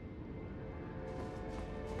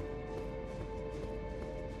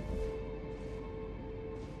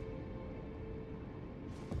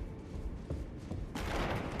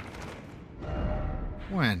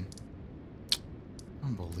 When?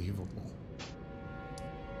 Unbelievable.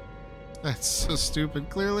 That's so stupid.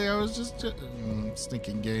 Clearly I was just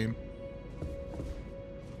stinking game.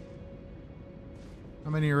 How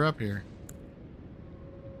many are up here?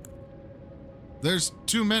 There's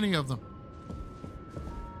too many of them.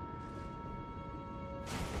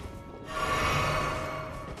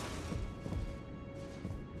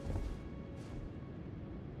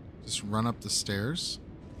 Just run up the stairs.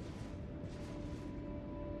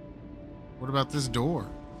 What about this door?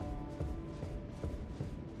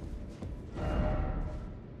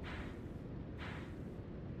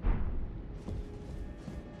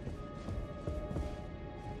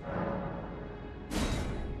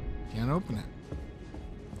 Can't open it.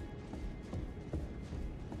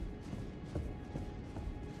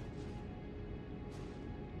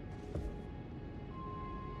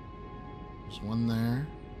 There's one there.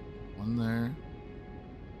 One there.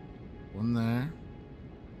 One there.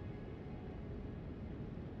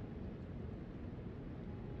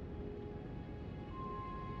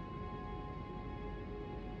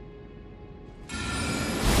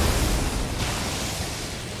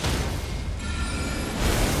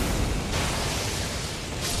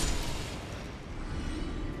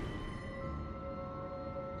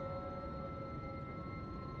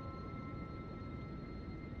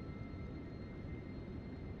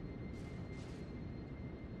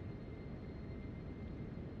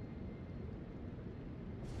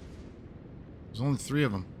 There's only 3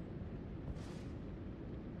 of them.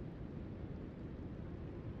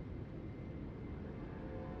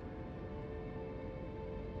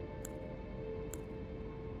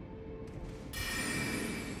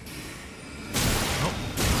 Oh,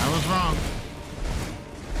 I was wrong.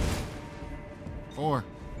 4.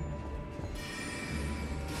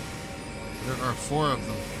 There are 4 of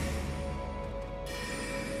them.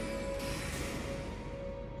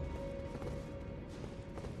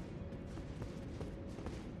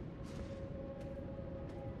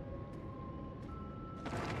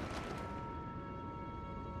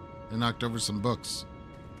 They knocked over some books.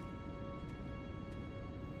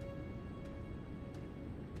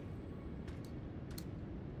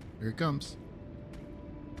 Here it comes.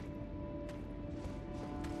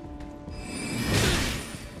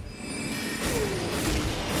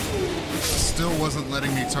 Still wasn't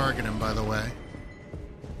letting me target him, by the way.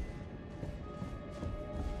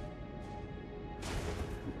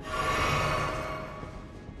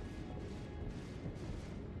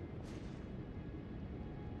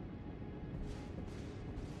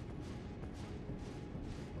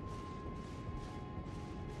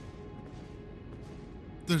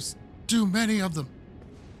 There's too many of them.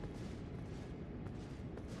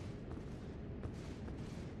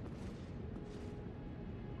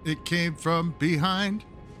 It came from behind.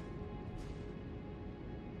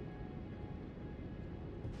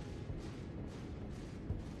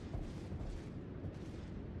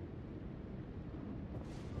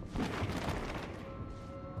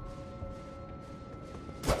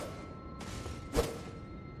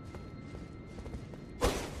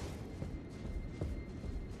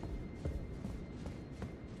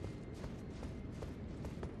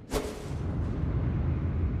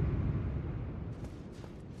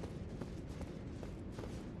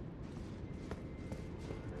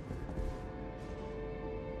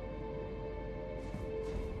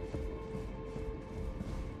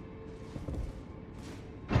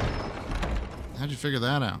 How'd you figure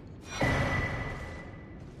that out?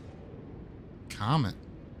 Comet.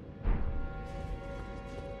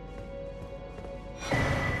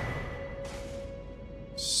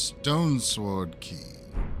 Stone sword key.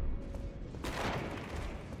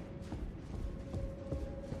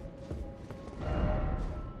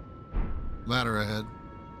 Ladder ahead.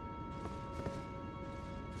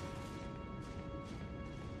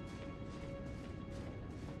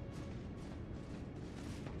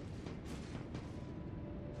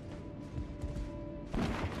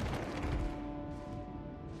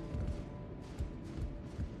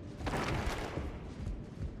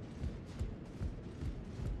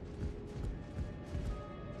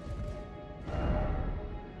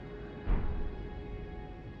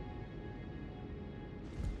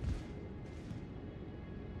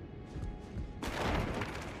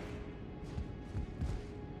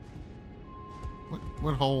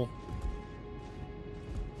 What hole?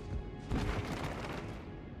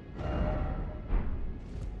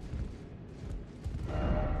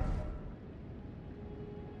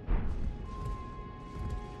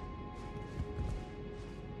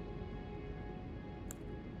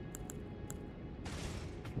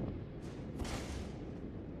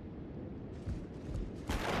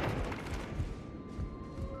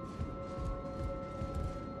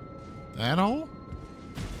 That hole?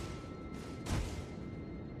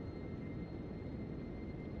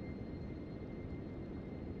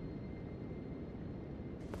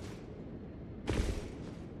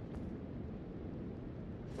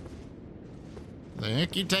 The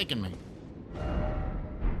heck you taking me?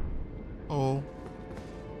 Oh.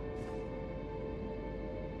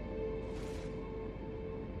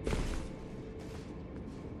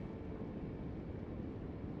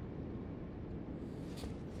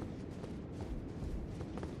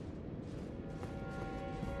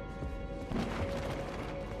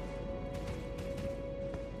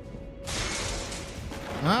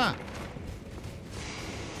 Ah.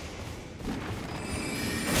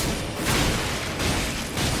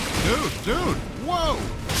 Dude, whoa!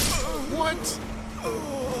 What?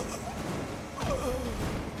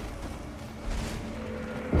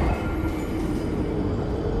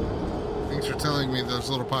 telling me those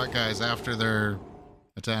little pot guys after they're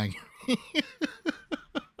attacking.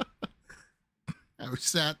 I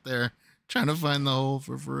sat there trying to find the hole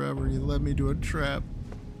for forever. You led me to a trap.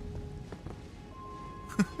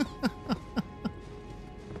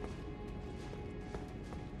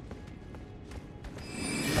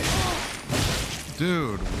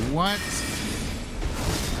 Dude, what?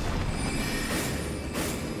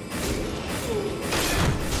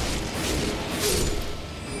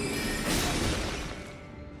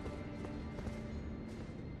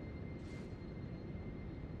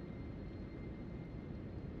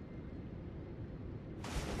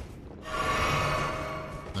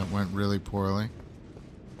 That went really poorly.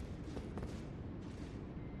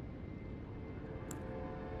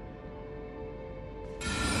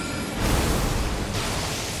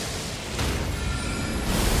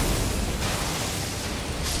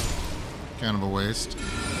 Kind of a waste.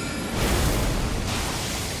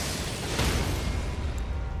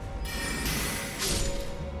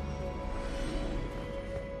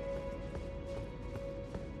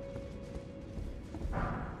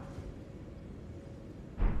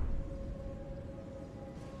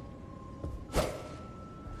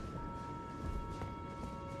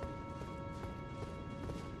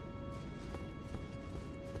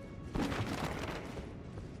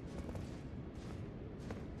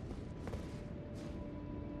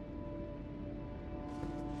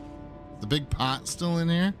 Big pot still in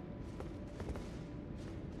here?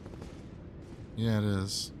 Yeah, it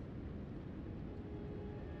is.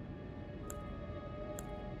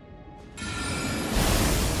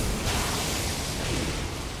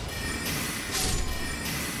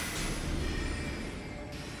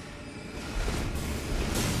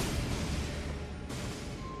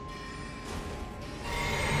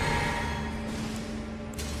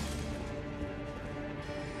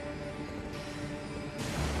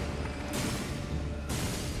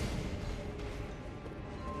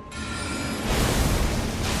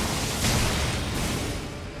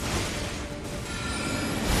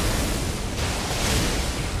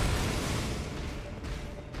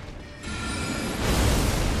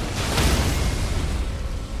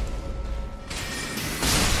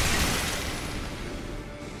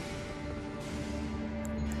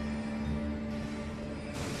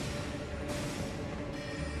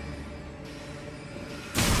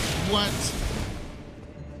 What?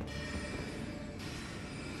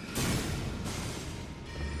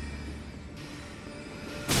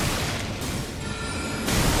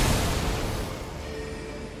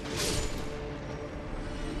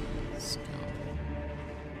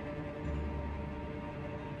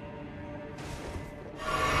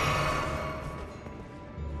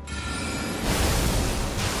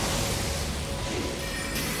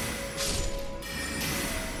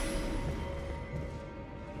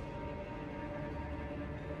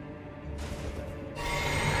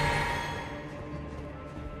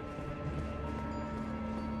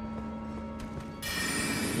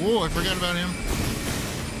 Whoa, I forgot about him.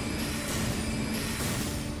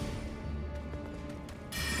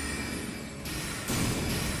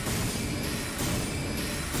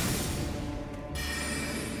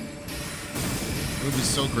 It would be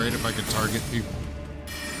so great if I could target people.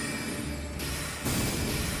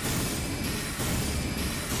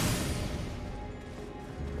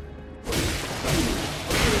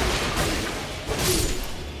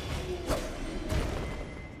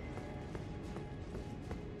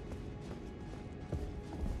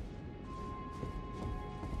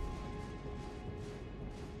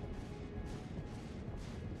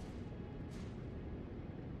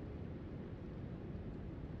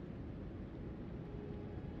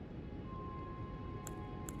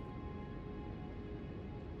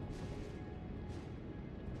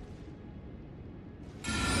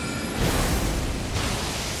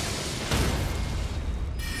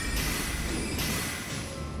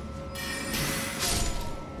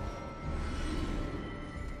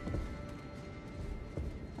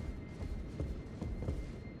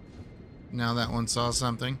 Now that one saw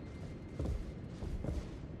something.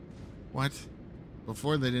 What?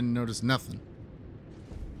 Before they didn't notice nothing.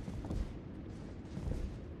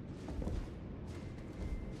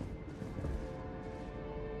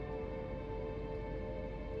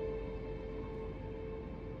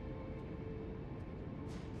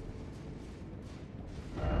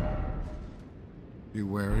 Be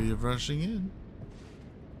wary of rushing in.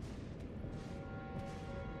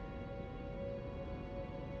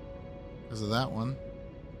 Because of that one.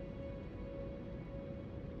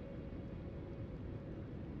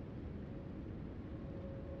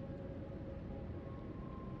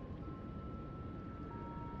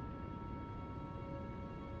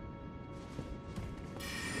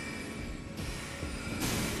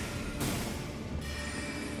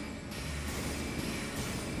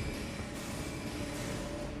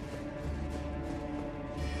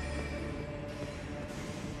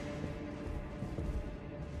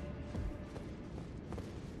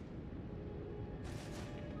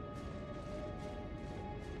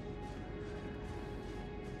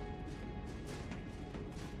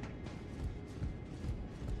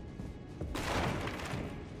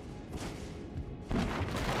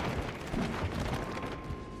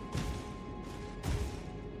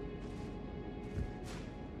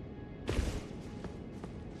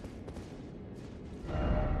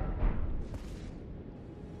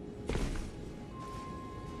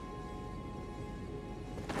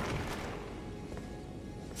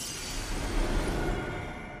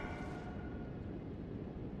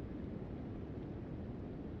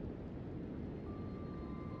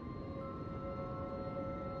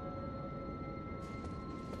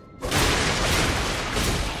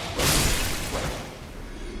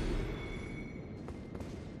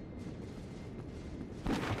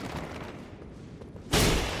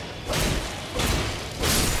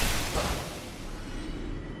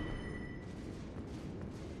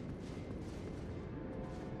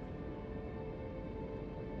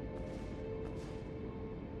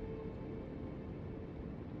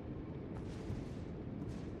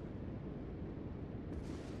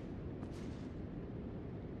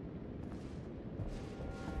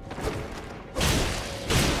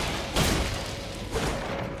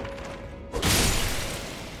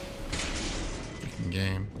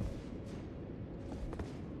 game.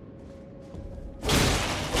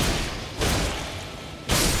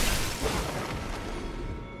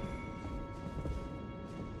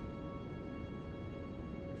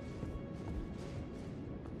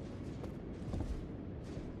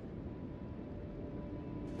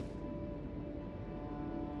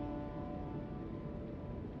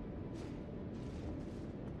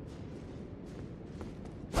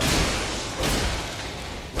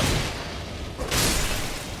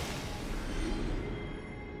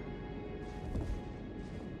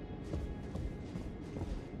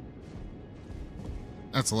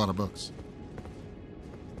 That's a lot of books.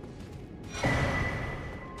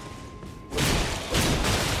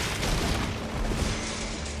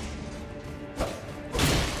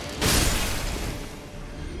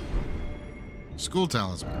 School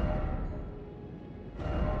talisman.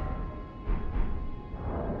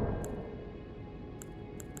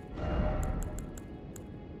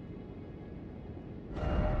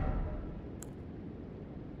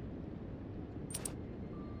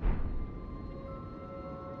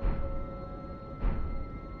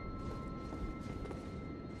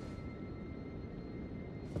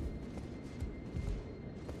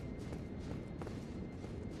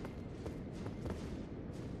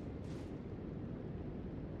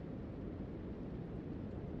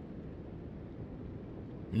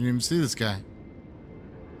 You didn't even see this guy.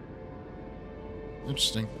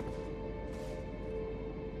 Interesting.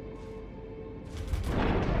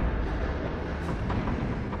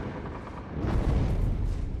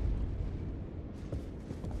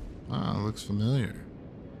 Ah, looks familiar.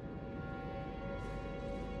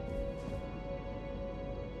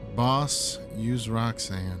 Boss, use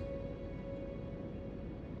Roxanne.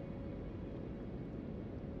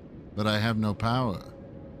 But I have no power.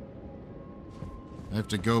 I have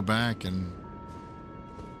to go back and...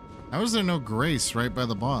 How is there no grace right by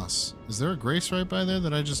the boss? Is there a grace right by there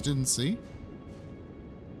that I just didn't see?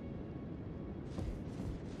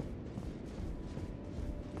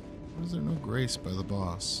 Why is there no grace by the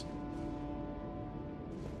boss?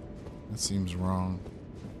 That seems wrong.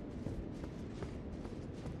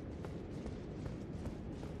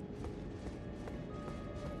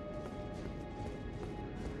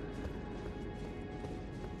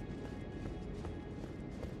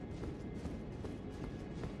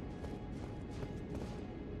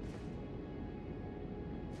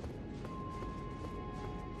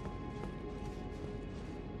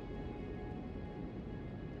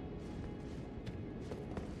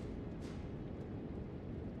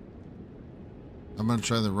 I'm gonna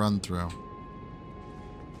try the run through.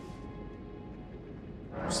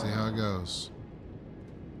 See how it goes.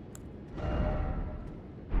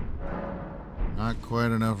 Not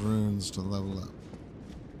quite enough runes to level up.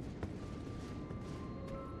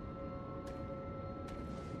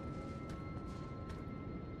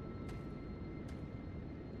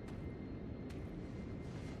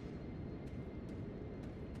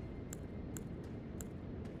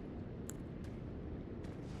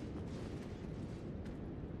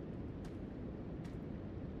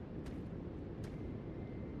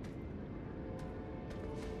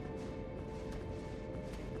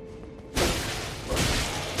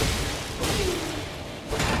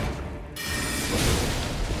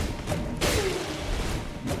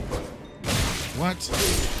 What?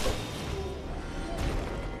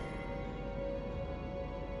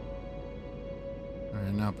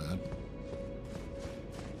 Alright, not bad.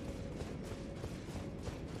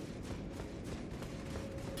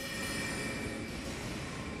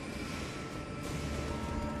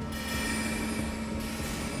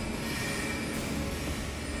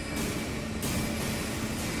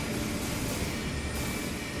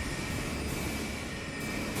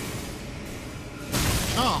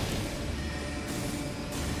 Oh!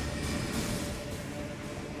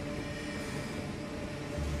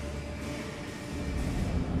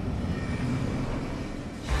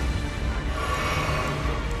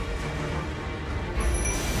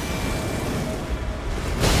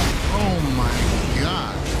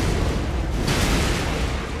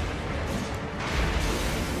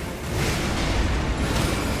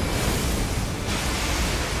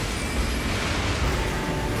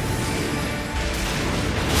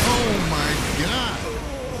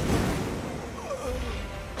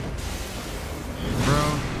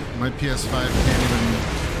 My PS5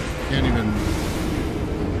 can't even.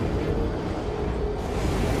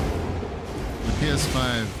 The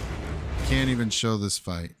PS5 can't even show this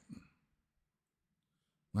fight.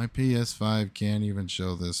 My PS5 can't even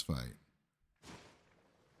show this fight.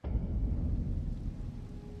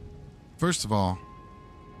 First of all,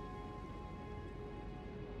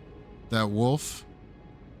 that wolf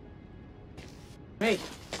Mate,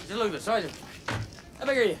 just look at the size of him. How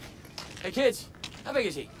big are you? Hey, kids, how big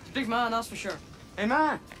is he? Big man, that's for sure. Hey,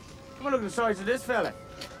 man, come on, look at the size of this fella.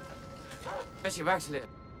 Press your back's a little.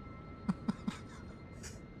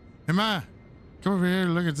 Hey, ma, come over here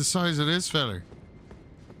and look at the size of this fella.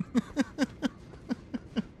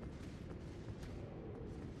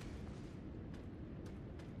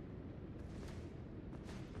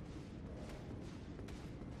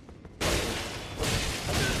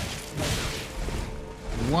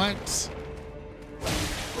 What?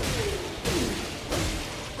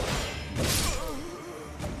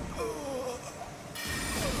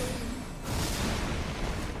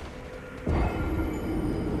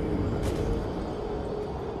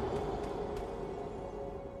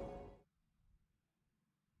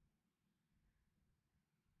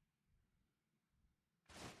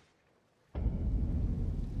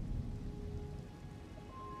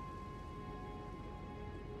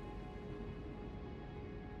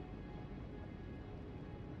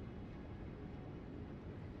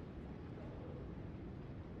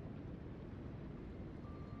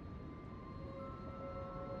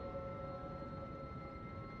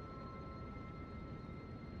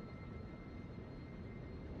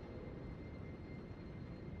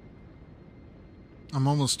 I'm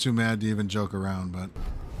almost too mad to even joke around, but...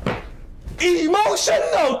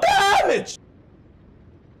 Emotional damage!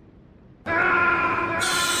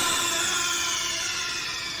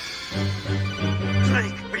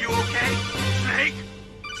 Snake, are you okay? Snake?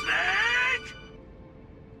 Snake?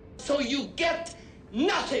 So you get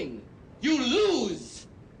nothing. You lose.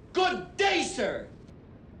 Good day, sir.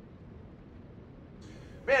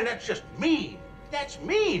 Man, that's just mean. That's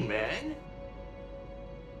mean, man.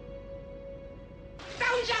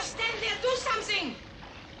 Don't just stand there, do something!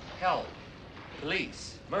 Hell,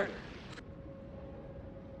 police, murder.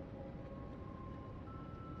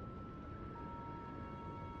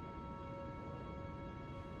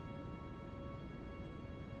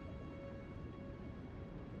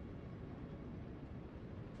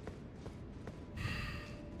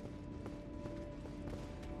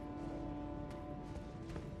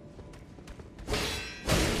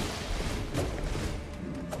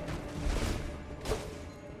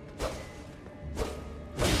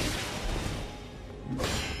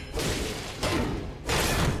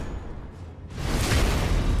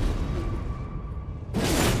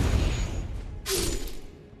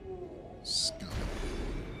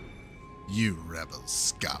 You rebel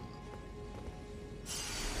scum.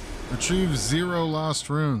 Retrieve 0 lost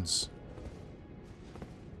runes.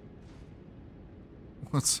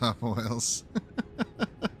 What's up, Wales?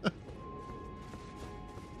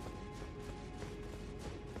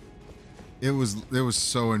 It was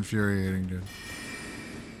so infuriating, dude.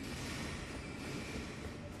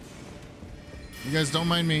 You guys don't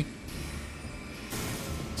mind me.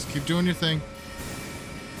 Just keep doing your thing.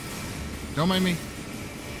 Don't mind me.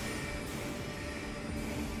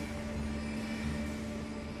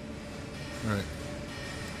 All right.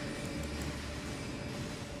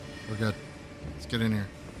 We're good. Let's get in here.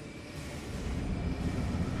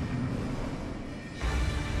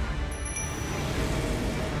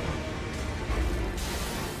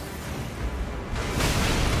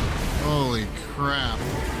 Holy crap.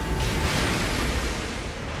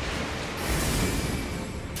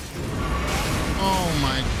 Oh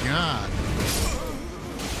my God.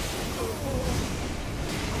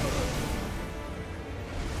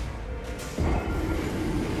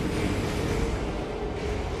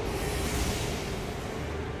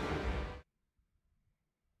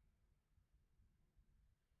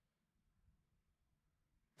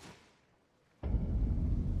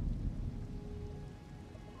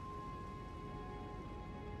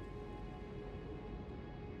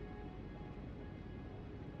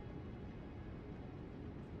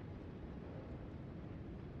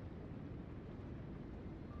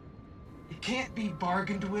 It can't be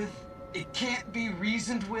bargained with. It can't be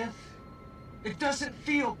reasoned with. It doesn't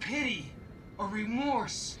feel pity or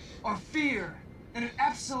remorse or fear, and it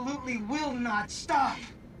absolutely will not stop.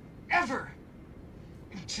 Ever.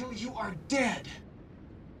 Until you are dead.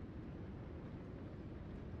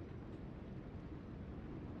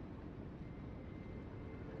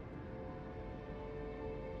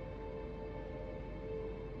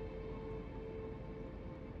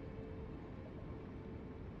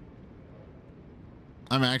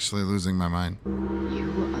 I'm actually losing my mind.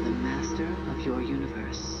 You are the master of your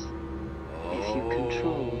universe. If you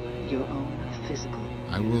control your own physical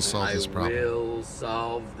I will solve this problem. I will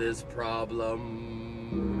solve this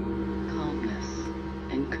problem. Calmness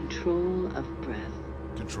and control of breath.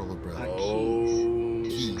 Control of breath. Are keys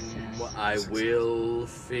to success. I will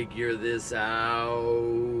figure this out.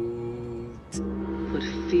 Put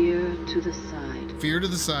fear to the side. Fear to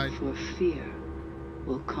the side. For fear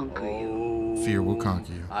will conquer you. Fear will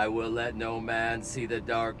conquer you. I will let no man see the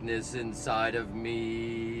darkness inside of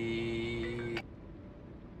me.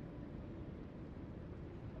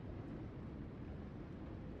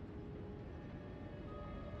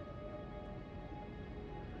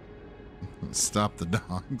 Stop the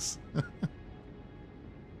dogs.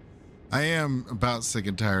 I am about sick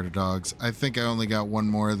and tired of dogs. I think I only got one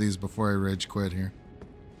more of these before I rage quit here.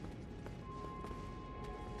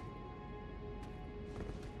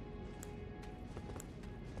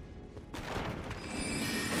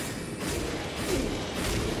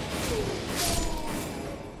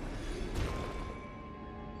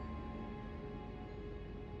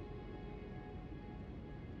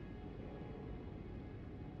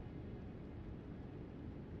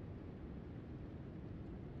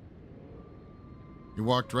 He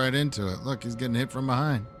walked right into it. Look, he's getting hit from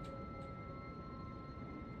behind.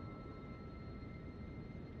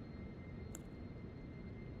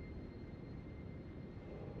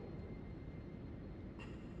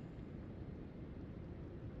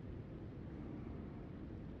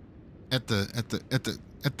 At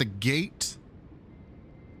the gate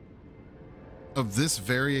of this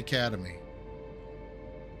very academy,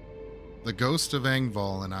 the ghost of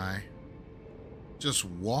Engval and I just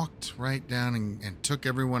walked right down and took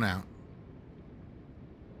everyone out.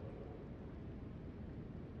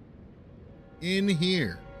 In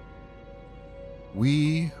here,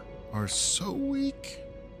 we are so weak.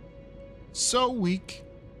 So weak.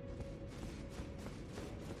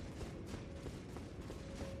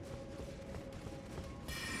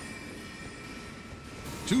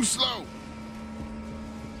 Too slow.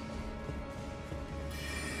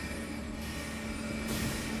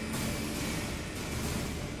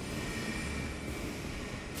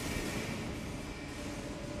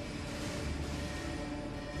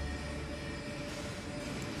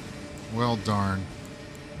 Well, darn.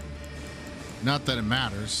 Not that it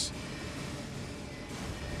matters.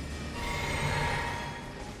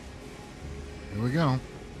 Here we go.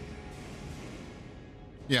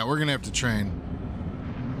 Yeah, we're gonna have to train.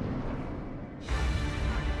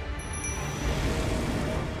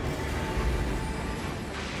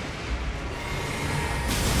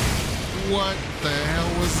 What the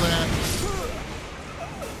hell was that?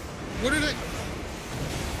 What did it?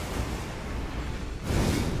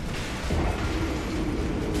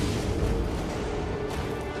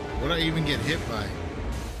 What did I even get hit by?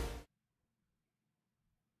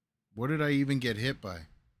 What did I even get hit by?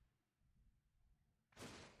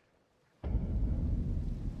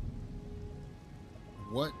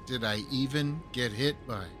 What did I even get hit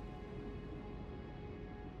by?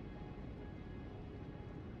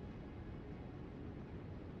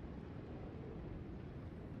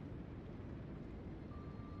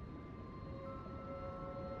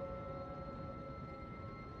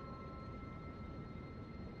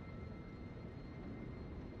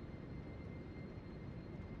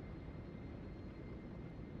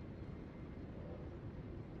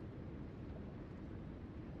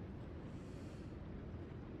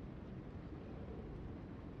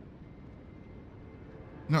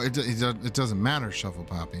 No, it doesn't matter, Shuffle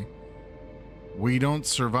Poppy. We don't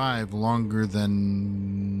survive longer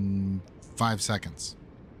than 5 seconds.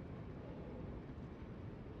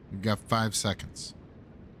 We've got 5 seconds.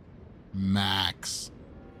 Max.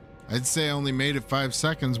 I'd say I only made it 5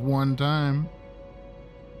 seconds one time.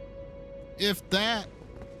 If that.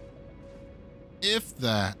 If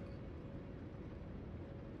that.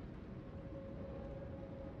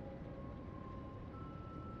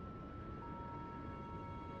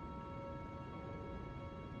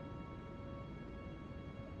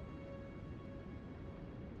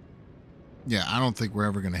 Yeah, I don't think we're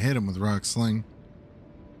ever going to hit him with Rock Sling.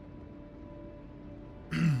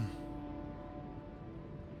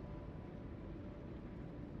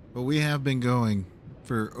 But we have been going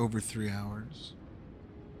for over 3 hours.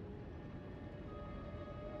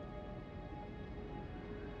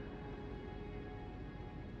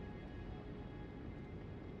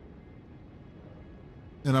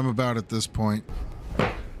 And I'm about at this point.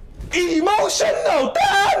 Emotional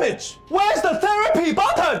damage! Where's the therapy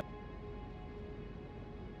button?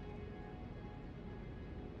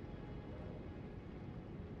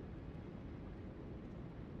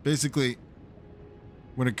 Basically,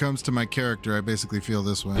 when it comes to my character, I basically feel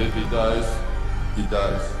this way. If he dies, he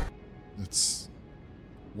dies. It's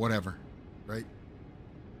whatever, right?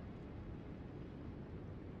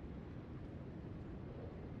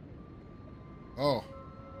 Oh.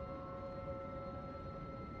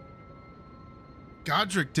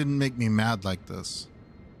 Godric didn't make me mad like this,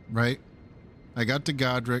 right? I got to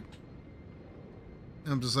Godric.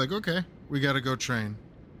 And I'm just like, okay, we got to go train.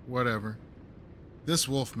 Whatever. This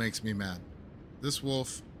wolf makes me mad. This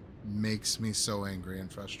wolf makes me so angry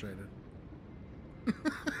and frustrated.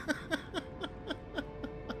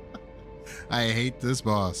 I hate this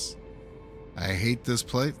boss. I hate this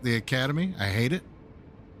place, the Academy. I hate it.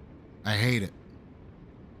 I hate it.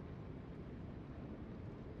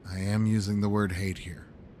 I am using the word hate here.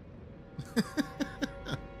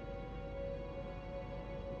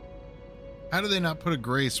 How do they not put a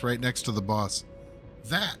grace right next to the boss?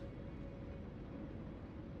 That.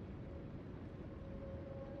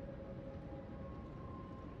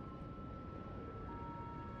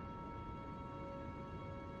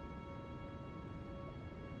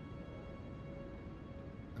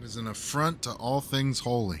 It is an affront to all things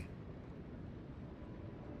holy.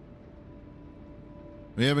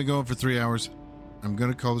 We have been going for 3 hours. I'm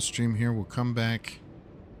going to call the stream here. We'll come back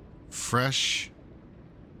fresh.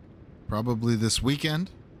 Probably this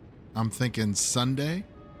weekend. I'm thinking Sunday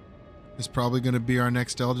is probably going to be our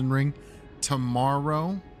next Elden Ring.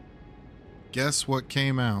 Tomorrow, guess what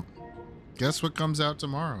came out? Guess what comes out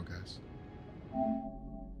tomorrow, guys?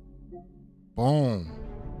 Boom.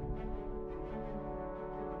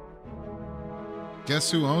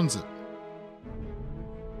 Guess who owns it?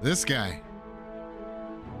 This guy.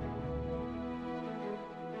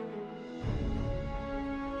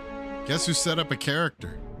 Guess who set up a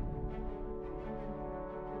character?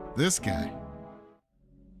 This guy.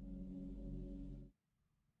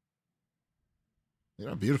 Look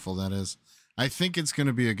how beautiful that is. I think it's going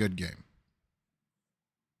to be a good game.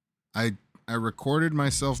 I recorded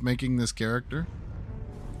myself making this character,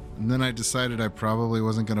 and then I decided I probably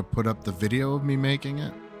wasn't going to put up the video of me making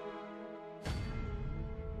it.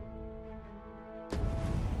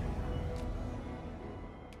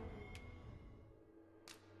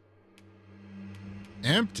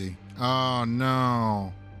 Empty? Oh,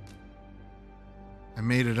 no. I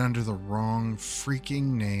made it under the wrong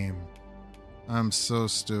freaking name. I'm so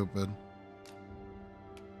stupid.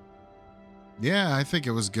 Yeah, I think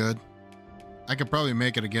it was good. I could probably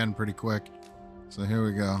make it again pretty quick. So here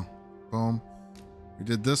we go. Boom. We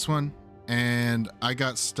did this one, and I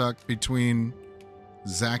got stuck between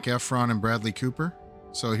Zac Efron and Bradley Cooper.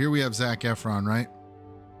 So here we have Zac Efron, right?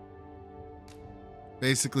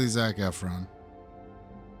 Basically Zac Efron.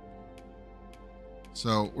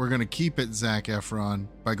 So we're going to keep it Zac Efron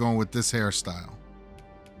by going with this hairstyle.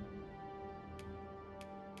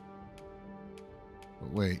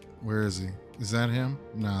 But wait, where is he? Is that him?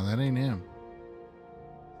 No, that ain't him.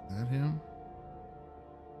 Is that him?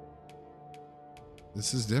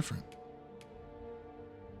 This is different.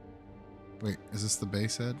 Wait, is this the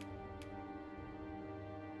base head?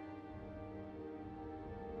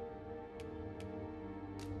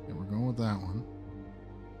 Yeah, we're going with that one.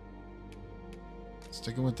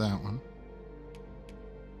 Sticking with that one.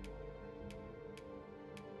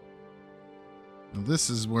 Now this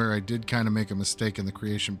is where I did kind of make a mistake in the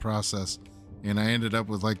creation process, and I ended up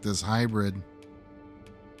with like this hybrid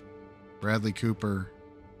Bradley Cooper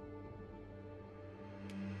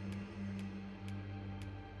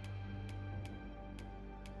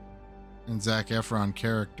and Zac Efron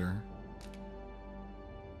character.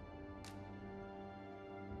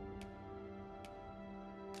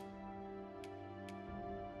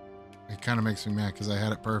 It kind of makes me mad because I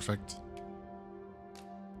had it perfect.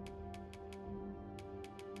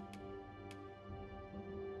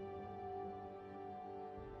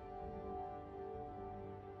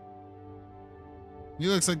 He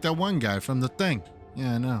looks like that one guy from The Thing.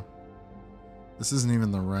 Yeah, I know. This isn't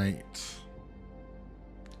even the right...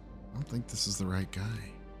 I don't think this is the right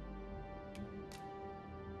guy.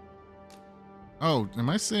 Oh, am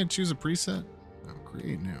I saying choose a preset? No,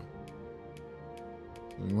 create new.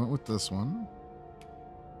 We went with this one.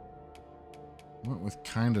 Went with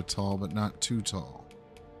kind of tall, but not too tall.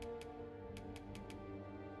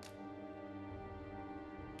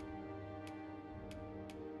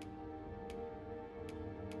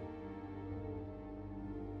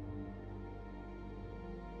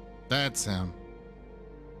 That's him.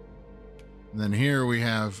 And then here we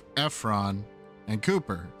have Efron and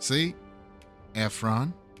Cooper. See?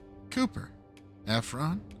 Efron, Cooper.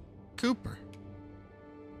 Efron, Cooper.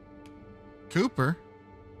 Cooper?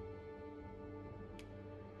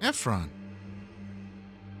 Efron.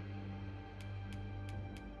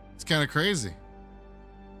 It's kind of crazy.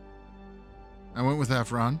 I went with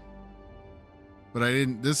Efron. But I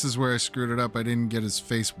didn't... This is where I screwed it up. I didn't get his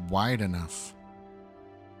face wide enough.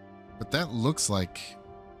 But that looks like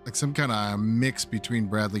like some kind of mix between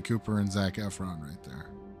Bradley Cooper and Zac Efron right there.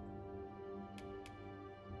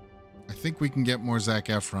 I think we can get more Zac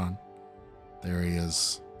Efron. There he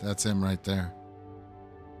is. That's him right there.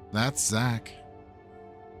 That's Zac.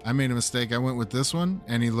 I made a mistake. I went with this one,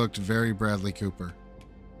 and he looked very Bradley Cooper.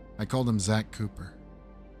 I called him Zac Cooper.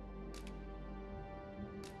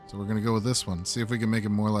 So we're going to go with this one. See if we can make it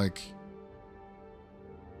more like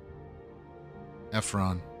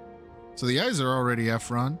Efron. So the eyes are already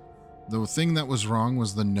Efron. The thing that was wrong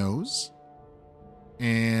was the nose.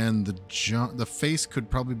 And the face could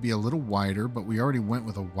probably be a little wider, but we already went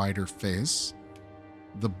with a wider face.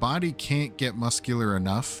 The body can't get muscular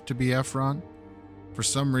enough to be Efron. For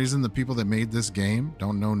some reason, the people that made this game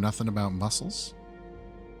don't know nothing about muscles.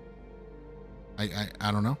 I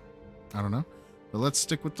don't know. I don't know. But let's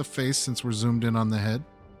stick with the face since we're zoomed in on the head.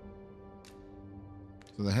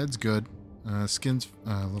 So the head's good. Skin's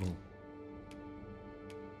a little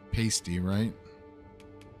pasty, right?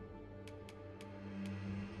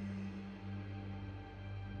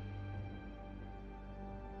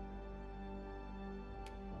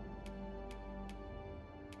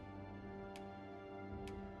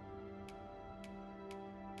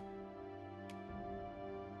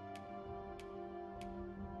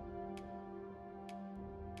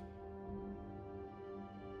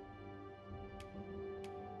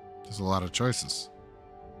 There's a lot of choices.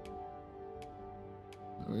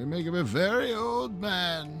 We make him a very old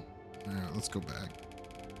man. All right, let's go back.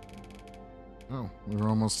 Oh, we're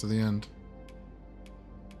almost to the end.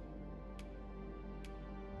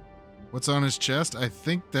 What's on his chest? I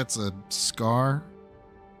think that's a scar.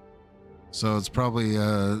 So it's probably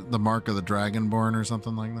the mark of the Dragonborn or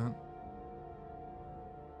something like that.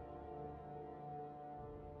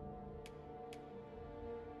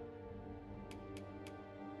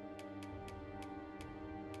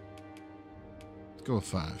 Let's go with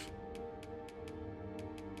 5.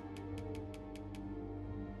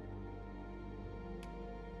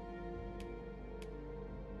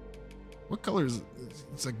 What color is it?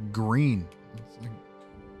 It's like green. It's like,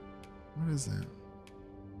 what is that?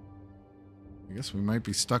 I guess we might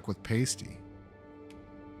be stuck with pasty.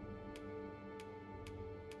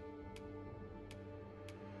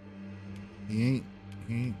 He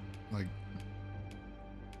ain't like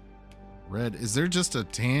red. Is there just a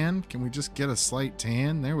tan? Can we just get a slight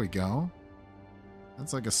tan? There we go.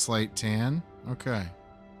 That's like a slight tan. Okay.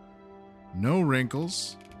 No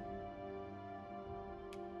wrinkles.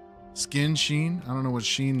 Skin sheen. I don't know what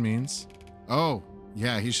sheen means. Oh,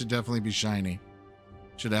 yeah, he should definitely be shiny.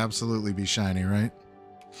 Should absolutely be shiny, right?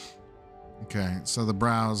 Okay, so the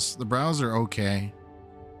brows are okay.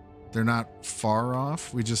 They're not far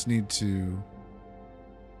off. We just need to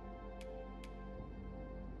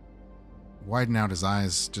widen out his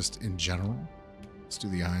eyes just in general. Let's do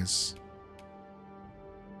the eyes.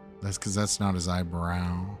 That's because that's not his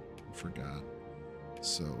eyebrow. I forgot.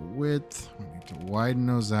 So width, we need to widen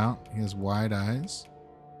those out. He has wide eyes.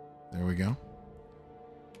 There we go.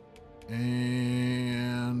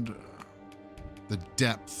 And the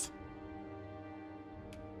depth.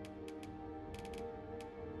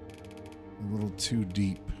 A little too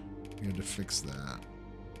deep. We had to fix that.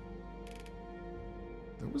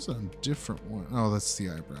 There was a different one. Oh, that's the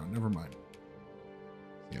eyebrow. Never mind.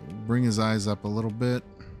 Yeah, we'll bring his eyes up a little bit.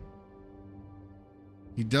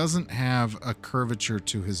 He doesn't have a curvature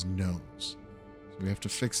to his nose. So we have to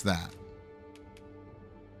fix that.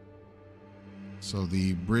 So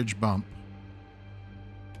the bridge bump.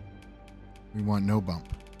 We want no bump.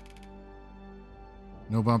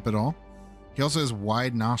 No bump at all. He also has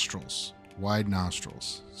wide nostrils. Wide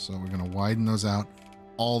nostrils. So we're going to widen those out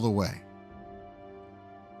all the way.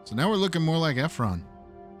 So now we're looking more like Efron.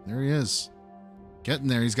 There he is. Getting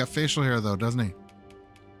there. He's got facial hair though, doesn't he?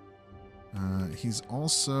 He's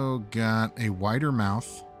also got a wider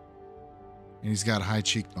mouth. And he's got high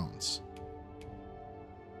cheekbones.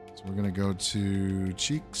 So we're going to go to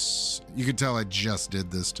cheeks. You can tell I just did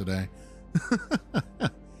this today.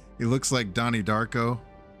 He looks like Donnie Darko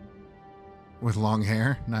with long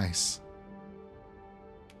hair. Nice.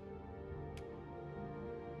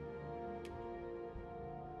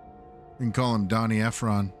 You can call him Donnie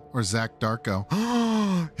Efron or Zach Darko.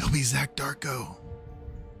 Oh, he'll be Zach Darko.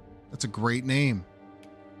 That's a great name.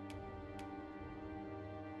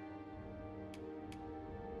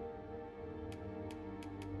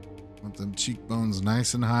 Want them cheekbones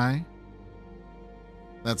nice and high.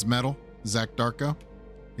 That's metal. Zach Darko.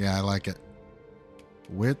 Yeah, I like it.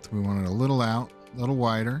 Width, we want it a little out, a little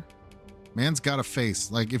wider. Man's got a face.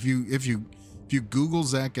 Like if you Google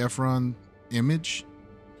Zac Efron image,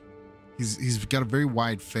 he's got a very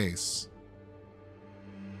wide face.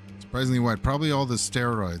 Surprisingly white. Probably all the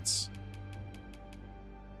steroids.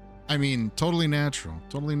 I mean, totally natural.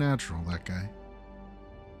 Totally natural, that guy.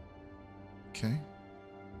 Okay.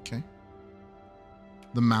 Okay.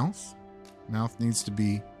 The mouth. Mouth needs to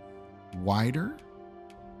be wider.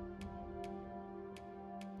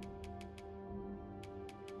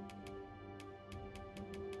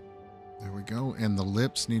 There we go. And the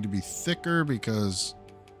lips need to be thicker because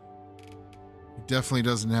he definitely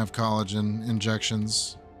doesn't have collagen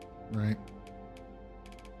injections, right?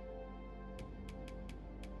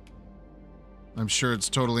 I'm sure it's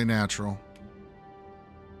totally natural.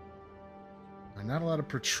 Not a lot of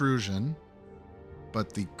protrusion,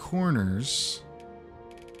 but the corners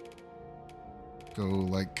go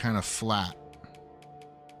like kind of flat.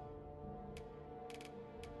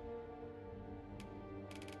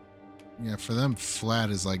 Yeah, for them, flat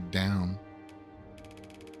is like down.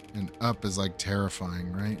 And up is like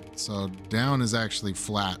terrifying, right? So down is actually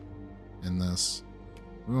flat in this.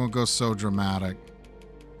 We won't go so dramatic.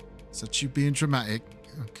 Is that you being dramatic?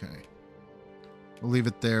 Okay. We'll leave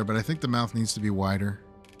it there, but I think the mouth needs to be wider.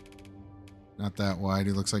 Not that wide.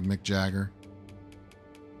 He looks like Mick Jagger.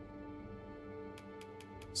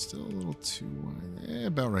 Still a little too wide.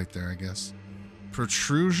 About right there, I guess.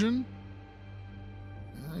 Protrusion?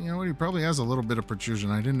 You know what? He probably has a little bit of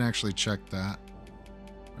protrusion. I didn't actually check that.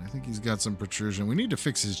 I think he's got some protrusion. We need to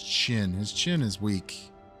fix his chin. His chin is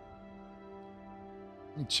weak.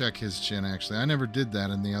 Let me check his chin, actually. I never did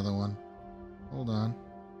that in the other one. Hold on.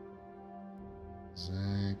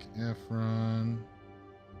 Zac Efron.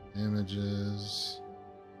 Images.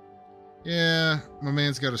 Yeah, my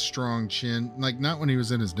man's got a strong chin. Like, not when he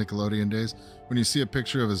was in his Nickelodeon days. When you see a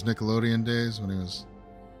picture of his Nickelodeon days, when he was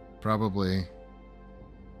probably,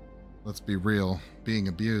 let's be real, being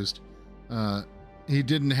abused, he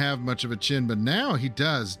didn't have much of a chin, but now he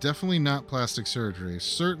does. Definitely not plastic surgery.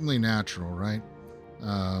 Certainly natural, right?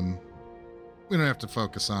 We don't have to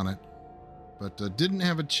focus on it. But didn't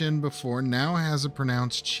have a chin before. Now has a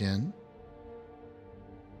pronounced chin.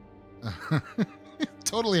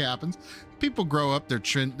 Totally happens. People grow up, their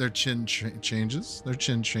chin changes. Their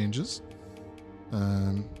chin changes.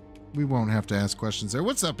 We won't have to ask questions there.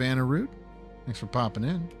 What's up, Anna Root? Thanks for popping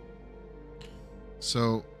in.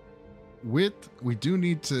 So, we do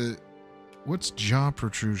need to. What's jaw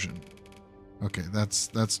protrusion? Okay,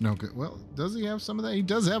 that's no good. Well, does he have some of that? He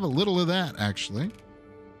does have a little of that, actually.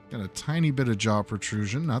 Got a tiny bit of jaw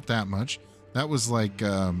protrusion, not that much. That was like,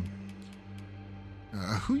 who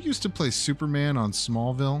used to play Superman on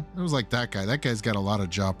Smallville? It was like that guy. That guy's got a lot of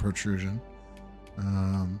jaw protrusion.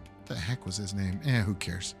 What the heck was his name? Who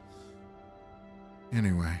cares?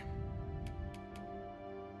 Anyway.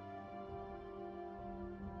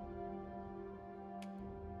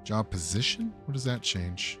 Jaw position? What does that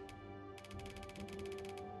change?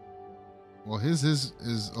 Well, his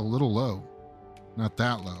is a little low. Not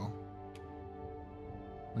that low.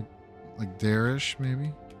 Like there-ish,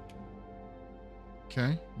 maybe?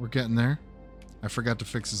 Okay, we're getting there. I forgot to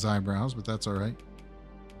fix his eyebrows, but that's all right.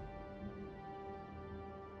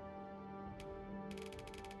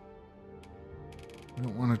 We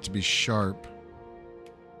don't want it to be sharp.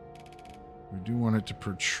 We do want it to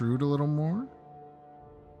protrude a little more.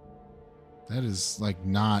 That is, like,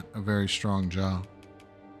 not a very strong jaw.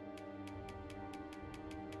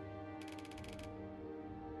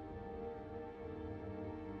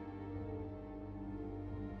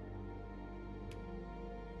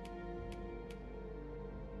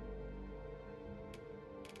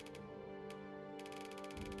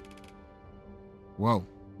 Whoa,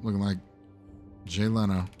 looking like Jay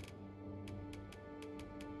Leno.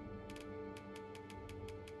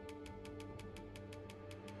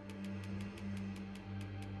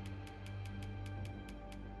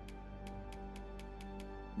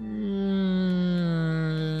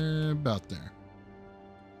 About there.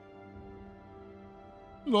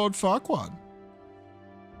 Lord Farquaad.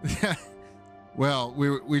 Yeah. Well,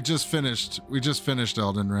 we just finished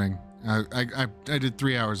Elden Ring. I did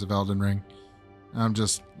 3 hours of Elden Ring. I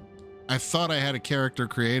thought I had a character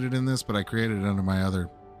created in this, but I created it under my other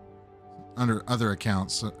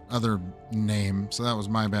accounts, other name. So that was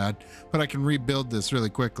my bad, but I can rebuild this really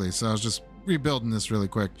quickly. So I was just rebuilding this really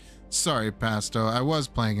quick. Sorry, Pasto. I was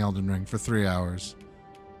playing Elden Ring for 3 hours,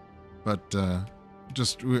 but I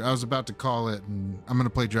was about to call it, and I'm going to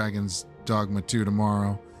play Dragon's Dogma 2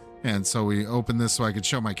 tomorrow. And so we opened this so I could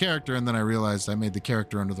show my character, and then I realized I made the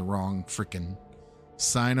character under the wrong freaking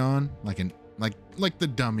sign-on, like the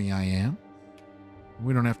dummy I am.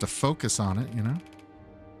 We don't have to focus on it, you know?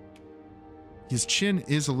 His chin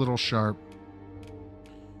is a little sharp.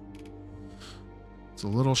 It's a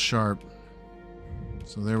little sharp.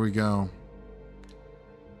 So there we go.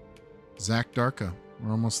 Zach Darka.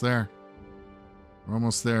 We're almost there. We're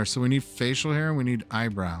almost there. So we need facial hair and we need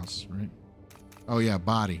eyebrows, right? Oh yeah,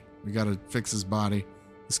 body. We got to fix his body.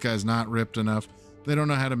 This guy's not ripped enough. They don't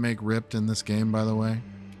know how to make ripped in this game, by the way.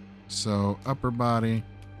 So upper body,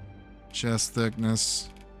 chest thickness.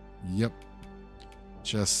 Yep.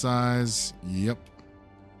 Chest size. Yep.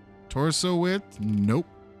 Torso width. Nope.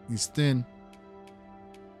 He's thin.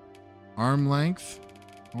 Arm length.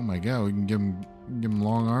 Oh my god, we can give him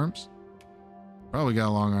long arms. Probably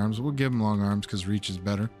got long arms. We'll give him long arms because reach is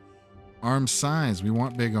better. Arm size. We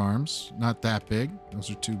want big arms. Not that big. Those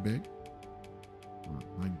are too big.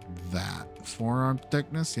 Like that. Forearm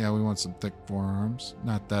thickness. Yeah, we want some thick forearms.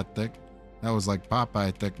 Not that thick. That was like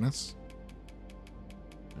Popeye thickness.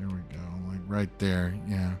 There we go. Like right there.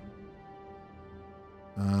 Yeah.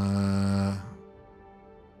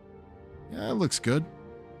 Yeah, it looks good.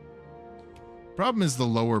 Problem is the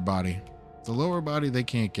lower body. The lower body they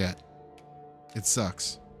can't get. It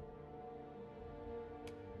sucks.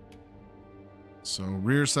 So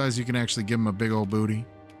rear size, you can actually give him a big old booty.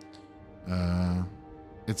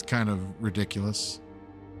 It's kind of ridiculous.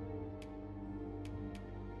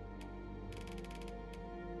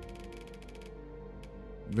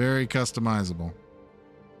 Very customizable.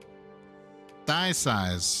 Thigh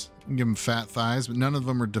size. You can give him fat thighs, but none of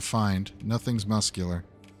them are defined. Nothing's muscular.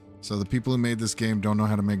 So the people who made this game don't know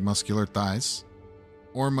how to make muscular thighs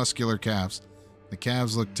or muscular calves. The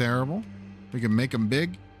calves look terrible. We can make them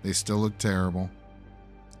big. They still look terrible.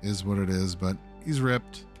 Is what it is, but he's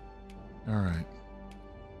ripped. All right.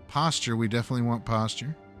 Posture. We definitely want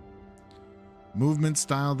posture. Movement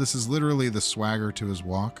style. This is literally the swagger to his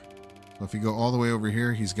walk. So if you go all the way over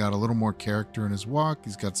here, he's got a little more character in his walk.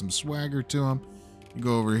 He's got some swagger to him. You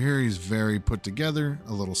go over here, he's very put together,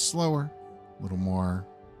 a little slower, a little more,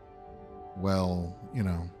 well, you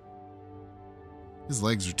know. His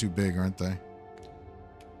legs are too big, aren't they?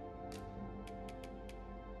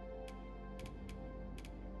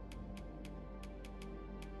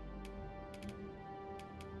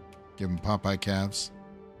 Give him Popeye calves.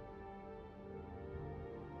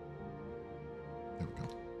 There we go.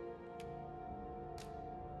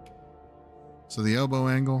 So the elbow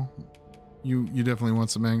angle, you definitely want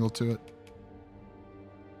some angle to it.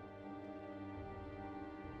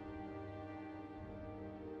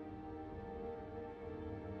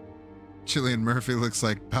 Cillian Murphy looks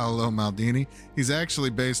like Paolo Maldini. He's actually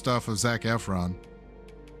based off of Zac Efron.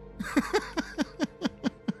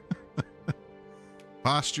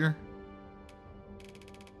 Posture.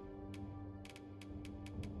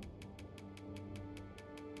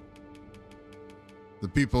 The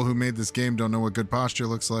people who made this game don't know what good posture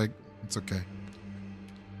looks like. It's okay.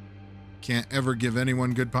 Can't ever give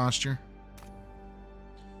anyone good posture.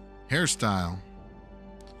 Hairstyle.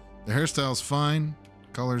 The hairstyle's fine.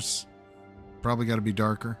 Colors probably got to be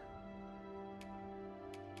darker.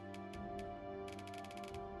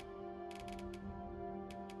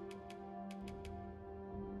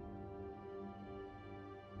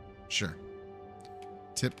 Sure.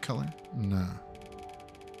 Tip color? No.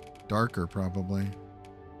 Darker, probably.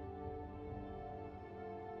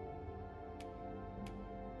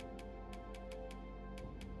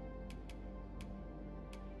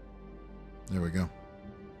 There we go.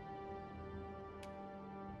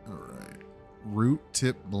 All right. Root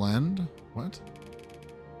tip blend? What?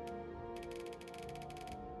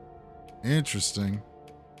 Interesting.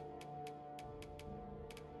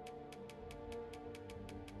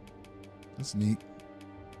 That's neat.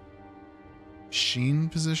 Sheen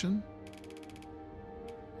position?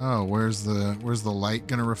 Oh, where's the light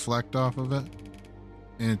gonna reflect off of it?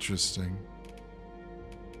 Interesting.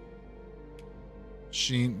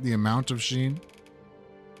 Sheen, the amount of sheen.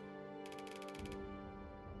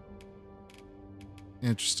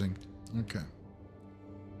 Interesting. Okay.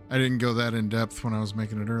 I didn't go that in depth when I was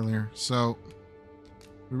making it earlier. So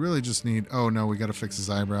we really just need, oh no, we got to fix his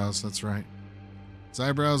eyebrows. That's right. His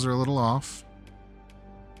eyebrows are a little off.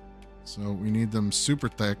 So we need them super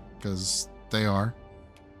thick because they are.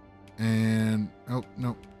 And, oh,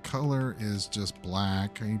 no, color is just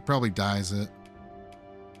black. He probably dyes it.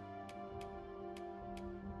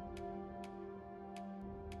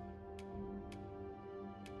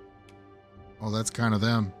 Oh, that's kind of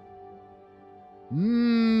them.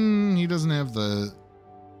 He doesn't have the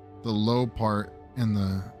low part in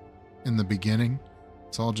the beginning.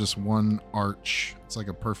 It's all just one arch. It's like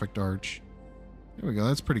a perfect arch. There we go.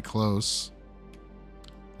 That's pretty close.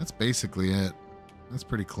 That's basically it. That's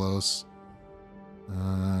pretty close.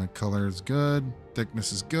 Color is good.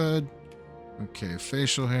 Thickness is good. Okay,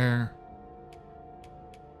 facial hair.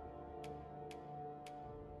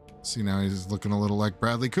 See, now he's looking a little like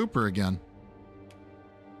Bradley Cooper again.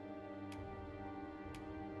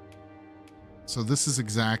 So this is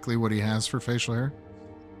exactly what he has for facial hair.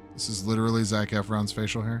 This is literally Zac Efron's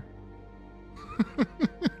facial hair.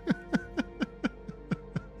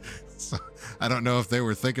 So I don't know if they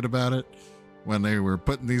were thinking about it when they were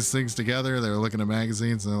putting these things together. They were looking at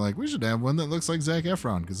magazines and they're like, we should have one that looks like Zac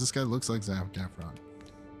Efron because this guy looks like Zac Efron.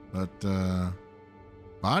 But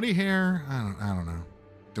body hair, I don't know.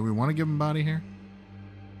 Do we want to give him body hair?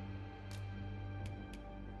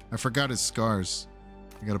 I forgot his scars.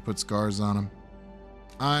 I got to put scars on him.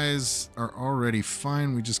 Eyes are already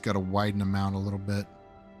fine. We just got to widen them out a little bit.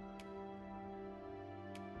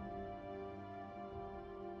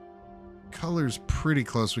 Color's pretty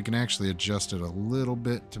close. We can actually adjust it a little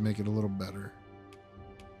bit to make it a little better.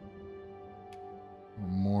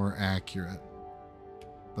 More accurate.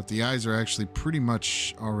 But the eyes are actually pretty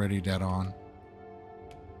much already dead on.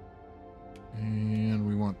 And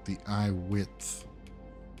we want the eye width.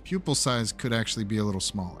 Pupil size could actually be a little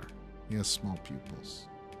smaller. He has small pupils.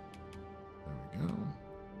 There we go.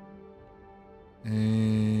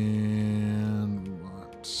 And we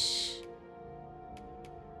want...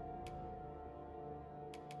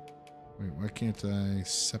 Wait, why can't I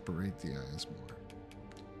separate the eyes more?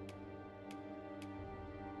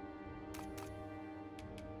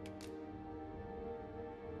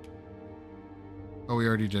 Oh, we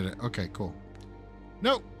already did it. Okay, cool.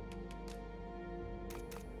 Nope.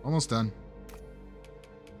 Almost done.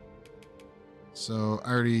 So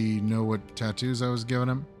I already know what tattoos I was giving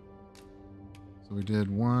him. So we did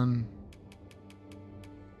one.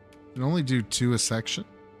 You can only do 2 a section,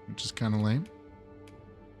 which is kind of lame.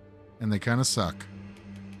 And they kind of suck.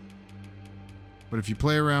 But if you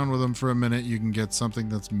play around with them for a minute, you can get something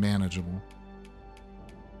that's manageable.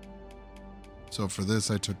 So for this,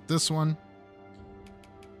 I took this one.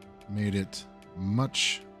 Made it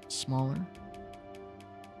much smaller.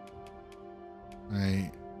 I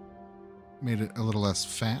made it a little less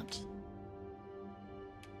fat.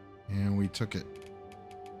 And we took it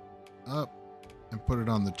up and put it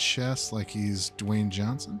on the chest like he's Dwayne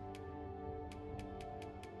Johnson.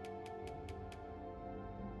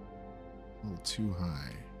 A little too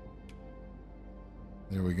high.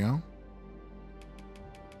 There we go.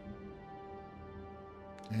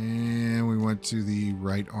 And we went to the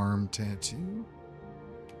right arm tattoo.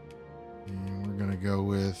 And we're going to go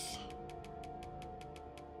with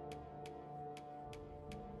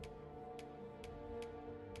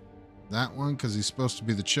that one because he's supposed to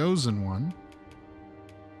be the chosen one.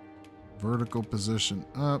 Vertical position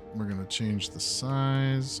up. We're going to change the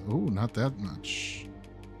size. Oh, not that much.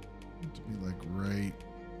 To be like right.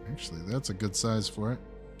 Actually, that's a good size for it.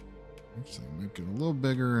 Actually, make it a little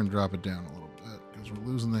bigger and drop it down a little bit because we're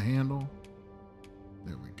losing the handle.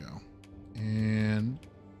 There we go. And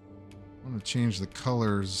I want to change the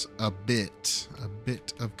colors a bit. A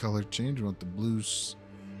bit of color change. I want the blues.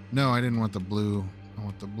 No, I didn't want the blue. I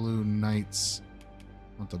want the blue knights.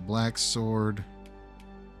 I want the black sword.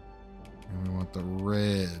 And we want the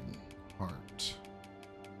red heart.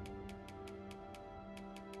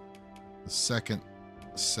 The second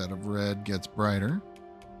set of red gets brighter.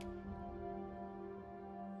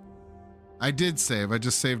 I did save. I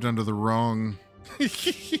just saved under the wrong... I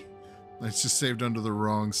just saved under the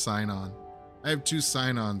wrong sign-on. I have 2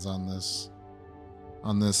 sign-ons on this.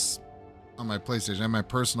 On my PlayStation. I have my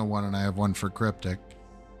personal one and I have one for Cryptic.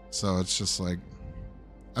 So it's just like...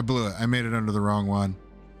 I blew it. I made it under the wrong one.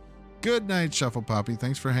 Good night, Shuffle Poppy.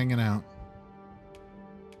 Thanks for hanging out.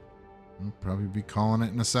 I'll probably be calling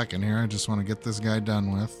it in a second here. I just want to get this guy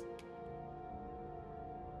done with.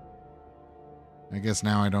 I guess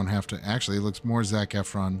now I don't have to... Actually, it looks more Zac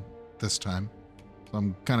Efron this time. So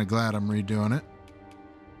I'm kind of glad I'm redoing it.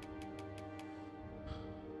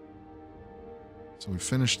 So we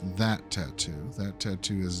finished that tattoo. That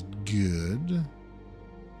tattoo is good.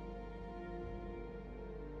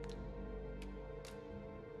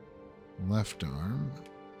 Left arm.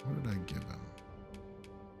 What did I give him?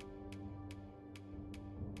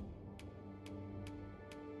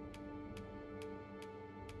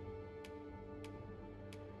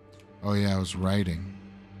 Oh yeah, I was writing.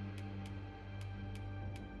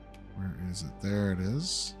 Where is it? There it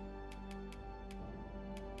is.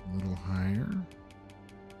 A little higher.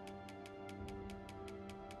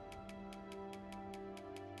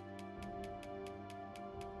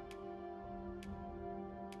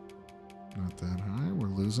 Not that high. We're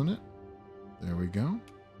losing it. There we go.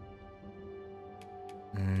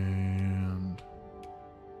 And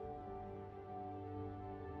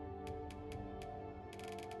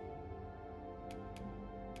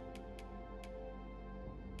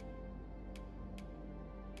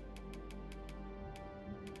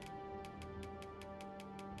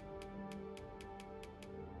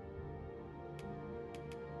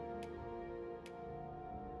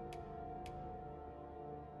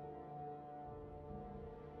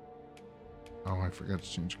Oh, I forgot to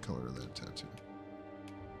change the color of that tattoo.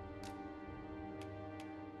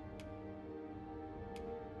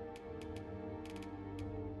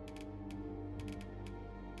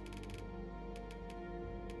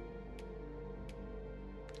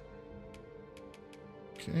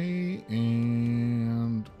 Okay,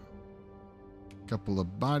 and a couple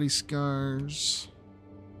of body scars.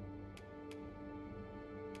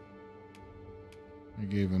 I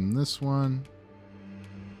gave him this one.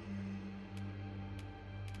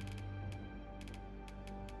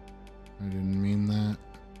 I didn't mean that.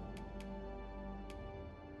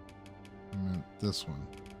 I meant this one.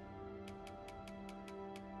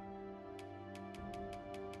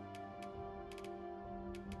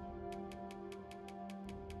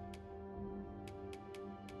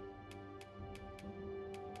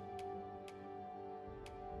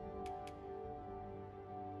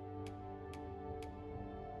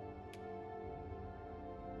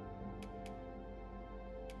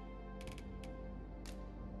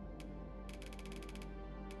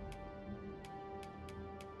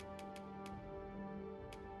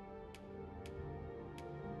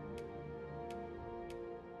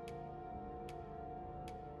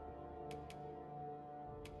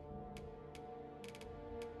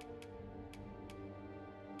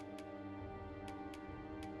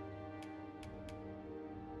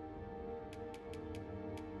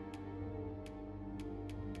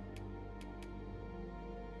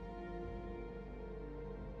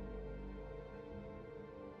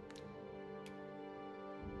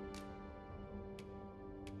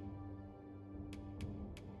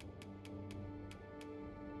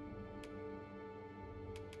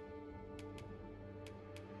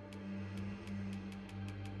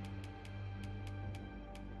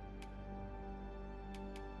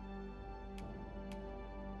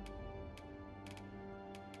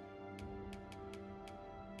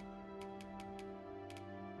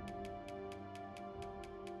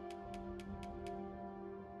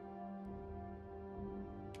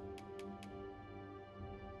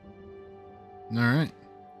 All right.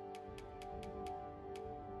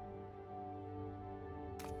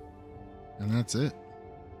 And that's it.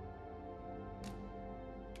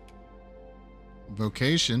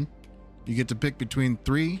 Vocation. You get to pick between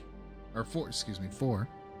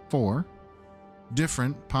four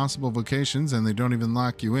different possible vocations, and they don't even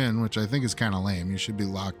lock you in, which I think is kind of lame. You should be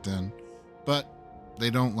locked in. But they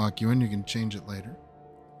don't lock you in. You can change it later.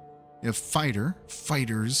 If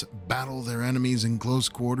fighters battle their enemies in close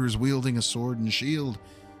quarters wielding a sword and shield.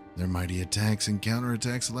 Their mighty attacks and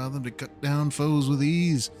counterattacks allow them to cut down foes with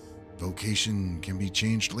ease. Vocation can be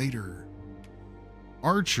changed later.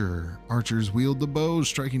 Archers wield the bow,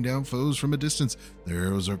 striking down foes from a distance. Their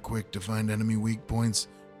arrows are quick to find enemy weak points,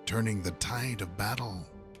 turning the tide of battle.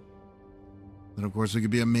 Then, of course, we could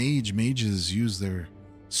be a mage. Mages use their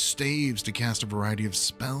staves to cast a variety of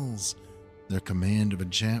spells. Their command of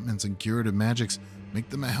enchantments and curative magics make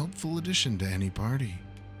them a helpful addition to any party.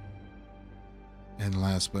 And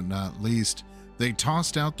last but not least, they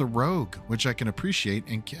tossed out the rogue, which I can appreciate,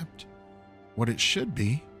 and kept what it should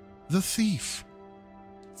be, the thief.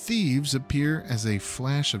 Thieves appear as a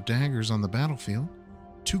flash of daggers on the battlefield.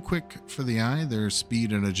 Too quick for the eye, their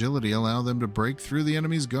speed and agility allow them to break through the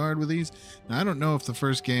enemy's guard with ease. Now, I don't know if the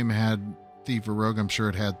first game had thief or rogue. I'm sure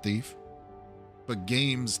it had thief. But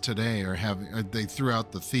games today they threw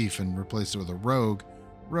out the thief and replaced it with a rogue.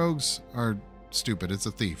 Rogues are stupid. It's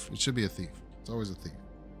a thief. It should be a thief. It's always a thief.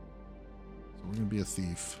 So we're going to be a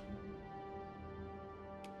thief.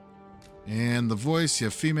 And the voice, you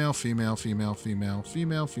have female, female, female, female,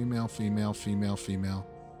 female, female, female, female, female,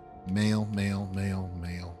 male, male, male,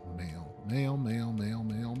 male, male, male, male, male,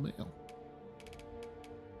 male, male.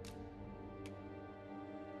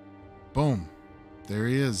 Boom. There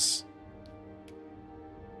he is.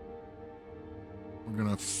 We're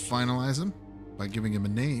going to finalize him by giving him a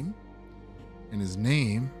name. And his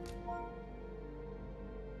name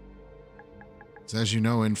is, as you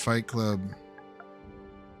know, in Fight Club,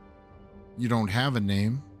 you don't have a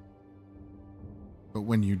name. But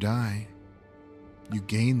when you die, you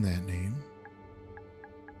gain that name.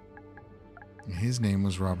 And his name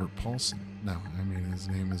was Robert Paulson. No, I mean, his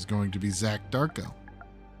name is going to be Zach Darko.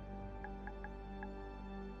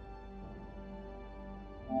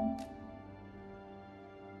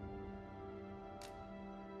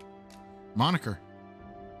 Moniker.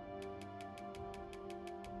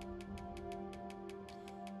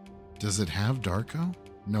 Does it have Darko?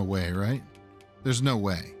 No way, right? There's no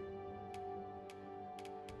way.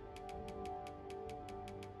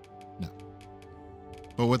 No.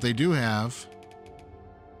 But what they do have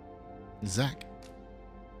is Zach.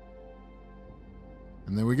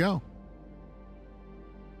 And there we go.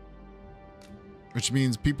 Which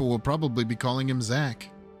means people will probably be calling him Zach.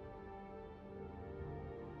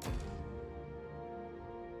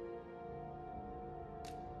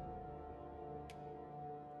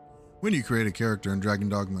 When you create a character in Dragon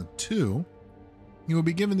Dogma 2, you will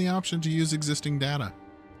be given the option to use existing data,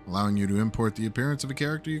 allowing you to import the appearance of a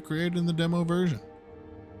character you created in the demo version.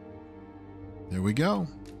 There we go.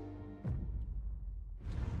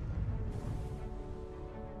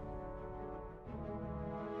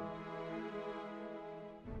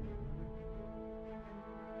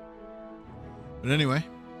 But anyway,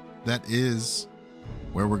 that is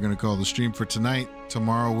where we're going to call the stream for tonight.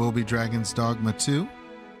 Tomorrow will be Dragon's Dogma 2.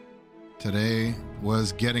 Today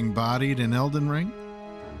was Getting Bodied in Elden Ring.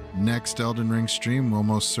 Next Elden Ring stream will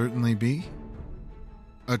most certainly be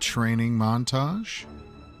a training montage.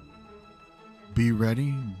 Be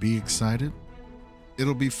ready, be excited.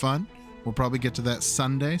 It'll be fun. We'll probably get to that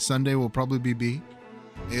Sunday. Sunday will probably be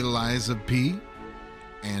Eliza P.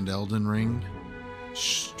 and Elden Ring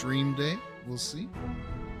stream day. We'll see.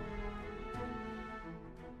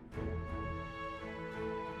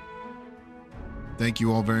 Thank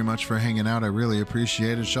you all very much for hanging out. I really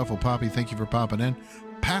appreciate it. Shuffle Poppy, thank you for popping in.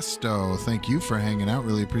 Pasto, thank you for hanging out.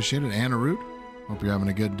 Really appreciate it. Anna Root, hope you're having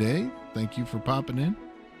a good day. Thank you for popping in.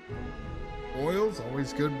 Oils,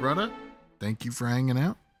 always good, brother. Thank you for hanging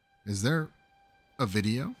out. Is there a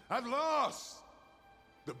video? At last!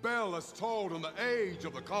 The bell has tolled on the age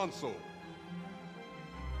of the console.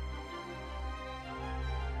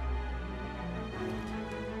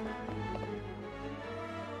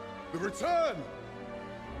 The return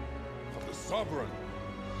of the Sovereign.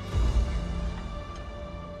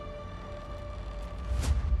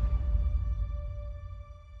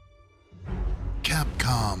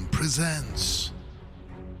 Capcom presents.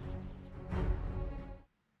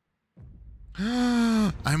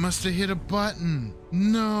 I must have hit a button.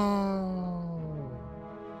 No.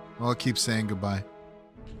 Well, I'll keep saying goodbye.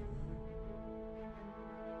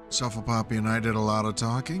 Shuffle Poppy and I did a lot of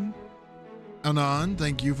talking. Anon,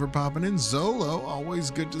 thank you for popping in. Zolo,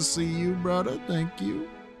 always good to see you, brother. Thank you.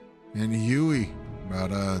 And Huey,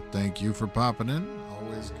 brother, thank you for popping in.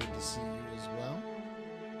 Always good to see you as well.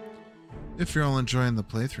 If you're all enjoying the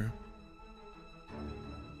playthrough,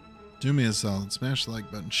 do me a solid, smash the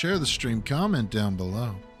like button, share the stream, comment down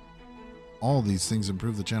below. All these things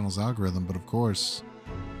improve the channel's algorithm, but of course,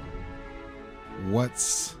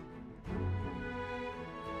 what's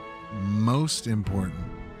most important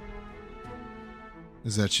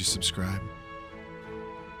is that you subscribe.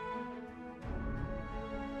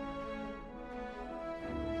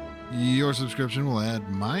 Your subscription will add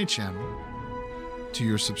my channel to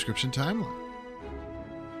your subscription timeline,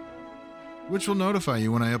 which will notify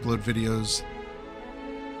you when I upload videos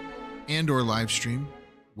and or live stream,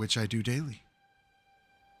 which I do daily.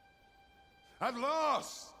 At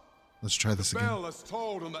last! Let's try this again. The bell has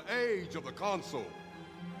tolled on the age of the console.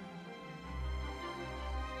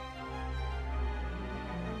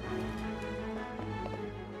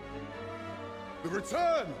 The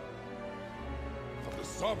return of the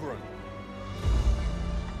Sovereign.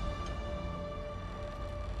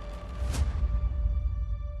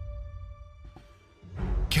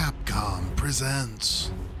 Capcom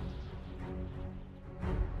presents.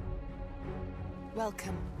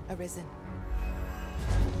 Welcome, Arisen.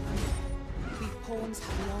 We pawns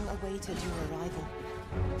have long awaited your arrival.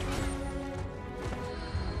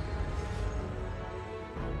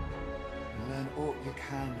 Learn all you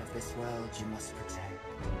can of this world you must protect.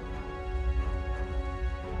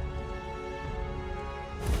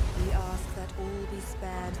 We ask that all be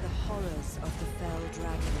spared the horrors of the fell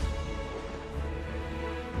dragon.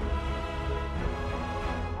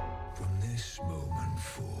 From this moment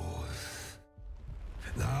forth,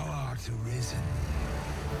 thou art arisen.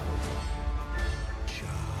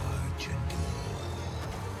 Charge and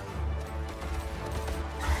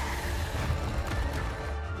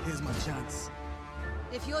Here's my chance.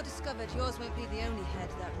 If you're discovered, yours won't be the only head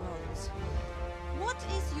that rolls. What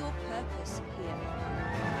is your purpose here?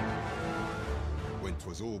 When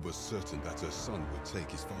 'twas all but certain that her son would take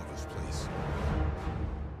his father's place,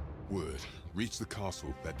 word reached the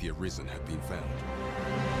castle that the Arisen had been found.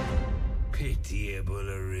 pitiable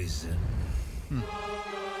Arisen.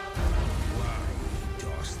 Why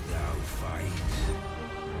dost thou fight?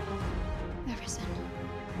 Arisen.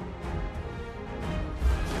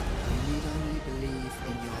 You need only believe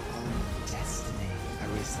in your own destiny,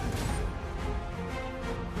 Arisen.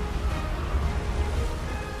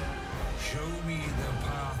 Show me the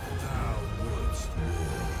path thou wouldst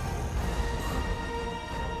walk.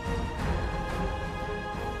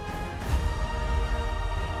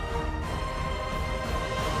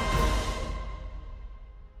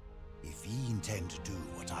 to do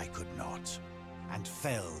what I could not, and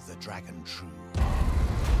fell the dragon true.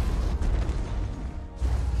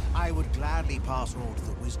 I would gladly pass all of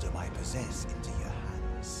the wisdom I possess into your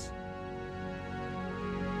hands.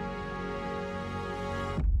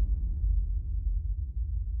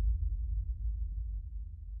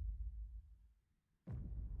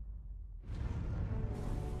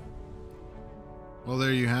 Well,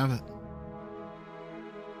 there you have it.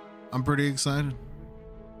 I'm pretty excited.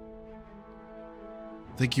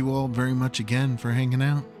 Thank you all very much again for hanging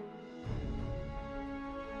out.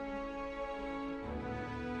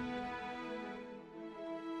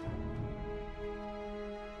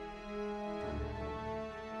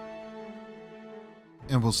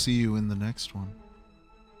 And we'll see you in the next one.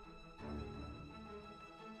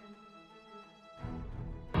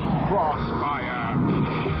 Crossfire!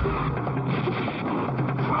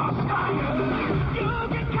 Crossfire! You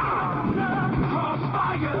get caught!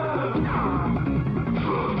 Crossfire!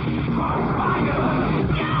 Crossfire!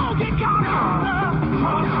 You get caught!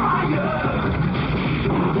 Crossfire!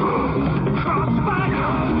 Crossfire!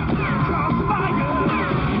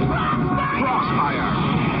 Crossfire!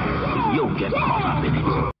 You'll get caught up in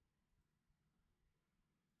it.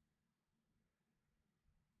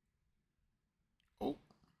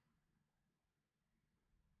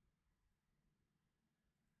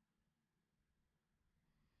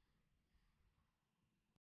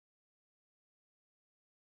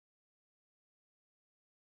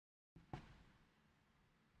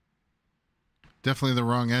 Definitely the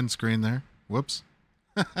wrong end screen there. Whoops.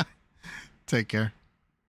 Take care.